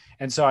know?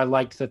 And so I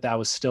liked that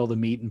was still the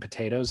meat and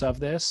potatoes of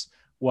this,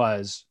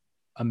 was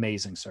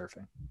amazing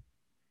surfing.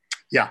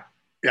 Yeah.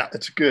 Yeah.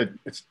 It's good.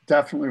 It's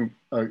definitely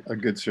a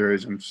good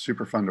series and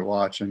super fun to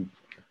watch. And,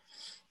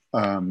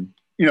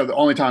 you know, the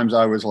only times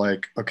I was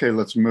like, okay,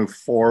 let's move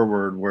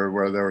forward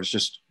where there was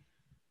just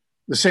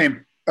the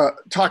same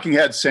talking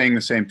heads saying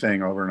the same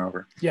thing over and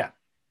over. Yeah.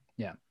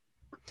 Yeah.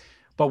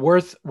 But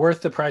worth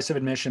the price of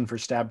admission for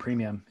Stab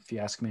Premium, if you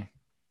ask me.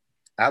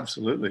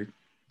 Absolutely.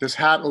 This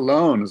hat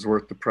alone is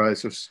worth the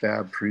price of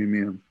Stab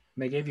Premium.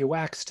 They gave you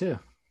wax too.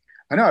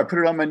 I know. I put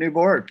it on my new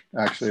board,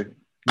 actually.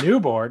 New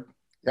board?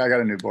 Yeah, I got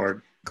a new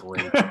board.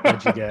 Great.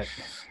 What'd you get?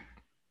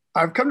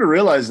 I've come to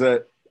realize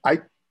that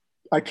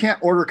I can't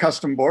order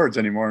custom boards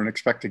anymore and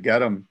expect to get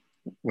them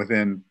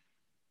within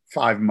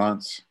 5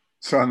 months.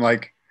 So I'm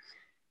like,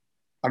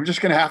 I'm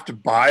just going to have to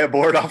buy a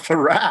board off the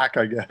rack,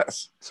 I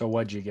guess. So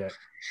what'd you get?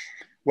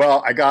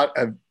 Well, I got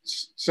I'm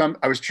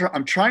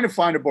trying to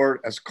find a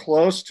board as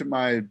close to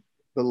my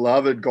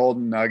beloved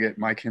Golden Nugget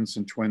Mike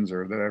Hinson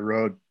Twinser that I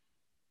rode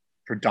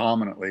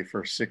predominantly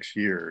for 6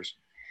 years.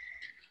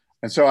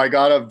 And so I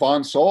got a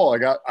Von Sol.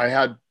 I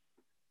had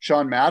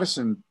Sean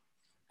Madison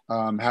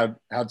had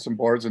some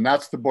boards, and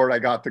that's the board I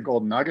got the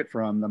Golden Nugget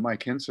from. The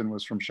Mike Hinson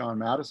was from Sean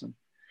Madison.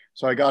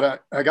 So I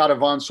got a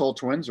Von Sol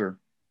Twinser.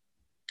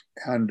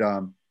 And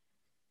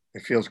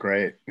it feels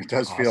great. It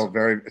does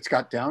awesome. It's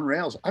got down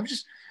rails.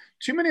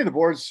 Too many of the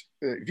boards,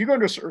 if you go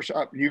into a surf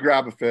shop and you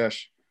grab a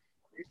fish,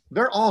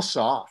 they're all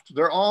soft.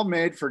 They're all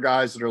made for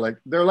guys that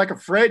are they're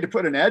afraid to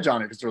put an edge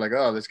on it because they're like,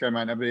 oh, this guy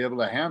might not be able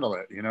to handle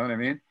it. You know what I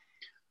mean?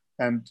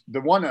 And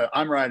the one that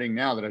I'm riding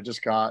now that I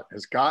just got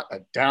has got a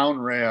down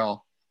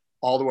rail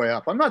all the way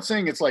up. I'm not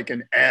saying it's like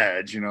an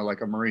edge, you know,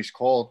 like a Maurice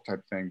Cole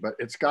type thing, but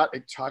it's got a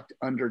tucked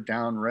under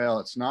down rail.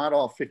 It's not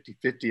all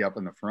 50-50 up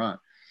in the front.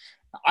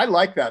 I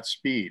like that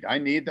speed. I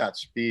need that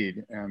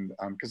speed. And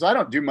because I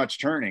don't do much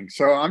turning,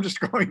 so I'm just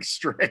going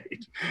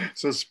straight.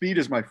 So speed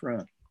is my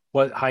friend.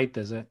 What height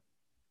is it?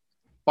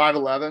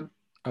 5'11".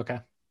 Okay.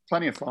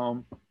 Plenty of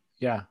foam.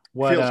 Yeah.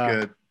 Feels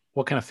good.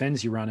 What kind of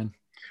fins you running?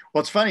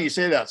 Well, it's funny you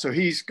say that. So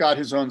he's got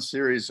his own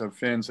series of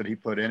fins that he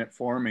put in it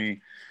for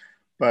me.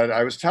 But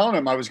I was telling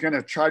him I was going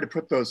to try to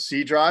put those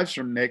C drives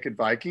from Naked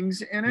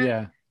Vikings in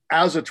it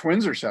as a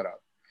Twinser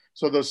setup.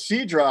 So those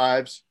C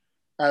drives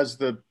as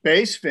the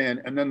base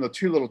fin, and then the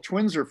 2 little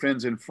Twinser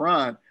fins in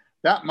front,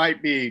 that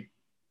might be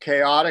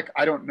chaotic.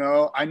 I don't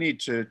know. I need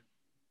to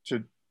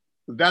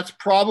that's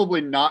probably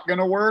not going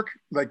to work.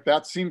 Like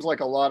that seems like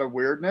a lot of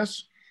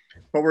weirdness,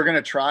 but we're going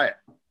to try it.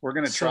 We're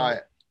going to try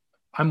it.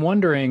 I'm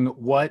wondering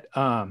what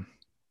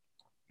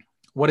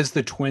is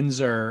the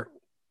Twinser?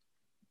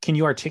 Can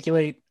you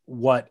articulate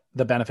what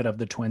the benefit of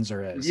the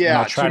Twinser is? Yeah. And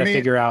I'll try to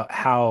figure out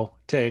how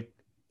to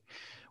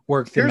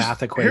work the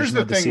math equation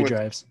of the C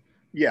drives.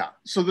 Yeah.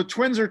 So the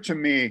Twinser to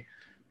me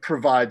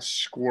provides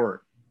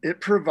squirt.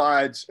 It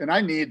provides, and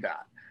I need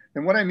that.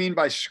 And what I mean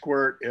by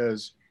squirt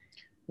is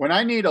when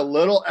I need a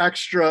little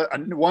extra,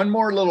 one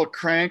more little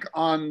crank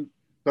on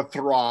the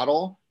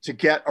throttle to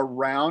get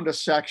around a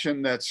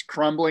section that's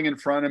crumbling in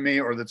front of me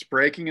or that's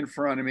breaking in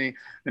front of me.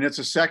 And it's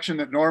a section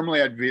that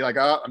normally I'd be like,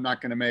 oh, I'm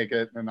not going to make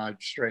it. And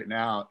I'd straighten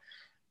out.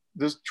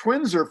 This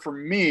Twinser for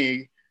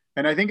me,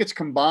 and I think it's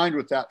combined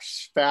with that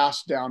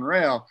fast down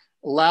rail,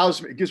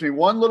 it gives me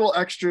one little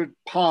extra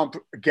pump,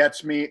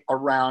 gets me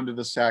around to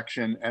the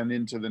section and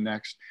into the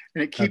next,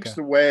 and it keeps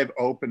the wave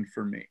open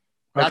for me.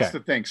 That's the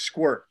thing.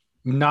 Squirt.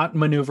 Not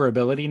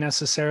maneuverability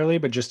necessarily,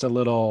 but just a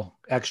little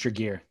extra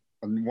gear.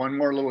 And one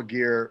more little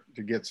gear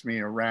that gets me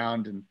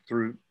around and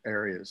through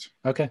areas.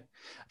 Okay.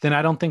 Then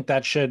I don't think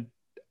that should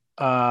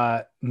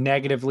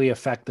negatively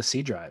affect the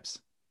C drives.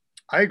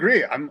 I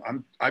agree.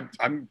 I'm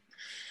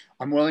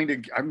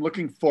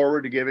looking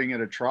forward to giving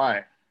it a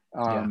try.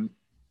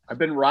 I've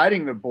been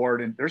riding the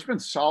board and there's been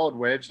solid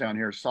waves down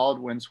here, solid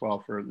wind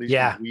swell for at least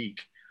a week.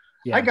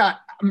 Yeah. I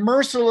got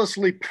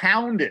mercilessly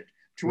pounded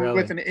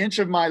with an inch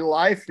of my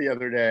life the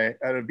other day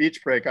at a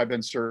beach break I've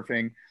been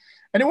surfing.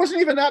 And it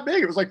wasn't even that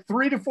big. It was like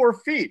 3 to 4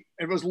 feet.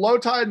 It was low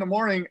tide in the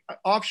morning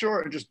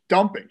offshore and just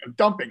dumping and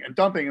dumping and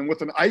dumping. And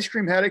with an ice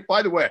cream headache,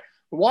 by the way,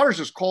 the water's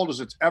as cold as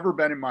it's ever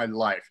been in my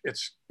life.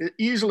 It's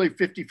easily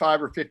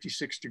 55 or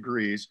 56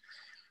 degrees.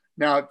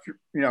 Now,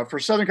 for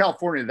Southern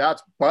California,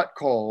 that's butt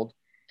cold.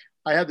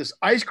 I had this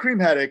ice cream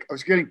headache. I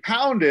was getting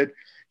pounded,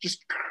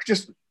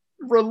 just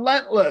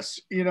relentless,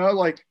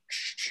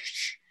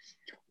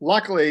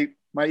 luckily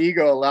my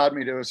ego allowed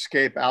me to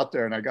escape out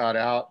there and I got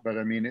out. But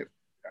I mean, it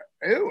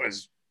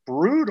was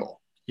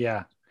brutal.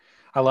 Yeah.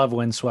 I love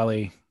wind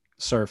swelly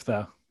surf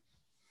though.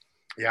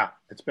 Yeah.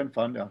 It's been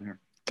fun down here.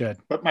 Good.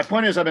 But my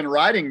point is I've been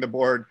riding the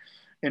board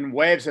in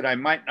waves that I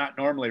might not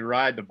normally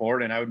ride the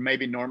board in. I would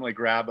maybe normally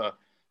grab a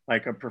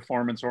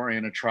performance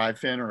oriented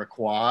tri-fin or a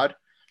quad.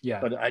 Yeah.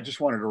 But I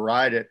just wanted to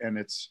ride it, and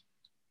it's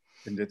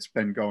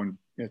been going,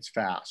 it's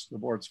fast. The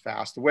board's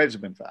fast. The waves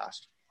have been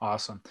fast.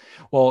 Awesome.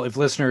 Well, if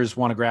listeners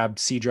want to grab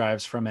C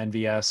drives from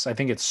NVS, I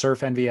think it's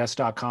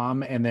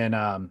surfnvs.com, and then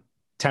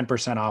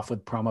 10% off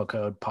with promo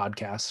code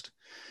podcast.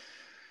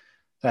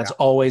 That's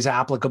always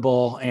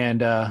applicable,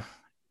 and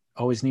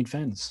always need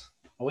fins.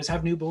 Always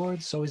have new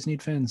boards. Always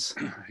need fins.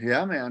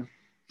 Yeah, man.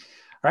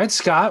 All right,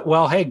 Scott.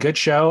 Well, hey, good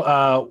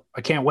show.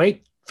 I can't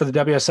wait for the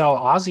WSL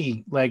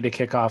Aussie leg to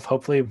kick off.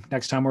 Hopefully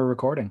next time we're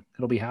recording,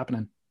 it'll be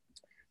happening.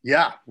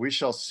 Yeah, we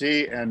shall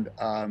see. And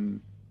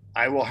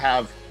I will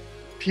have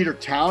Peter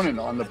Townend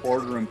on the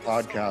Boardroom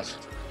podcast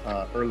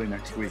early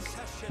next week.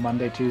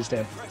 Monday,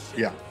 Tuesday.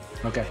 Yeah.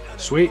 Okay.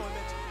 Sweet.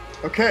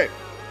 Okay.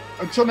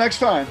 Until next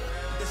time.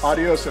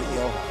 Adios and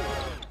aloha.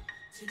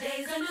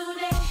 Today's a new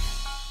day,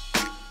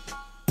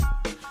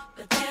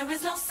 but there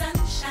is no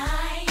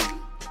sunshine.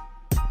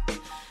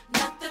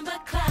 Nothing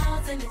but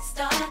clouds, and it's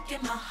dark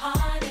in my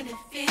heart, and it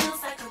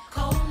feels like a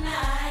cold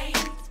night.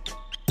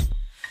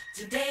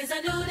 Today's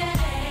a new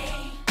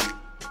day,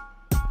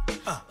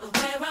 but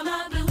where are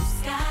my blue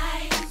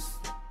skies?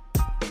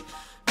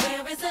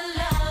 Where is the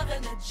love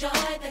and the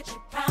joy that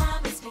you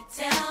promised me?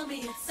 Tell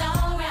me it's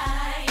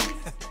alright.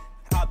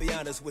 I'll be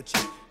honest with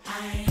you.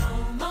 I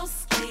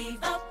almost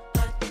gave up,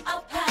 but a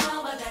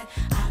power that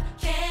I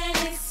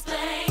can't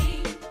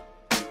explain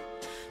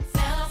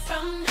fell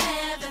from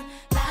heaven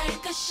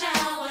like a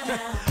shower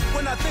now.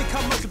 When I think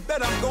how much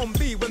better I'm gonna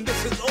be when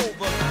this is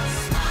over. I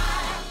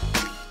smile,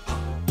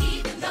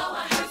 even though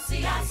I hurt,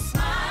 see I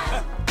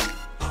smile.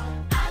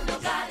 I know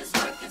God is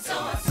working, so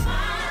I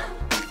smile.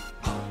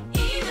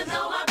 Even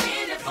though I've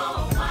been here for a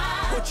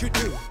while. What you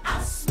do?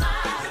 I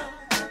smile.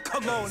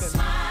 Come on and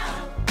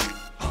Smile.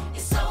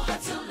 It's so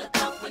hard to look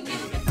up when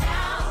you've been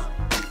down.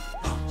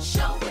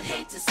 Sure would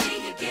hate to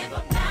see you give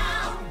up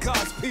now.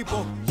 God's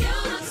people. You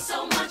look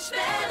so much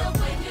better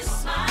when you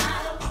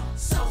smile.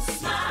 So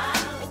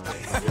smile.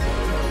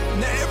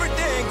 Now every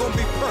day ain't gonna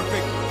be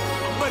perfect,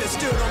 but it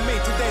still don't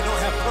mean today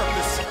don't have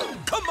purpose.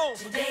 Come on.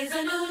 Today's a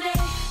new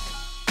day,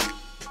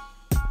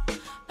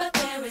 but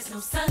there is no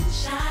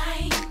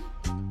sunshine.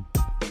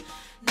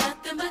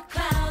 Nothing but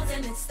clouds,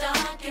 and it's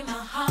dark in my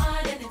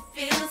heart, and it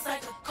feels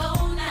like a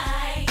cold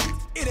night.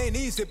 It ain't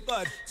easy,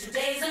 but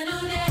Today's a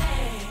new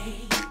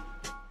day,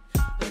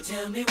 but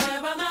tell me where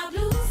are my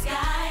blue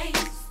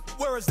skies?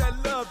 where is that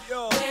love,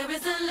 y'all? Where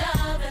is the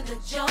love and the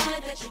joy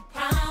that you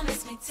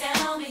promised me?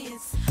 Tell me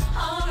it's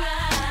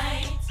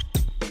alright.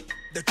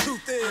 The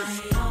truth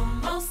is, I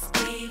almost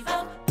gave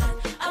up, but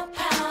a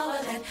power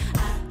that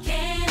I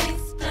can't that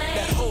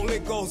explain Holy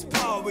Ghost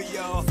power,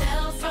 y'all.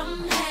 fell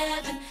from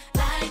heaven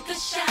like a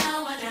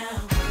shower now.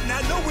 Now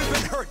I know we've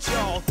been hurt,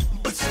 y'all,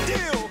 but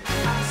still,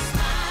 I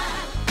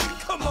smile,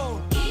 come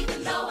on.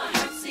 even though I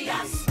hurt, see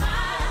I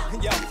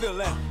smile. Y'all feel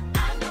that?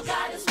 I know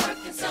God is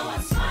working, so I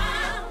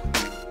smile.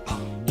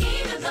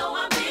 Even though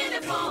I've been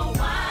here for a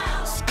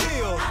while,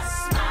 Still, I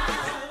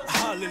smile.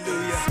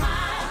 hallelujah.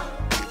 Smile.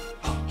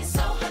 It's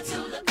so hard to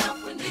look up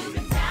when you've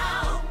been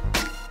down.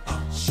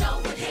 Sure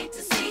would hate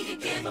to see you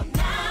give up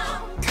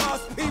now.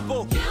 God's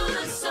people, You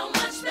look so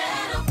much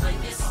better when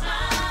you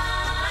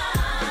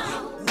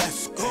smile.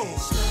 let's go.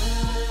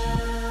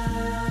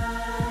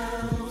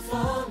 Smile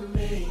for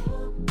me.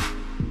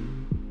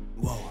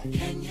 Whoa.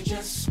 Can you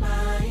just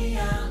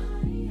smile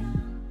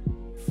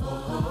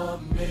for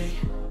me?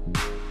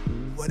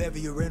 Whatever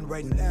you're in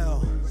right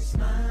now,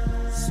 Smile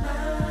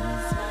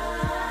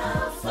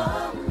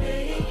for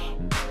me.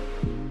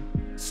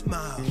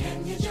 smile.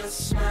 Can you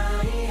just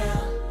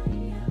smile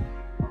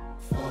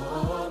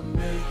for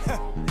me?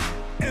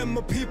 And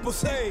my people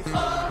say, You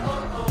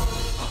look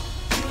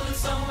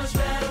so much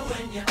better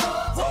when you. You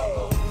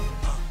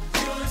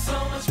look so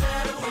much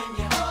better when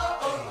you.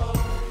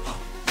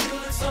 You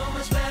look so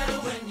much better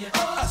when you. I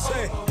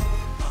say,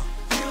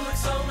 You look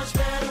so much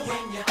better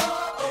when you.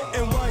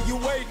 and while you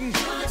waiting,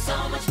 You look so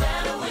much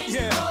better when you.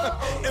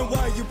 yeah, and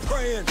while you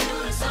praying, You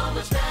look so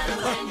much better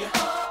when you.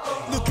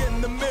 look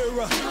in the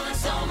mirror. You look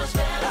so much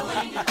better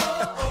when you.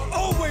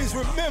 Always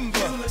remember,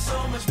 You look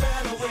so much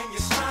better when you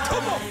smile.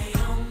 come on. I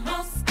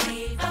almost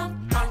gave up.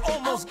 I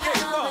almost gave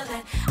Power up,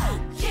 that I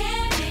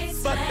can't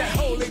but that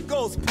explain Holy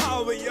Ghost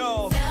power,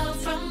 y'all, fell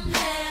from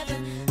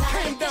heaven like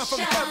came down a from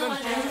shower heaven. down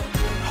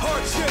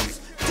Hardships,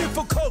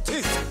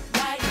 difficulties,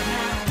 right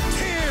now.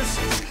 tears,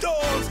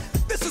 storms.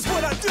 This is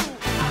what I do. I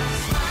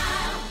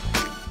smile,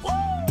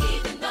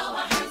 even though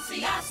I hurt.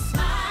 See, I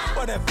smile.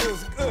 But that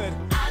feels good.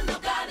 I know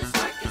God is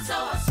working, so I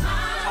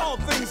smile. All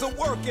things are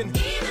working.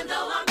 Even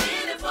though I've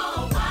been here for a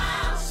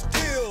while,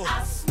 Still, I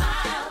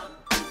smile,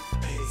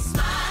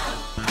 smile.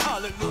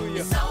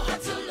 hallelujah. So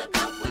hard to look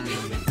up when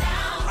you've been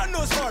down. I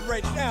know it's hard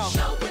right now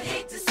Sure would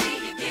hate to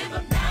see you give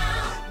up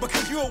now.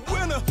 because you're a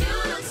winner. You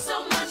look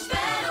so much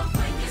better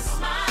when you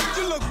smile.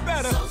 You look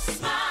better. So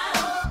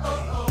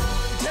smile.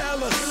 You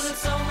Dallas, look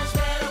so much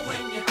better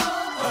when you.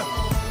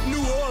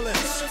 New You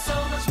Orleans, look so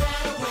much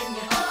better when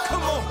you.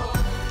 come on,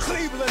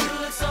 Cleveland, You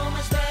look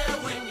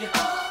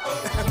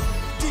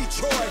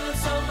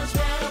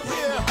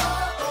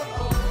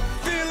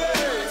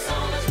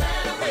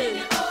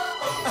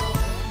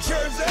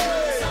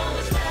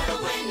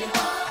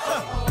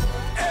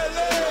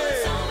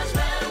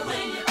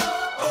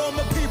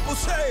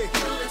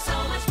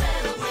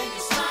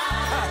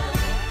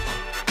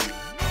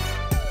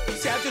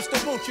I just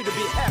don't want you to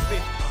be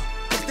happy,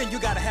 but then you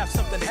gotta have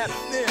something happen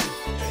then.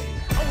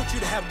 I want you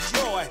to have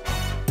joy,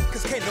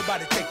 cause can't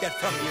nobody take that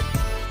from you.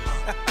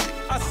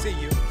 I see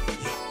you.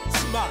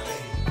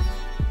 Smile.